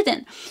nothing to put it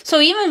in. So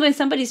even when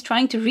somebody's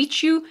trying to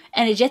reach you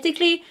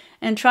energetically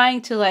and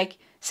trying to, like,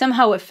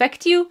 somehow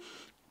affect you,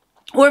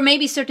 or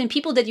maybe certain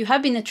people that you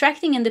have been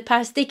attracting in the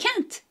past, they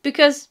can't,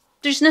 because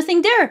there's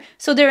nothing there.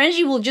 So their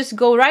energy will just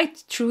go right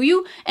through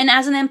you. And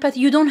as an empath,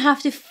 you don't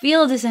have to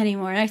feel this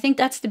anymore. And I think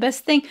that's the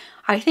best thing.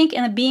 I think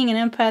being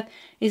an empath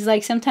is,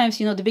 like, sometimes,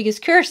 you know, the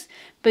biggest curse.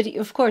 But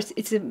of course,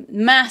 it's a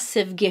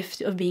massive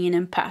gift of being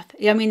an empath.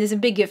 I mean, it's a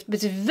big gift,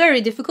 but it's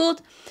very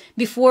difficult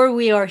before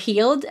we are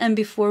healed and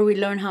before we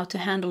learn how to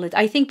handle it.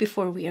 I think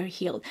before we are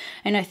healed.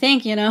 And I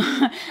think, you know,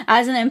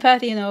 as an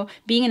empath, you know,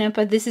 being an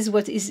empath, this is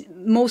what is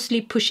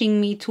mostly pushing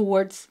me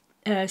towards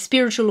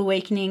spiritual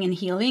awakening and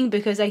healing,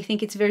 because I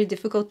think it's very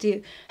difficult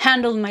to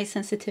handle my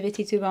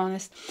sensitivity, to be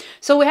honest.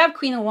 So we have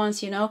Queen of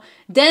Wands, you know,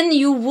 then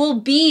you will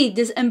be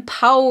this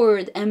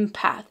empowered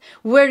empath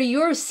where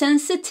your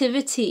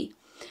sensitivity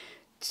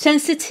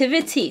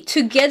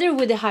together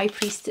with the High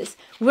Priestess,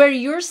 where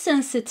your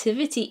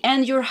sensitivity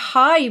and your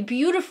high,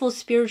 beautiful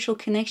spiritual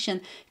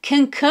connection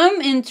can come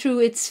into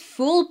its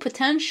full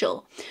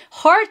potential.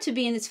 Hard to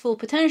be in its full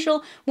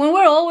potential when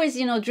we're always,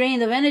 you know,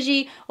 drained of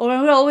energy, or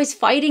when we're always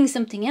fighting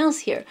something else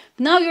here.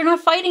 Now you're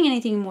not fighting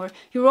anything more.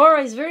 Your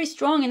aura is very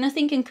strong and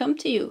nothing can come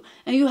to you.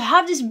 And you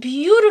have this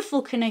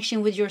beautiful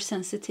connection with your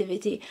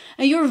sensitivity.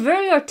 And you're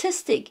very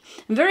artistic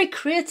and very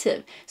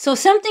creative. So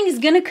something is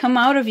going to come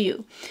out of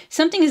you.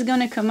 Something is going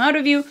to come out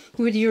of you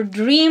with your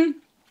dream,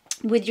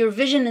 with your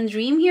vision and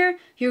dream here.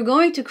 You're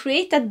going to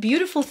create that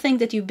beautiful thing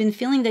that you've been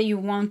feeling that you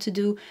want to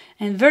do.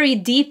 And very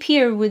deep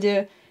here with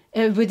the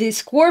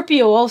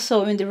Scorpio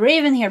also, and the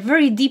Raven here,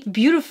 very deep,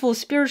 beautiful,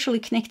 spiritually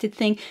connected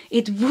thing.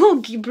 It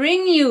will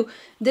bring you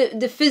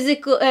the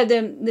physical,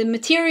 the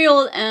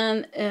material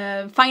and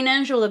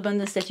financial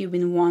abundance that you've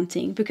been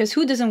wanting. Because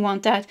who doesn't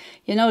want that?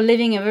 You know,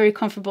 living a very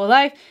comfortable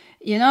life.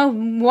 You know,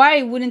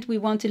 why wouldn't we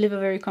want to live a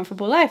very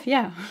comfortable life?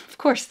 Yeah, of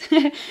course.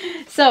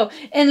 So,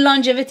 and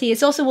longevity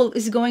is also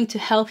is going to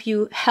help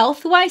you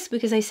health-wise,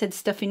 because I said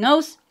stuffy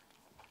nose.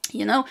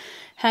 You know,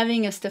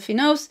 having a stuffy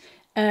nose,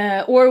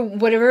 or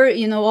whatever,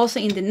 you know, also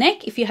in the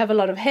neck. If you have a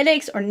lot of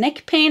headaches or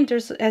neck pain,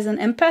 as an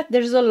empath,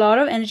 there's a lot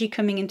of energy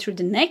coming in through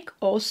the neck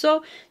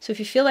also. So if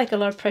you feel like a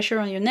lot of pressure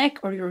on your neck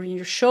or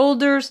your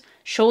shoulders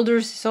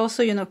is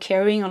also, you know,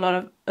 carrying a lot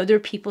of other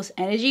people's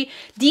energy.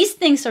 These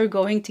things are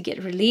going to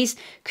get released.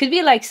 Could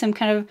be like some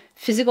kind of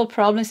physical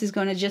problems is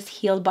going to just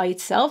heal by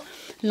itself.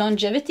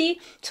 Longevity,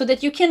 so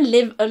that you can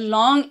live a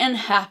long and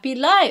happy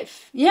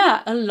life.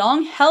 Yeah, a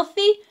long,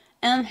 healthy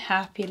and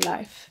happy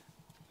life.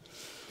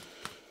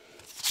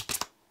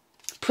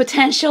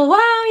 Potential,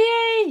 wow,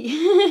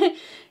 yay!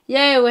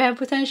 Yay, we have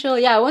potential.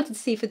 Yeah, I wanted to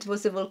see if it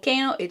was a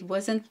volcano. It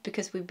wasn't,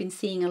 because we've been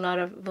seeing a lot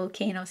of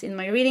volcanoes in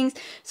my readings.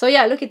 So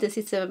yeah, look at this.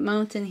 It's a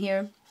mountain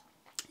here.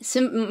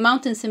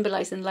 Mountain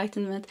symbolize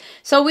enlightenment.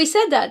 So we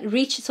said that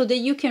so that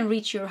you can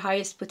reach your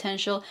highest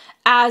potential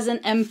as an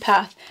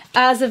empath,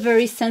 as a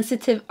very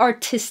sensitive,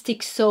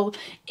 artistic soul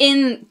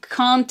in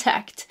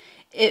contact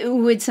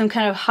with some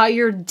kind of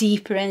higher,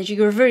 deeper energy.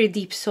 You're a very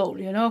deep soul,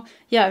 you know?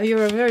 Yeah,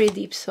 you're a very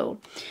deep soul.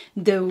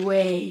 The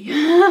way.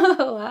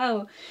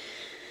 Wow.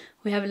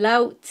 We have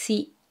Lao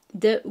Tzu,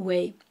 the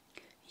way.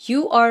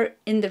 You are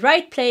in the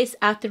right place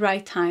at the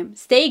right time.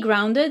 Stay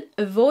grounded.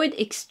 Avoid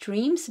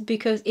extremes,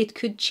 because it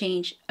could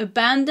change.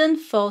 Abandon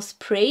false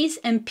praise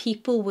and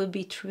people will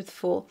be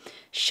truthful.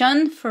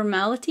 Shun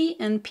formality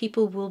and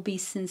people will be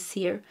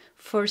sincere.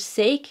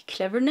 Forsake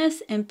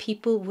cleverness and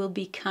people will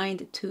be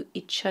kind to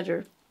each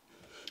other.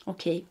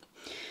 Okay,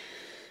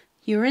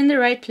 you're in the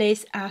right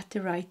place at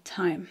the right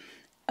time.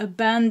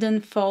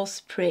 Abandon false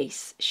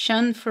praise.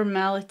 Shun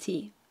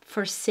formality.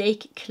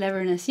 Forsake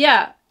cleverness.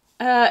 Yeah,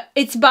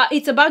 it's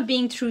about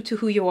being true to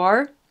who you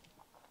are.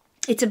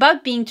 It's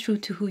about being true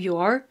to who you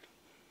are.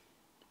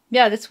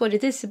 Yeah, that's what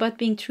it is, about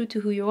being true to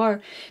who you are.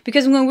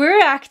 Because when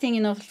we're acting,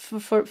 you know,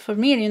 for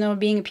me, you know,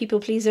 being a people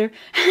pleaser,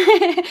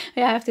 I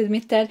have to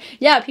admit that.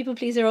 Yeah, people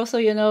pleaser also,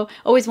 you know,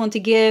 always want to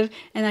give.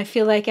 And I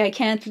feel like I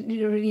can't,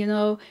 you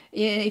know,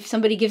 if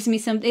somebody gives me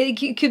something,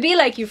 it could be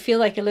like you feel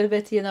like a little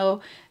bit, you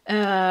know,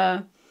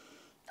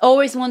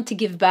 always want to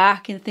give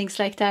back and things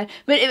like that.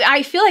 But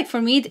I feel like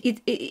for me,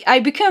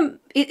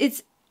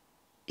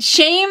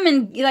 shame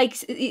and like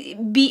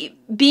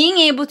being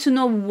able to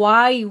know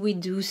why we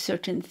do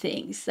certain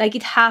things. Like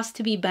it has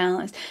to be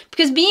balanced,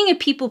 because being a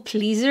people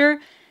pleaser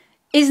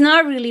is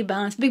not really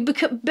balanced.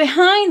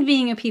 Behind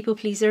being a people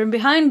pleaser,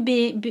 behind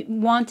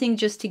wanting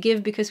just to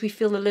give because we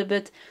feel a little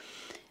bit,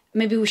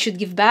 maybe we should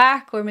give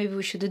back, or maybe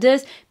we should do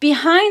this,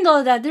 behind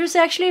all that, there's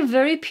actually a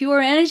very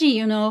pure energy,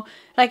 you know.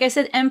 Like I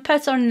said,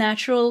 empaths are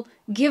natural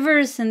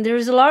givers, and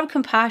there's a lot of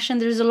compassion,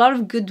 there's a lot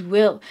of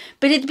goodwill,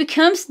 but it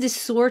becomes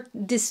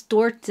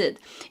distorted.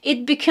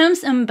 It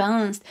becomes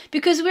unbalanced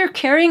because we're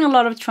carrying a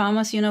lot of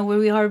traumas, you know, where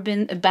we have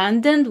been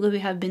abandoned, where we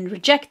have been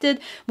rejected,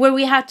 where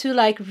we had to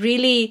like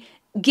really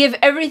give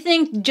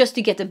everything just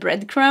to get a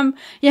breadcrumb,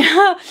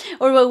 yeah,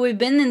 or where we've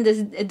been in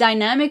this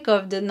dynamic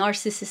of the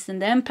narcissist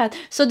and the empath.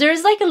 So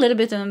there's like a little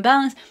bit of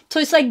imbalance. So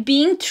it's like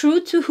being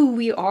true to who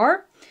we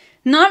are,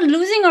 not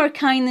losing our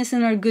kindness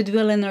and our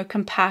goodwill and our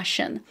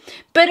compassion.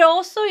 But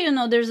also, you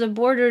know, there's a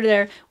border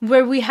there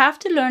where we have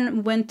to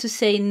learn when to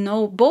say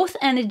no, both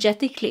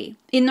energetically,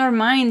 in our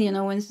mind, you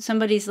know, when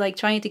somebody's like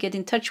trying to get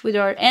in touch with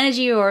our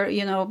energy, or,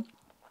 you know,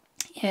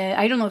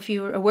 I don't know if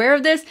you're aware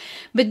of this,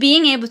 but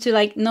being able to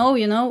like, no,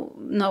 you know,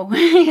 no,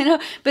 you know,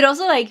 but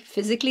also like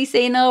physically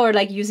say no, or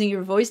like using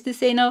your voice to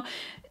say no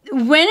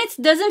when it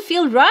doesn't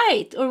feel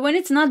right, or when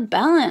it's not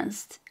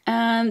balanced.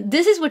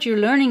 This is what you're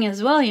learning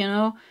as well, you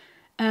know,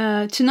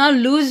 to not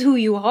lose who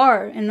you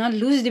are and not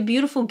lose the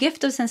beautiful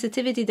gift of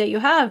sensitivity that you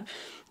have,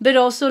 but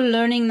also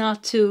learning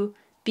not to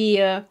be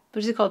a,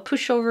 what is it called,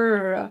 pushover,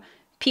 or a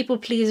people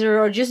pleaser,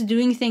 or just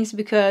doing things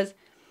because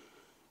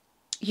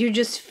you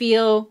just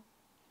feel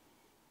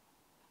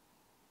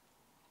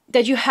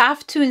that you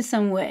have to in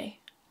some way.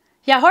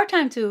 Yeah, hard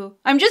time to,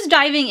 I'm just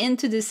diving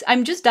into this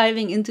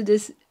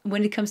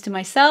when it comes to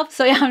myself.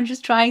 So yeah, I'm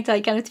just trying to, I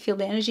kind of feel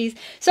the energies.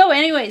 So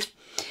anyways,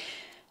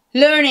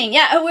 learning.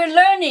 Yeah, we're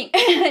learning.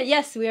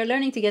 Yes, we are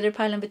learning together,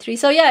 pile number 3.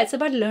 So yeah, it's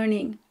about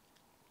learning.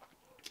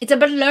 It's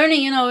about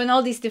learning, you know, in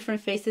all these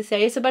different phases.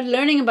 It's about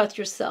learning about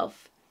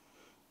yourself.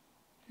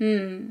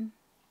 And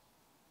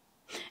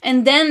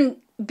then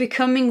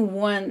becoming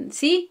one.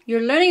 See, you're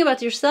learning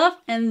about yourself,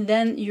 and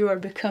then you are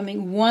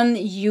becoming one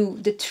you,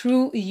 the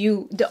true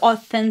you, the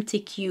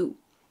authentic you.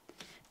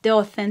 The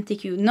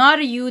authentic you, not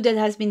a you that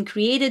has been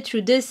created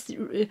through this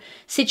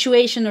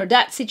situation or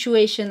that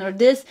situation or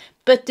this,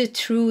 but the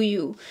true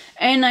you.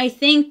 And I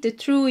think the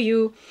true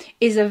you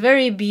is a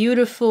very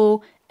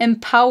beautiful,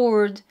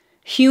 empowered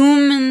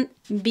human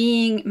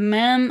being,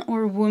 man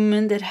or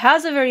woman, that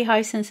has a very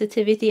high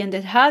sensitivity and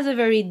that has a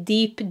very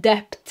deep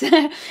depth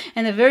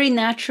and a very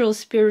natural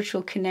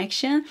spiritual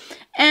connection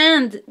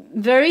and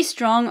very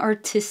strong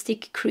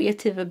artistic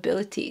creative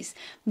abilities.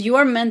 You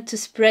are meant to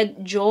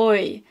spread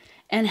joy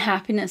and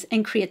happiness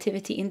and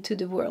creativity into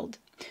the world.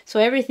 So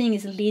everything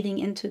is leading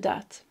into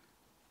that.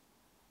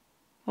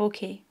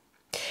 Okay.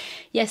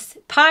 Yes,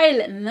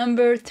 pile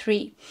number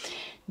 3.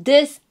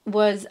 This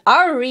was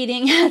our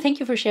reading. Thank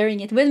you for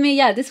sharing it with me.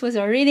 Yeah, this was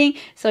our reading.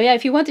 So yeah,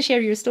 if you want to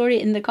share your story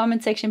in the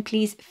comment section,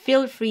 please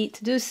feel free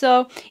to do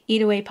so.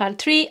 Either way, pile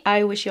 3,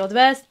 I wish you all the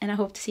best, and I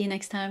hope to see you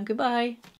next time. Goodbye.